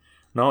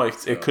 No,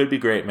 it could be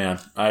great, man.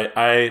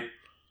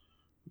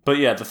 But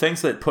yeah, the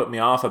things that put me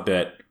off a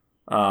bit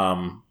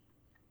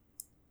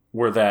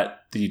were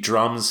that the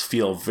drums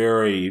feel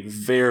very,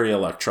 very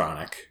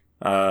electronic.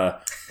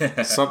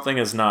 Something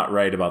is not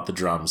right about the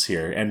drums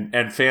here,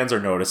 and fans are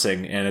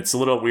noticing, and it's a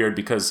little weird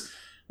because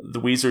the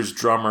Weezer's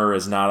drummer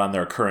is not on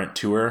their current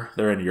tour.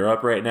 They're in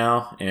Europe right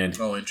now, and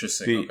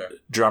interesting. The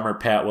drummer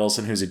Pat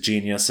Wilson, who's a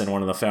genius and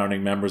one of the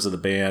founding members of the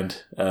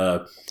band,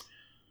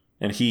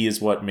 and he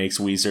is what makes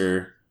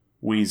Weezer.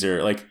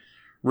 Like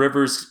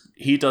Rivers,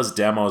 he does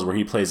demos where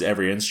he plays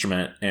every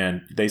instrument,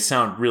 and they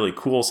sound really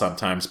cool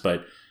sometimes,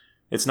 but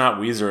it's not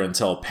Weezer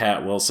until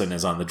Pat Wilson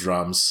is on the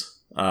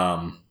drums.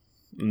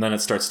 And then it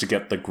starts to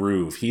get the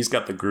groove. He's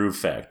got the groove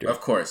factor. Of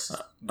course.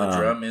 The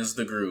drum is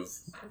the groove.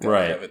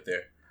 Right. Have it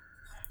there.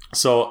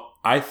 So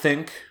I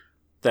think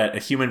that a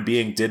human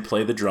being did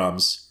play the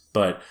drums,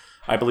 but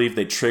I believe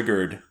they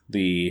triggered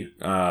the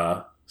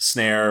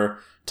snare,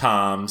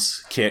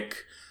 toms,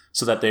 kick,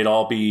 so that they'd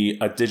all be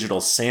a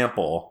digital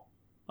sample.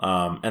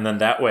 And then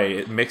that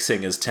way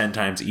mixing is 10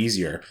 times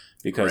easier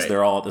because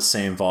they're all at the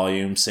same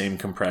volume, same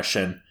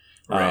compression.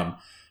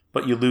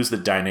 But you lose the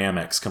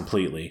dynamics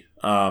completely.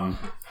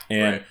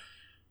 And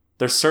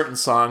there's certain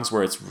songs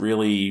where it's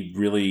really,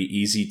 really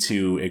easy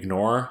to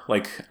ignore.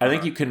 Like, I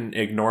think you can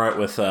ignore it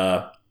with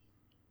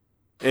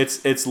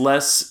it's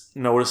less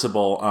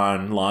noticeable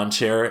on Lawn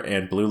Chair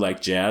and Blue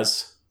Like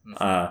Jazz.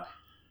 And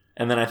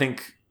then I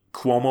think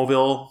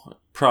Cuomoville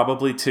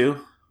probably too.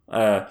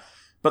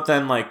 But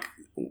then, like,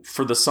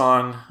 for the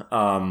song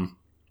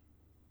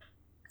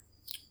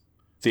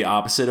The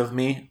Opposite of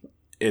Me,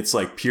 it's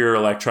like pure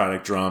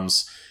electronic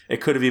drums.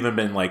 It could have even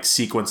been like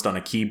sequenced on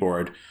a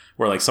keyboard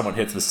where like someone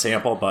hits the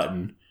sample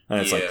button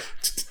and it's like,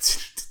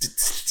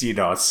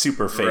 it's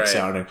super fake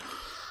sounding.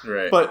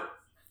 Right. But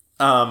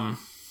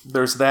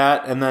there's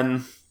that, and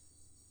then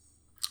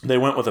they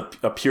went with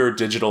a pure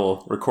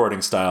digital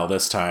recording style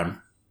this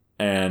time.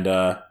 And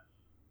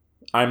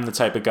I'm the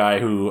type of guy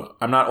who,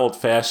 I'm not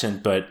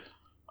old-fashioned, but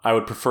I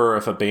would prefer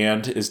if a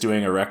band is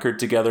doing a record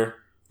together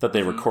that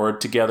they record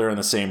together in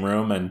the same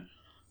room. And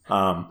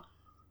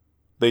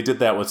they did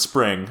that with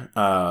Spring.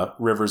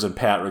 Rivers and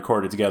Pat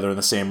recorded together in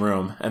the same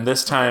room. And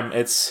this time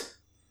it's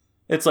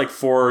it's like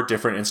 4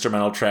 different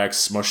instrumental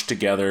tracks smushed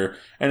together,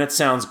 and it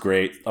sounds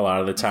great a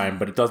lot of the time,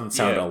 but it doesn't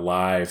sound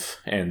alive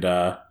and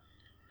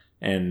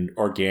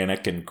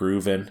organic and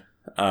grooving.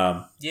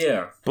 But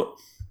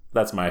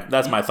that's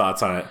my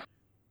thoughts on it.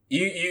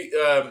 You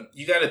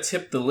got to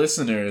tip the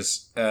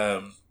listeners.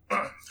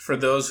 For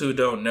those who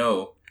don't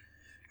know,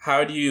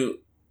 how do you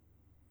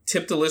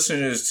tip the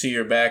listeners to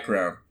your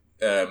background?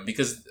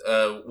 Because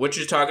what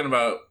you're talking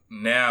about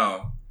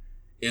now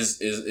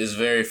is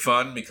very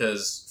fun.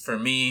 Because for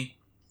me,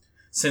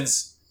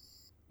 since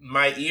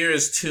my ear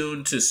is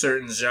tuned to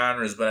certain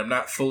genres, but I'm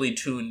not fully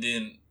tuned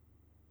in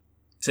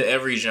to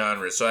every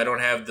genre, so I don't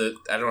have the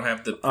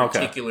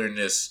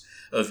particularness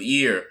of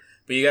ear.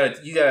 But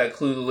you gotta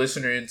clue the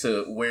listener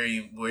into where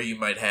you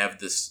might have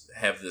this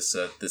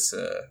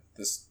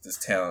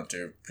talent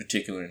or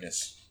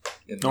particularness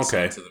in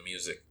listening to the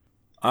music.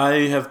 I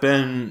have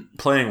been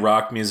playing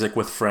rock music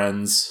with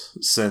friends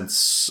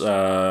since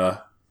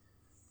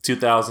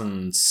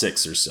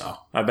 2006 or so.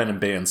 I've been in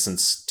bands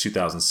since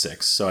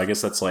 2006, so I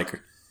guess that's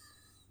like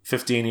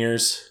 15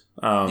 years.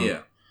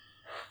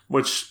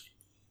 Which,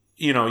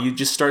 you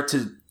just start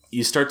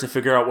to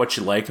figure out what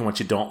you like and what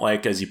you don't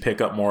like as you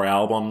pick up more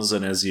albums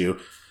and as you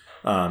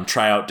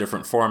try out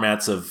different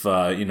formats of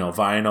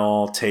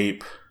vinyl,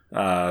 tape,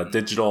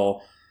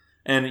 digital,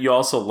 and you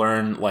also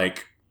learn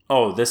like,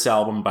 oh, this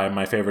album by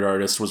my favorite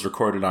artist was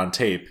recorded on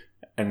tape,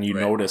 and you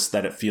notice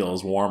that it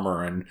feels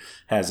warmer and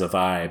has a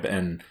vibe,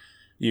 and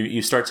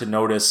you start to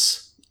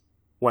notice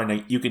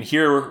you can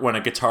hear when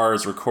a guitar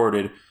is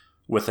recorded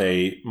with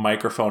a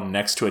microphone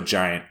next to a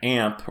giant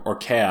amp or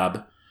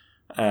cab,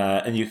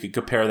 and you can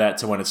compare that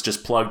to when it's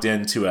just plugged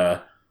into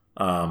an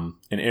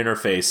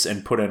interface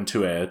and put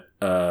into a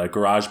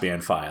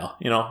GarageBand file.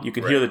 You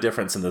can hear the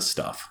difference in this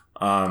stuff.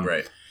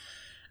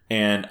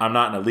 And I'm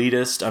not an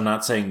elitist. I'm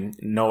not saying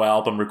no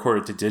album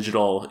recorded to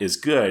digital is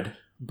good,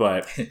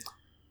 but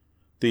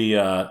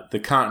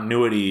the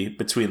continuity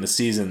between the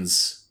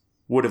seasons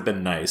would have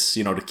been nice,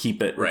 to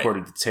keep it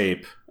recorded to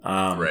tape.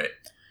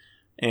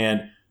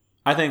 And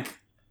I think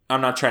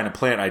I'm not trying to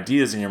plant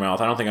ideas in your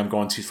mouth. I don't think I'm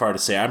going too far to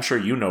say, I'm sure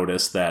you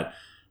noticed that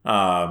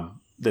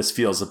this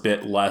feels a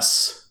bit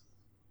less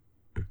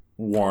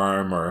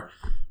warm, or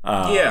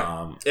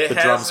the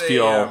drums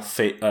feel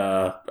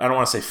I don't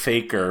want to say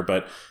faker,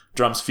 but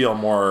drums feel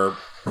more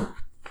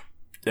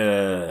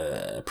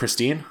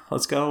pristine.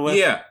 Let's go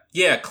with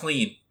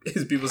clean.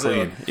 As people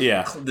say,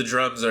 the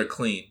drums are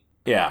clean.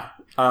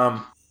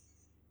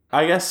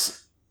 I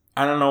guess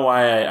I don't know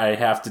why I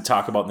have to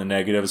talk about the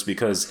negatives,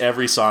 because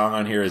every song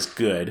on here is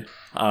good.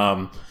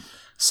 Some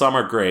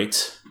are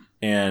great,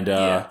 and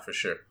for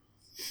sure.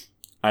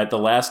 The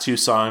last 2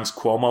 songs,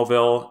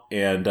 Cuomoville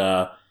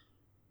and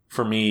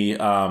for me,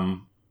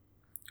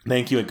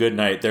 Thank You and Good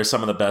Night, they're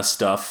some of the best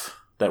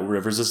stuff that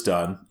Rivers has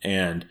done.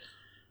 And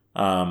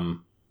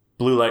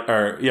Blue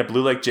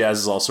Lake Jazz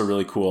is also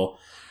really cool.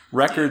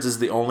 Records is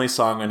the only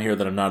song on here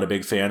that I'm not a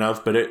big fan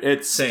of, but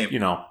it's same.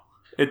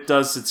 It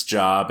does its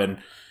job, and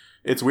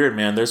it's weird,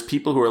 man. There's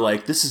people who are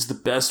like, "This is the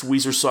best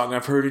Weezer song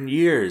I've heard in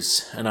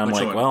years," and I'm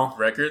like, "Well,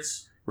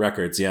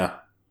 Records, yeah."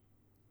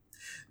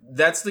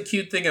 That's the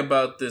cute thing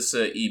about this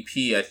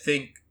EP, I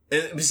think.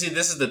 And see,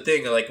 this is the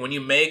thing. Like when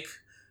you make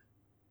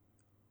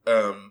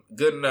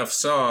good enough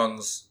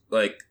songs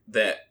like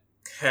that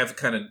have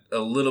kind of a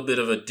little bit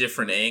of a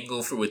different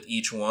angle with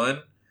each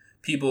one,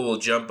 people will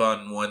jump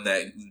on one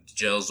that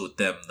gels with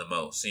them the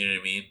most. You know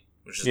what I mean?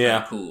 Which is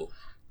kind of cool.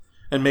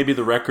 And maybe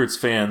the Records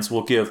fans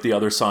will give the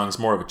other songs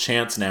more of a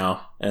chance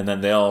now, and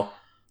then they'll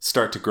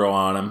start to grow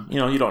on them.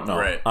 You don't know.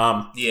 Right.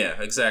 Yeah,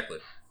 exactly.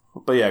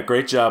 But yeah,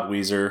 great job,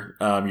 Weezer.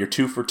 You're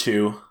 2 for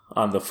 2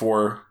 on the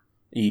 4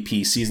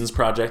 EP Seasons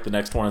project. The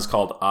next one is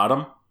called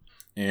Autumn.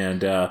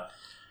 And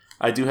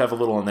I do have a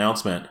little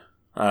announcement.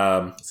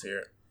 Let's hear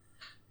it.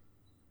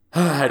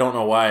 I don't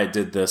know why I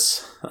did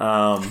this, but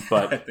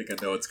I think I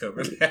know what's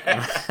coming.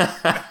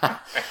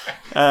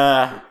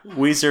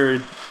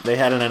 Weezer, they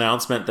had an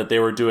announcement that they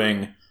were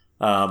doing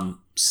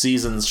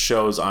Seasons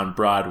shows on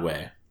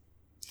Broadway.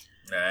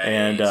 Nice.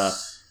 And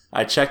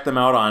I checked them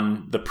out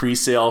on the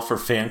pre-sale for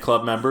fan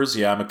club members.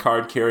 Yeah, I'm a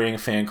card-carrying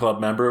fan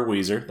club member,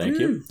 Weezer. Thank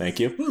you.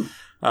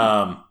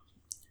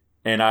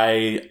 And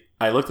I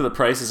looked at the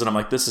prices and I'm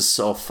like, this is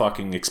so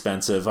fucking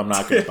expensive. I'm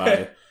not going to buy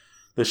it.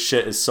 This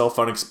shit is so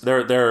fun.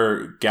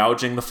 They're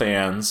gouging the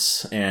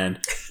fans, and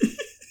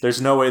there's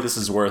no way this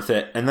is worth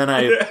it. And then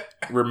I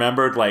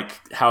remembered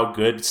like how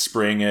good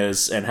spring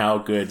is and how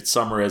good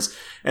summer is,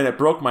 and it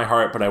broke my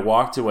heart. But I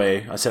walked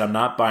away. I said, I'm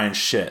not buying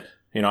shit.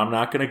 I'm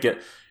not gonna get.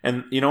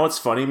 And you know what's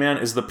funny, man,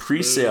 is the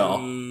pre-sale.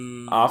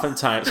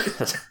 Oftentimes,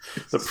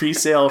 the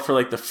pre-sale for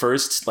like the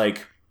first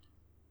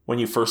when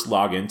you first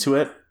log into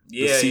it,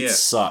 the seats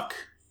suck.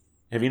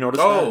 Have you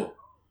noticed that? Oh,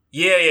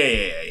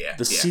 yeah.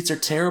 The seats are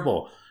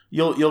terrible.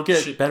 You'll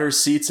get better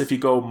seats if you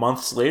go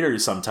months later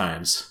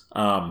sometimes.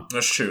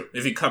 That's true.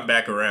 If you come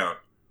back around.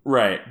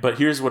 Right. But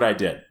here's what I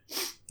did.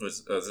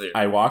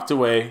 I walked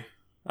away.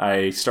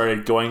 I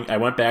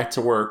went back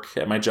to work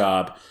at my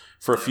job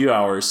for a few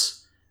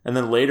hours, And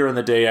then later in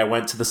the day, I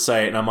went to the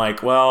site and I'm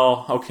like,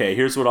 well, okay,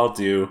 here's what I'll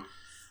do.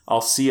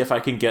 I'll see if I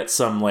can get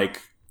some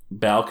like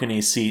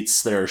balcony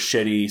seats that are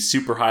shitty,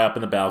 super high up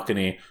in the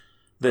balcony,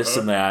 this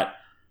and that.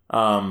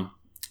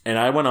 And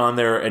I went on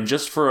there, and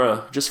just for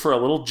a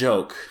little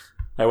joke,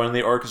 I went in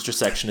the orchestra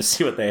section to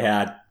see what they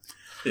had.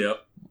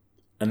 Yep.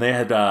 And they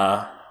had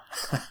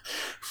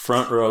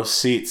front row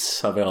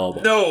seats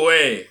available. No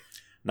way.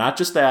 Not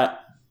just that.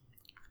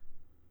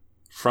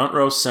 Front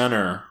row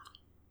center.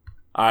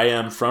 I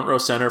am front row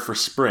center for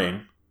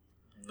spring.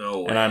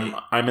 No way. And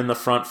I'm in the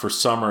front for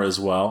summer as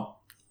well.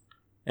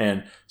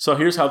 And so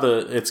here's how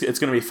it's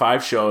going to be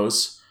 5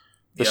 shows.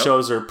 The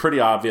shows are pretty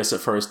obvious at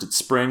first. It's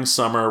spring,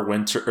 summer,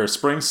 winter, or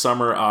spring,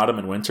 summer, autumn,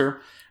 and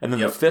winter. And then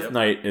the fifth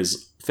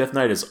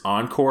night is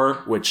encore,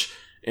 which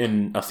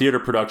in a theater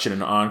production,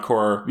 an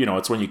encore,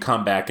 it's when you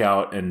come back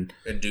out and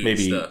do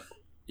maybe stuff.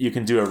 You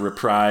can do a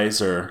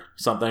reprise or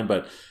something.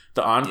 But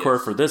the encore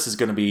for this is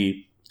going to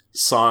be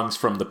songs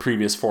from the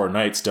previous 4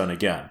 nights done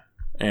again.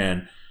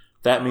 And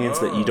that means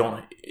that you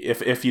don't,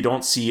 if you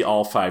don't see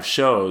all 5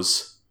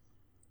 shows,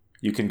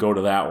 you can go to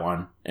that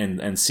one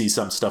and see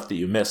some stuff that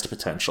you missed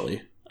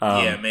potentially.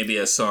 Maybe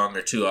a song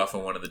or 2 off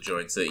of one of the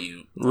joints that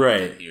you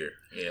hear.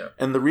 Yeah.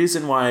 And the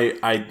reason why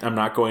I'm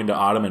not going to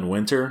autumn and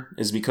winter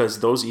is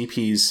because those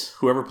EPs,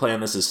 whoever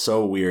playing this is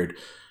so weird.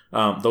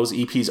 Those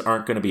EPs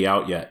aren't going to be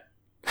out yet.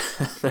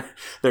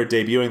 They're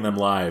debuting them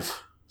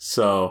live.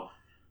 So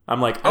I'm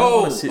like,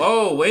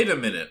 wait a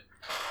minute.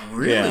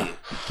 Really? Yeah.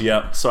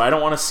 Yep. So I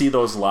don't want to see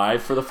those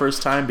live for the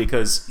first time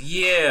because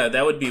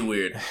that would be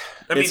weird.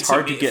 It's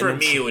hard to get for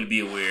into. Me, it would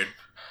be weird.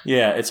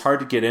 Yeah, it's hard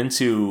to get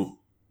into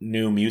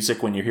new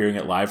music when you're hearing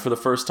it live for the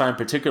first time,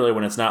 particularly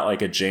when it's not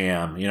like a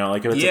jam.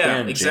 Like if it's a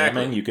band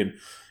jamming, you can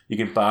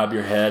bob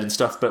your head and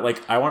stuff. But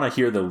like, I want to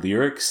hear the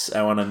lyrics.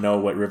 I want to know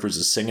what Rivers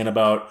is singing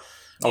about.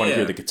 I want to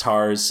hear the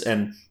guitars,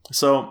 and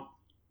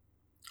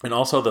also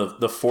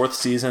the 4th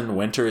season,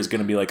 Winter, is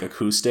going to be like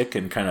acoustic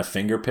and kind of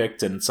finger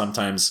picked and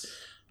sometimes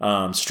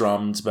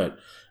strummed. But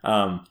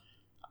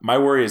my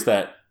worry is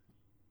that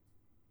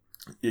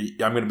I'm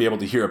going to be able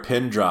to hear a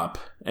pin drop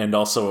and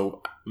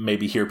also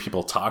maybe hear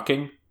people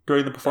talking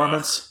during the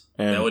performance.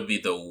 And that would be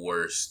the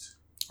worst.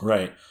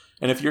 Right.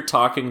 And if you're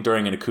talking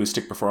during an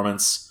acoustic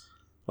performance,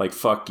 like,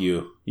 fuck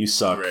you. You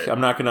suck. Right. I'm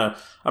not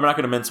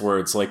gonna mince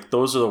words. Like,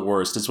 those are the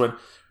worst. It's when,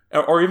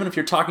 or even if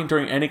you're talking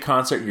during any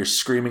concert and you're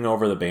screaming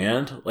over the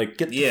band, like,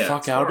 get the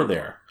fuck out of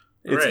there.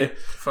 Why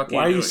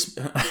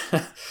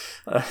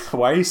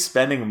are you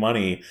spending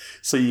money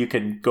so you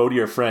can go to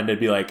your friend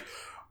and be like,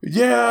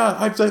 yeah,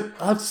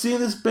 I've seen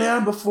this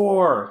band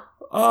before.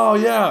 Oh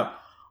yeah,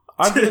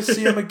 I'm gonna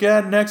see them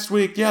again next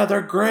week. Yeah,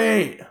 they're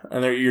great.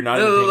 And you're not.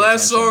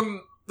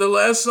 The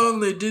last song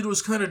they did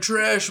was kind of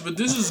trash, but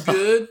this is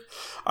good.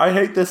 I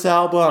hate this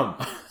album.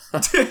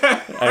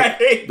 I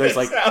hate this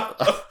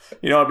album.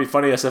 It'd be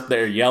funny as if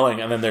they're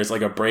yelling, and then there's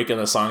like a break in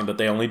the song that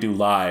they only do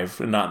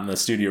live and not in the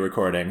studio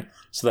recording,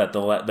 so that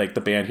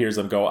the band hears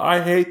them go,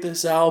 "I hate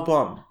this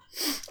album."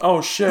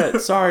 Oh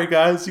shit! Sorry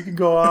guys, you can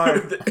go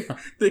on.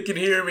 They can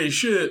hear me.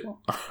 Shit.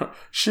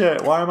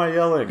 Shit. Why am I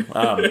yelling?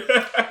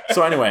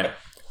 So anyway,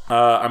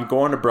 I'm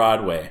going to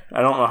Broadway.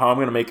 I don't know how I'm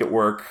going to make it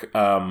work.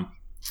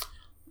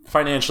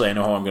 Financially, I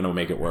know how I'm going to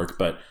make it work,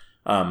 but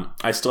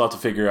I still have to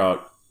figure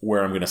out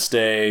where I'm going to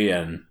stay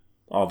and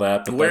all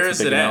that. But where that's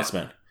the is big it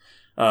announcement.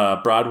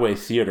 Broadway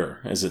Theater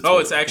is it? Oh,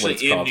 it's actually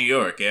in New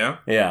York, yeah?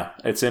 Yeah,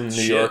 it's in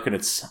New York and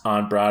it's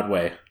on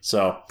Broadway.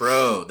 So,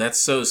 bro, that's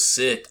so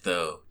sick,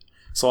 though.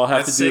 So I'll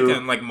have to do sick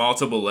on like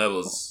multiple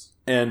levels.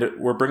 And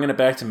we're bringing it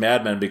back to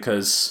Mad Men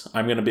because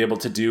I'm going to be able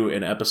to do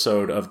an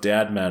episode of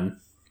Dad Men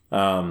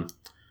on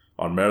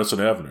Madison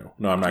Avenue.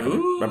 No, I'm not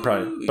going to. I'm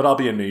probably, but I'll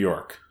be in New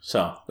York,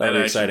 so that'll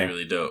be exciting.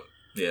 Really dope.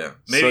 Yeah,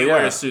 maybe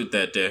wear a suit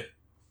that day.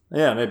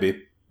 Yeah,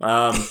 maybe.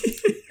 I'll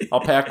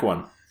pack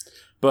one.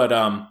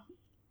 But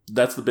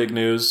that's the big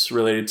news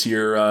related to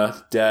your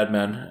Dad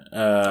Men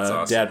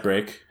awesome. Dad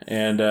break,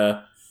 and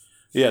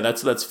yeah,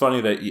 that's funny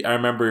that I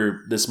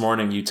remember this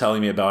morning you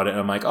telling me about it, and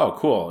I'm like, oh,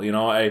 cool.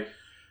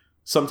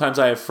 Sometimes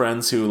I have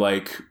friends who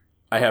like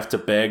I have to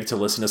beg to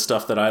listen to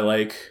stuff that I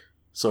like,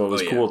 so it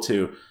was cool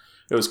to.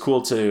 It was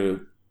cool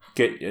to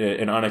get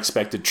an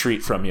unexpected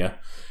treat from you,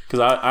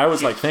 because I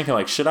was like thinking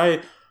like, should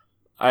I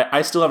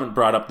still haven't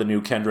brought up the new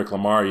Kendrick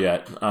Lamar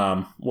yet.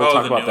 We'll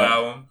talk about that.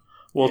 Album?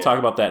 We'll talk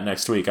about that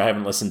next week. I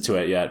haven't listened to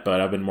it yet,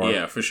 but I've been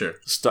more for sure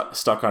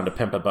stuck on To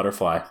Pimp a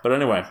Butterfly. But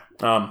anyway,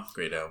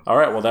 great album. All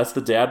right, well that's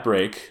the dad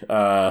break.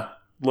 A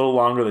little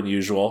longer than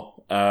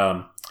usual,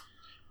 but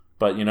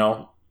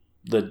the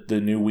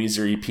new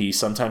Weezer EP.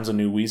 Sometimes a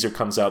new Weezer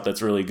comes out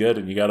that's really good,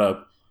 and you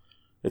gotta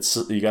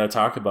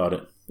talk about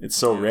it. It's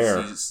so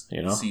rare,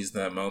 Seize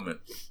that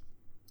moment.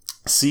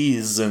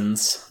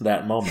 Seasons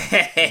that moment.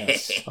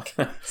 Yes.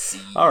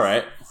 All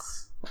right.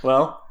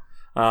 Well,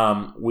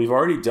 we've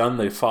already done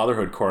the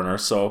fatherhood corner,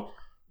 so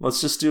let's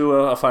just do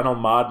a final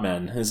Mod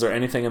Men. Is there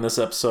anything in this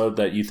episode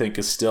that you think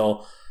is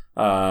still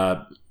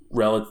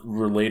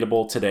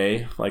relatable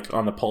today, like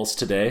on the pulse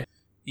today?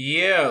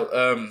 Yeah,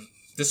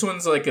 This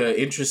one's like an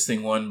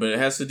interesting one, but it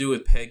has to do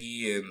with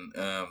Peggy, and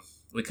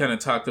we kind of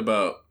talked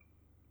about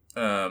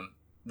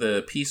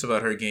the piece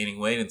about her gaining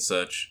weight and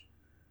such.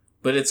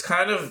 But it's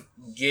kind of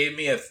gave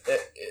me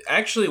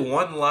actually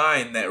one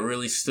line that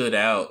really stood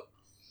out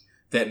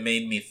that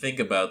made me think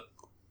about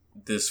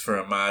this for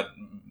a Mod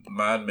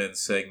Men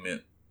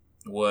segment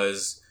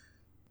was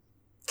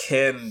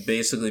Ken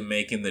basically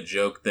making the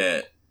joke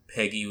that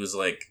Peggy was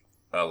like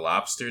a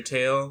lobster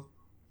tail.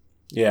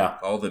 Yeah.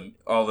 All the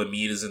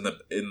meat is in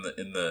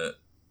the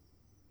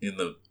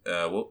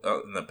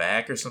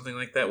back or something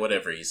like that.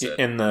 Whatever he said.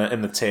 In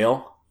the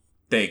tail.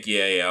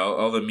 Yeah.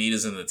 All the meat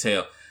is in the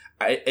tail.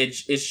 And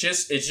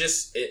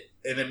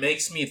it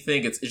makes me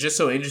think it's just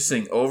so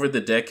interesting over the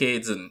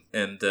decades and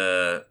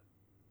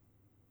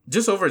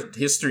just over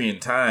history and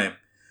time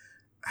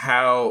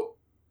how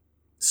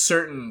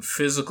certain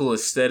physical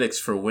aesthetics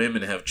for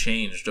women have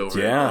changed over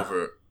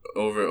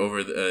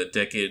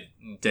decade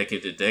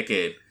to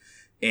decade,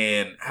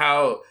 and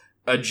how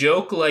a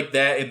joke like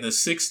that in the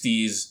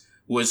 60s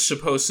was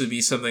supposed to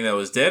be something that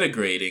was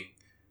denigrating.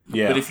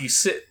 Yeah. But if you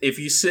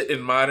sit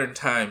in modern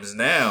times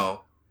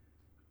now,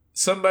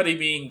 somebody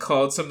being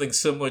called something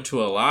similar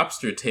to a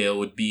lobster tail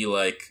would be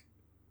like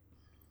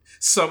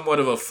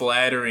somewhat of a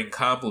flattering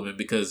compliment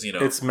because, you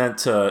know, it's meant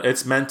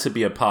to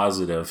be a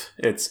positive.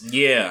 It's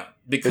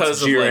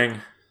because it's jeering. Of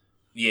like,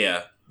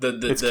 yeah,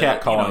 it's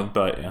catcalling, you know,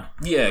 but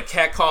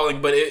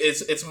catcalling, but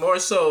it's more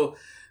so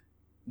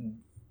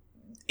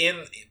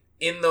in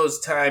those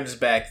times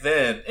back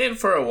then and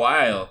for a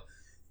while.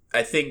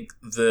 I think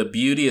the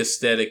beauty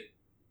aesthetic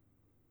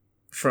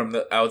from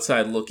the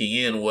outside looking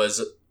in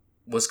was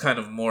kind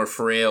of more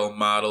frail,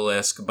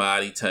 model-esque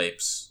body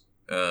types.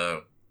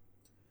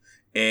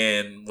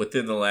 And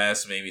within the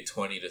last maybe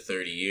 20 to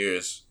 30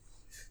 years,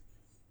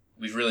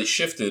 we've really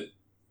shifted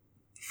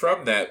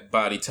from that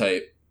body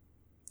type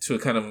to a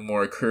kind of a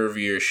more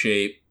curvier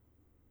shape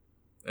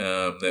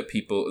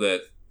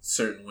that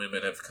certain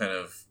women have kind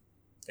of,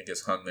 I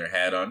guess, hung their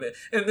hat on.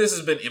 And this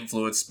has been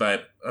influenced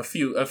by a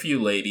few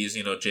ladies.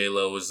 You know,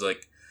 J-Lo was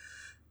like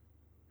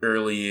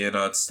early in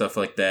on stuff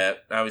like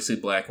that. Obviously,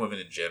 black women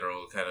in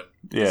general kind of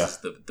this is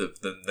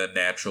the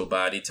natural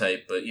body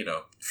type, but you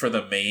know, for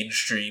the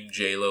mainstream,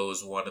 J-Lo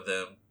is one of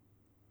them.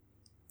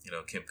 You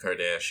know, Kim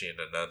Kardashian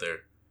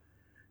another.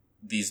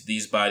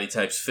 These body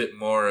types fit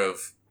more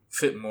of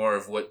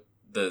what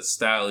the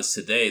style is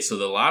today. So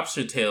the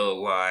lobster tail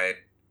line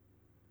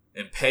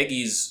and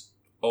Peggy's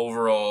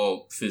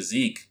overall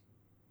physique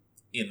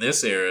in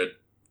this era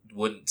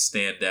wouldn't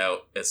stand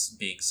out as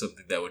being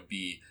something that would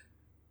be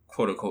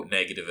quote unquote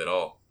negative at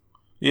all.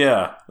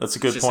 Yeah, that's a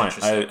good point.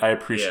 I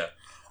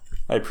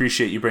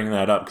appreciate you bringing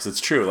that up because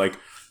it's true. Like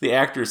the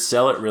actors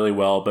sell it really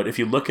well, but if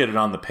you look at it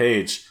on the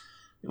page,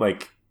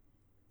 like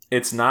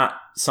it's not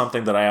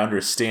something that I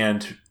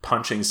understand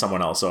punching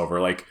someone else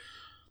over. Like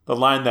the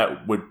line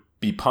that would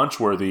be punch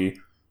worthy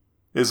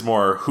is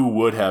more who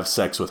would have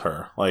sex with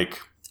her. Like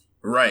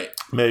right.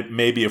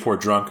 Maybe if we're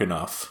drunk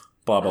enough.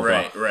 Blah blah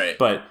blah. Right.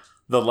 But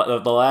the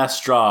last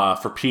straw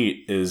for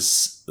Pete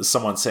is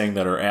someone saying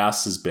that her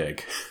ass is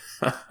big.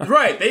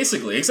 Right,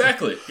 basically,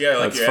 exactly. Yeah,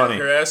 like that's funny.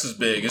 Her ass is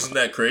big. Isn't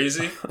that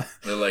crazy?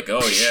 They're like,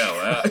 oh yeah,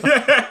 wow.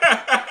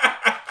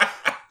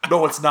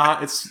 No, it's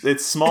not.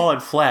 It's small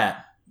and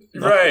flat.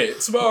 Right,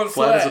 small and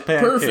flat. As a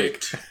pancake.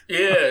 Perfect.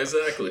 Yeah,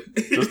 exactly.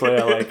 Just the way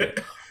I like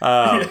it.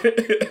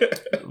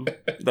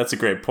 That's a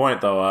great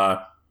point, though.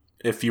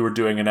 If you were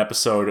doing an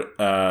episode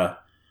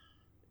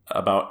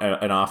about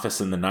an office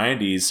in the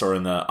 90s or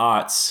in the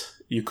aughts,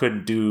 you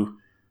couldn't do.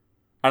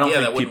 I don't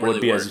think people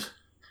would be as.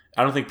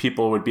 I don't think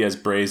people would be as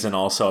brazen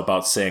also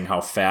about saying how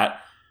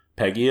fat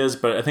Peggy is,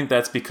 but I think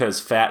that's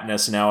because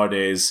fatness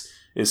nowadays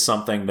is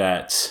something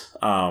that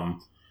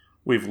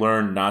we've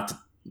learned not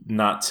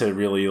to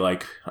really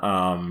like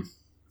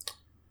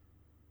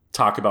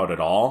talk about at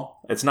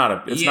all. It's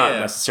not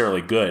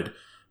necessarily good,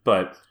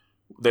 but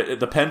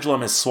the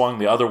pendulum has swung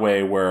the other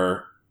way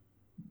where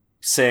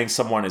saying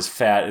someone is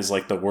fat is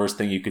like the worst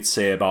thing you could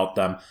say about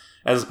them,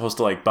 as opposed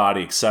to like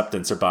body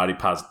acceptance or body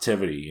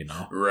positivity, you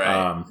know?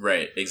 Right,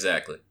 right,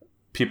 exactly.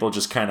 People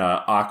just kind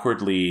of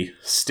awkwardly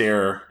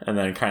stare and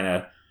then kind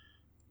of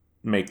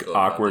make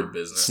awkward,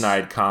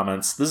 snide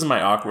comments. This is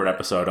my awkward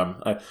episode.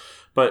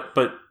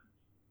 But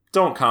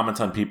don't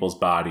comment on people's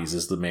bodies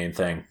is the main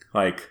thing.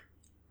 Like,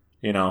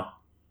 you know,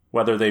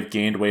 whether they've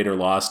gained weight or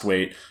lost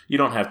weight, you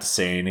don't have to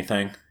say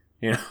anything.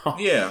 You know?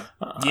 Yeah.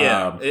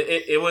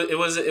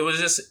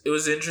 It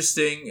was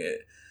interesting.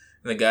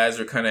 The guys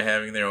were kind of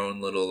having their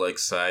own little like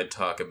side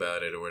talk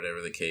about it or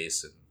whatever the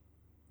case, and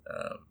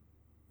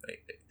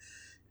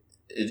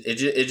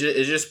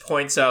it just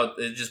points out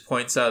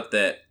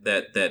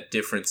that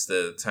difference,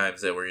 the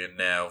times that we're in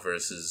now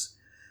versus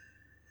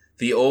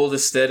the old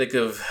aesthetic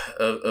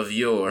of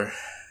yore.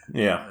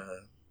 Yeah.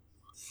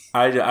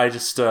 I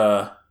just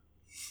I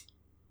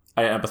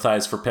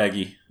empathize for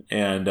Peggy,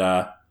 and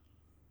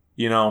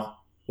you know,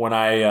 when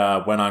I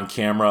went on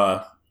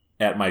camera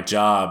at my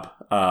job,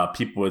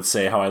 people would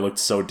say how I looked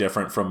so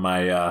different from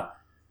my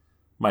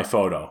my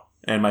photo.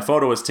 And my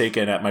photo was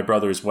taken at my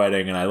brother's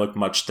wedding, and I looked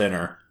much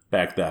thinner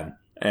back then.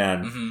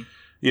 And,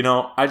 you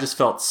know, I just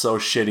felt so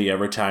shitty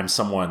every time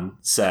someone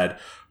said,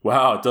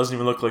 wow, it doesn't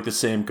even look like the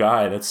same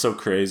guy. That's so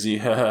crazy.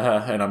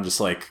 And I'm just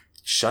like,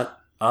 shut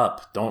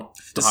up. Don't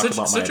talk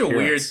about my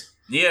appearance.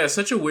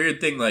 Such a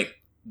weird thing. Like,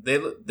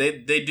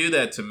 they do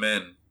that to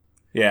men.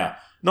 Yeah.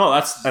 No,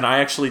 and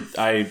I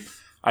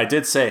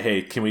did say,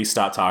 hey, can we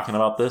stop talking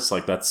about this?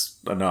 Like, that's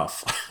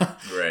enough.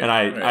 Right. And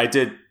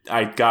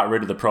I got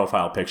rid of the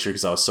profile picture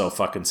because I was so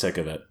fucking sick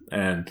of it.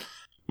 And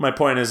my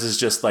point is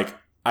just like,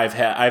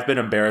 I've been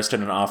embarrassed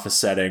in an office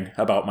setting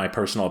about my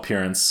personal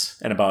appearance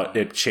and about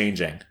it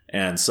changing.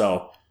 And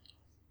so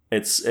I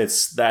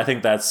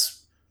think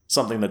that's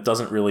something that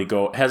hasn't really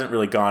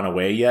gone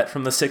away yet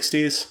from the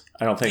 60s.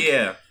 I don't think.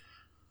 Yeah.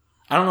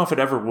 I don't know if it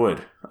ever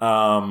would.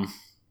 I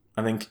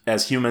think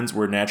as humans,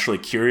 we're naturally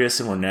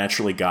curious and we're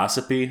naturally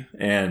gossipy.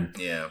 And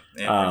we're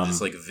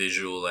just like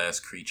visual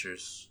ass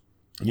creatures.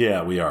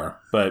 Yeah, we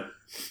are. But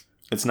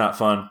it's not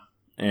fun.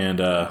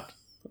 And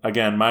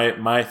again,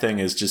 my thing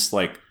is just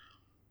like,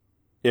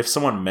 if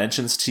someone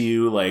mentions to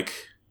you like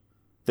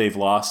they've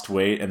lost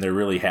weight and they're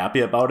really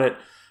happy about it,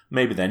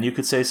 maybe then you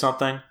could say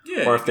something.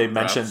 Yeah, or if they've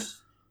mentioned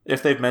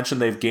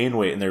they've gained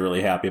weight and they're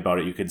really happy about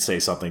it, you could say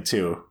something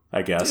too,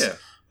 I guess. Yeah.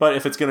 But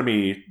if it's going to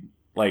be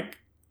like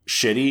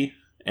shitty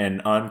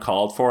and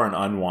uncalled for and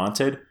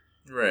unwanted,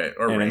 right?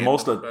 Or random,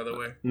 most of, by the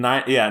way,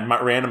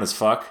 random as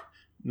fuck.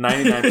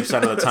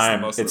 99% of the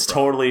time, it's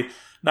totally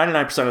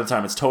 99% of the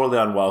time it's totally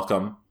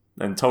unwelcome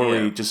and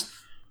totally just.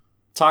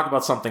 Talk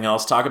about something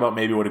else. Talk about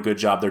maybe what a good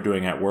job they're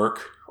doing at work,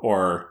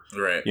 or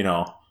you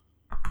know,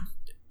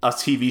 a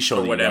TV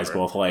show that you guys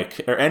both like,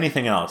 or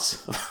anything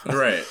else.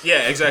 Right?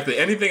 Yeah, exactly.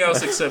 Anything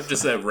else except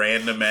just that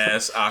random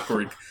ass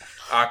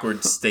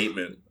awkward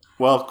statement.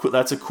 Well,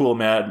 that's a cool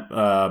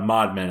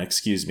Modman,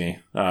 excuse me,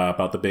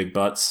 about the big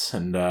butts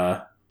and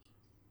not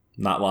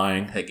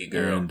lying. Peggy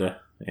girl. And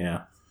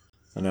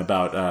and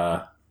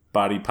about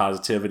body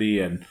positivity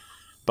and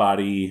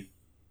body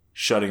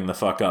shutting the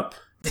fuck up.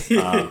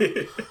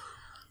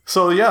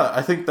 So yeah,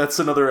 I think that's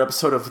another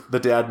episode of The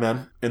Dad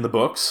Men in the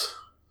books.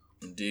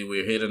 Indeed,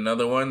 we hit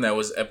another one. That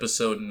was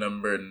episode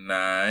number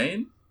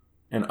 9.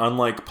 And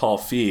unlike Paul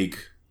Feig,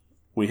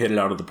 we hit it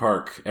out of the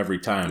park every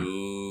time.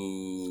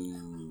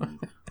 Ooh,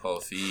 Paul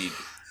Feig.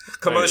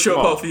 Come on the show,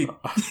 Paul Feig.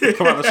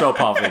 Come on the show,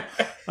 Paul Feig.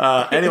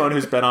 Anyone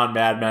who's been on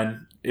Mad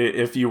Men,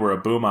 if you were a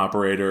boom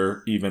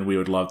operator, even, we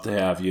would love to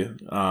have you.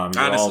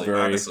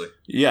 Honestly.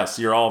 Yes,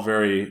 you're all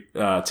very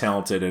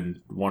talented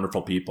and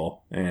wonderful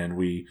people, and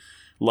we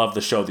love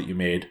the show that you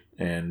made,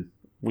 and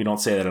we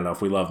don't say that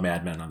enough. We love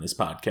Mad Men on this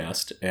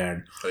podcast,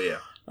 and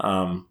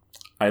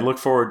I look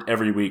forward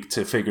every week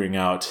to figuring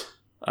out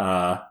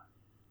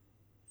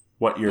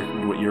what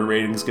your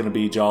rating is going to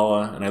be,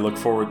 Jala, and I look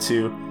forward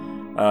to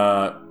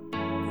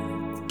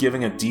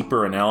giving a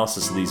deeper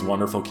analysis of these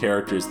wonderful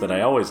characters that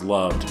I always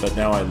loved, but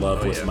now I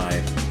love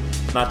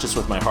not just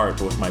with my heart,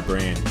 but with my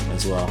brain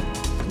as well.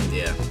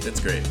 Yeah, it's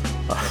great.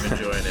 I'm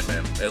enjoying it,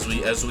 man.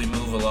 As we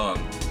move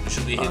along, we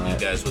should be hitting you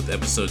guys with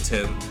episode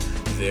 10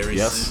 very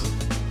soon.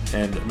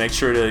 And make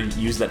sure to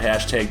use that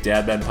hashtag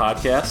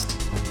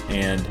DadBenPodcast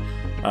and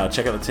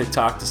check out the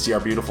TikTok to see our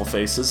beautiful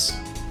faces.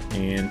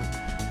 And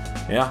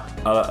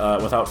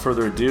without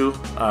further ado,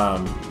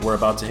 we're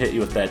about to hit you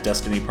with that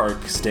Destiny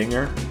Park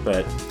stinger,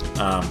 but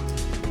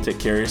take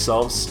care of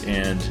yourselves,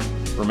 and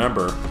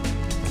remember,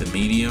 the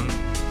medium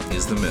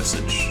is the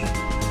message.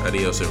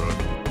 Adios,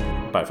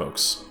 everyone. Bye,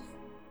 folks.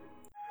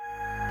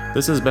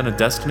 This has been a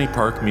Destiny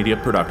Park Media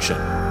production.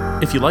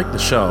 If you like the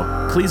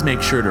show, please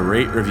make sure to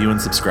rate, review,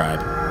 and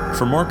subscribe.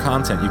 For more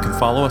content, you can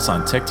follow us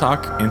on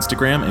TikTok,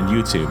 Instagram, and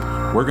YouTube.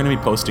 We're going to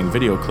be posting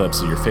video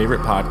clips of your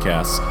favorite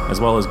podcasts, as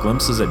well as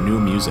glimpses at new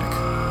music.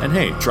 And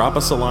hey, drop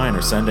us a line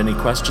or send any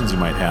questions you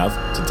might have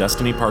to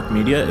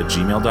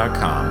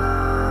destinyparkmedia@gmail.com.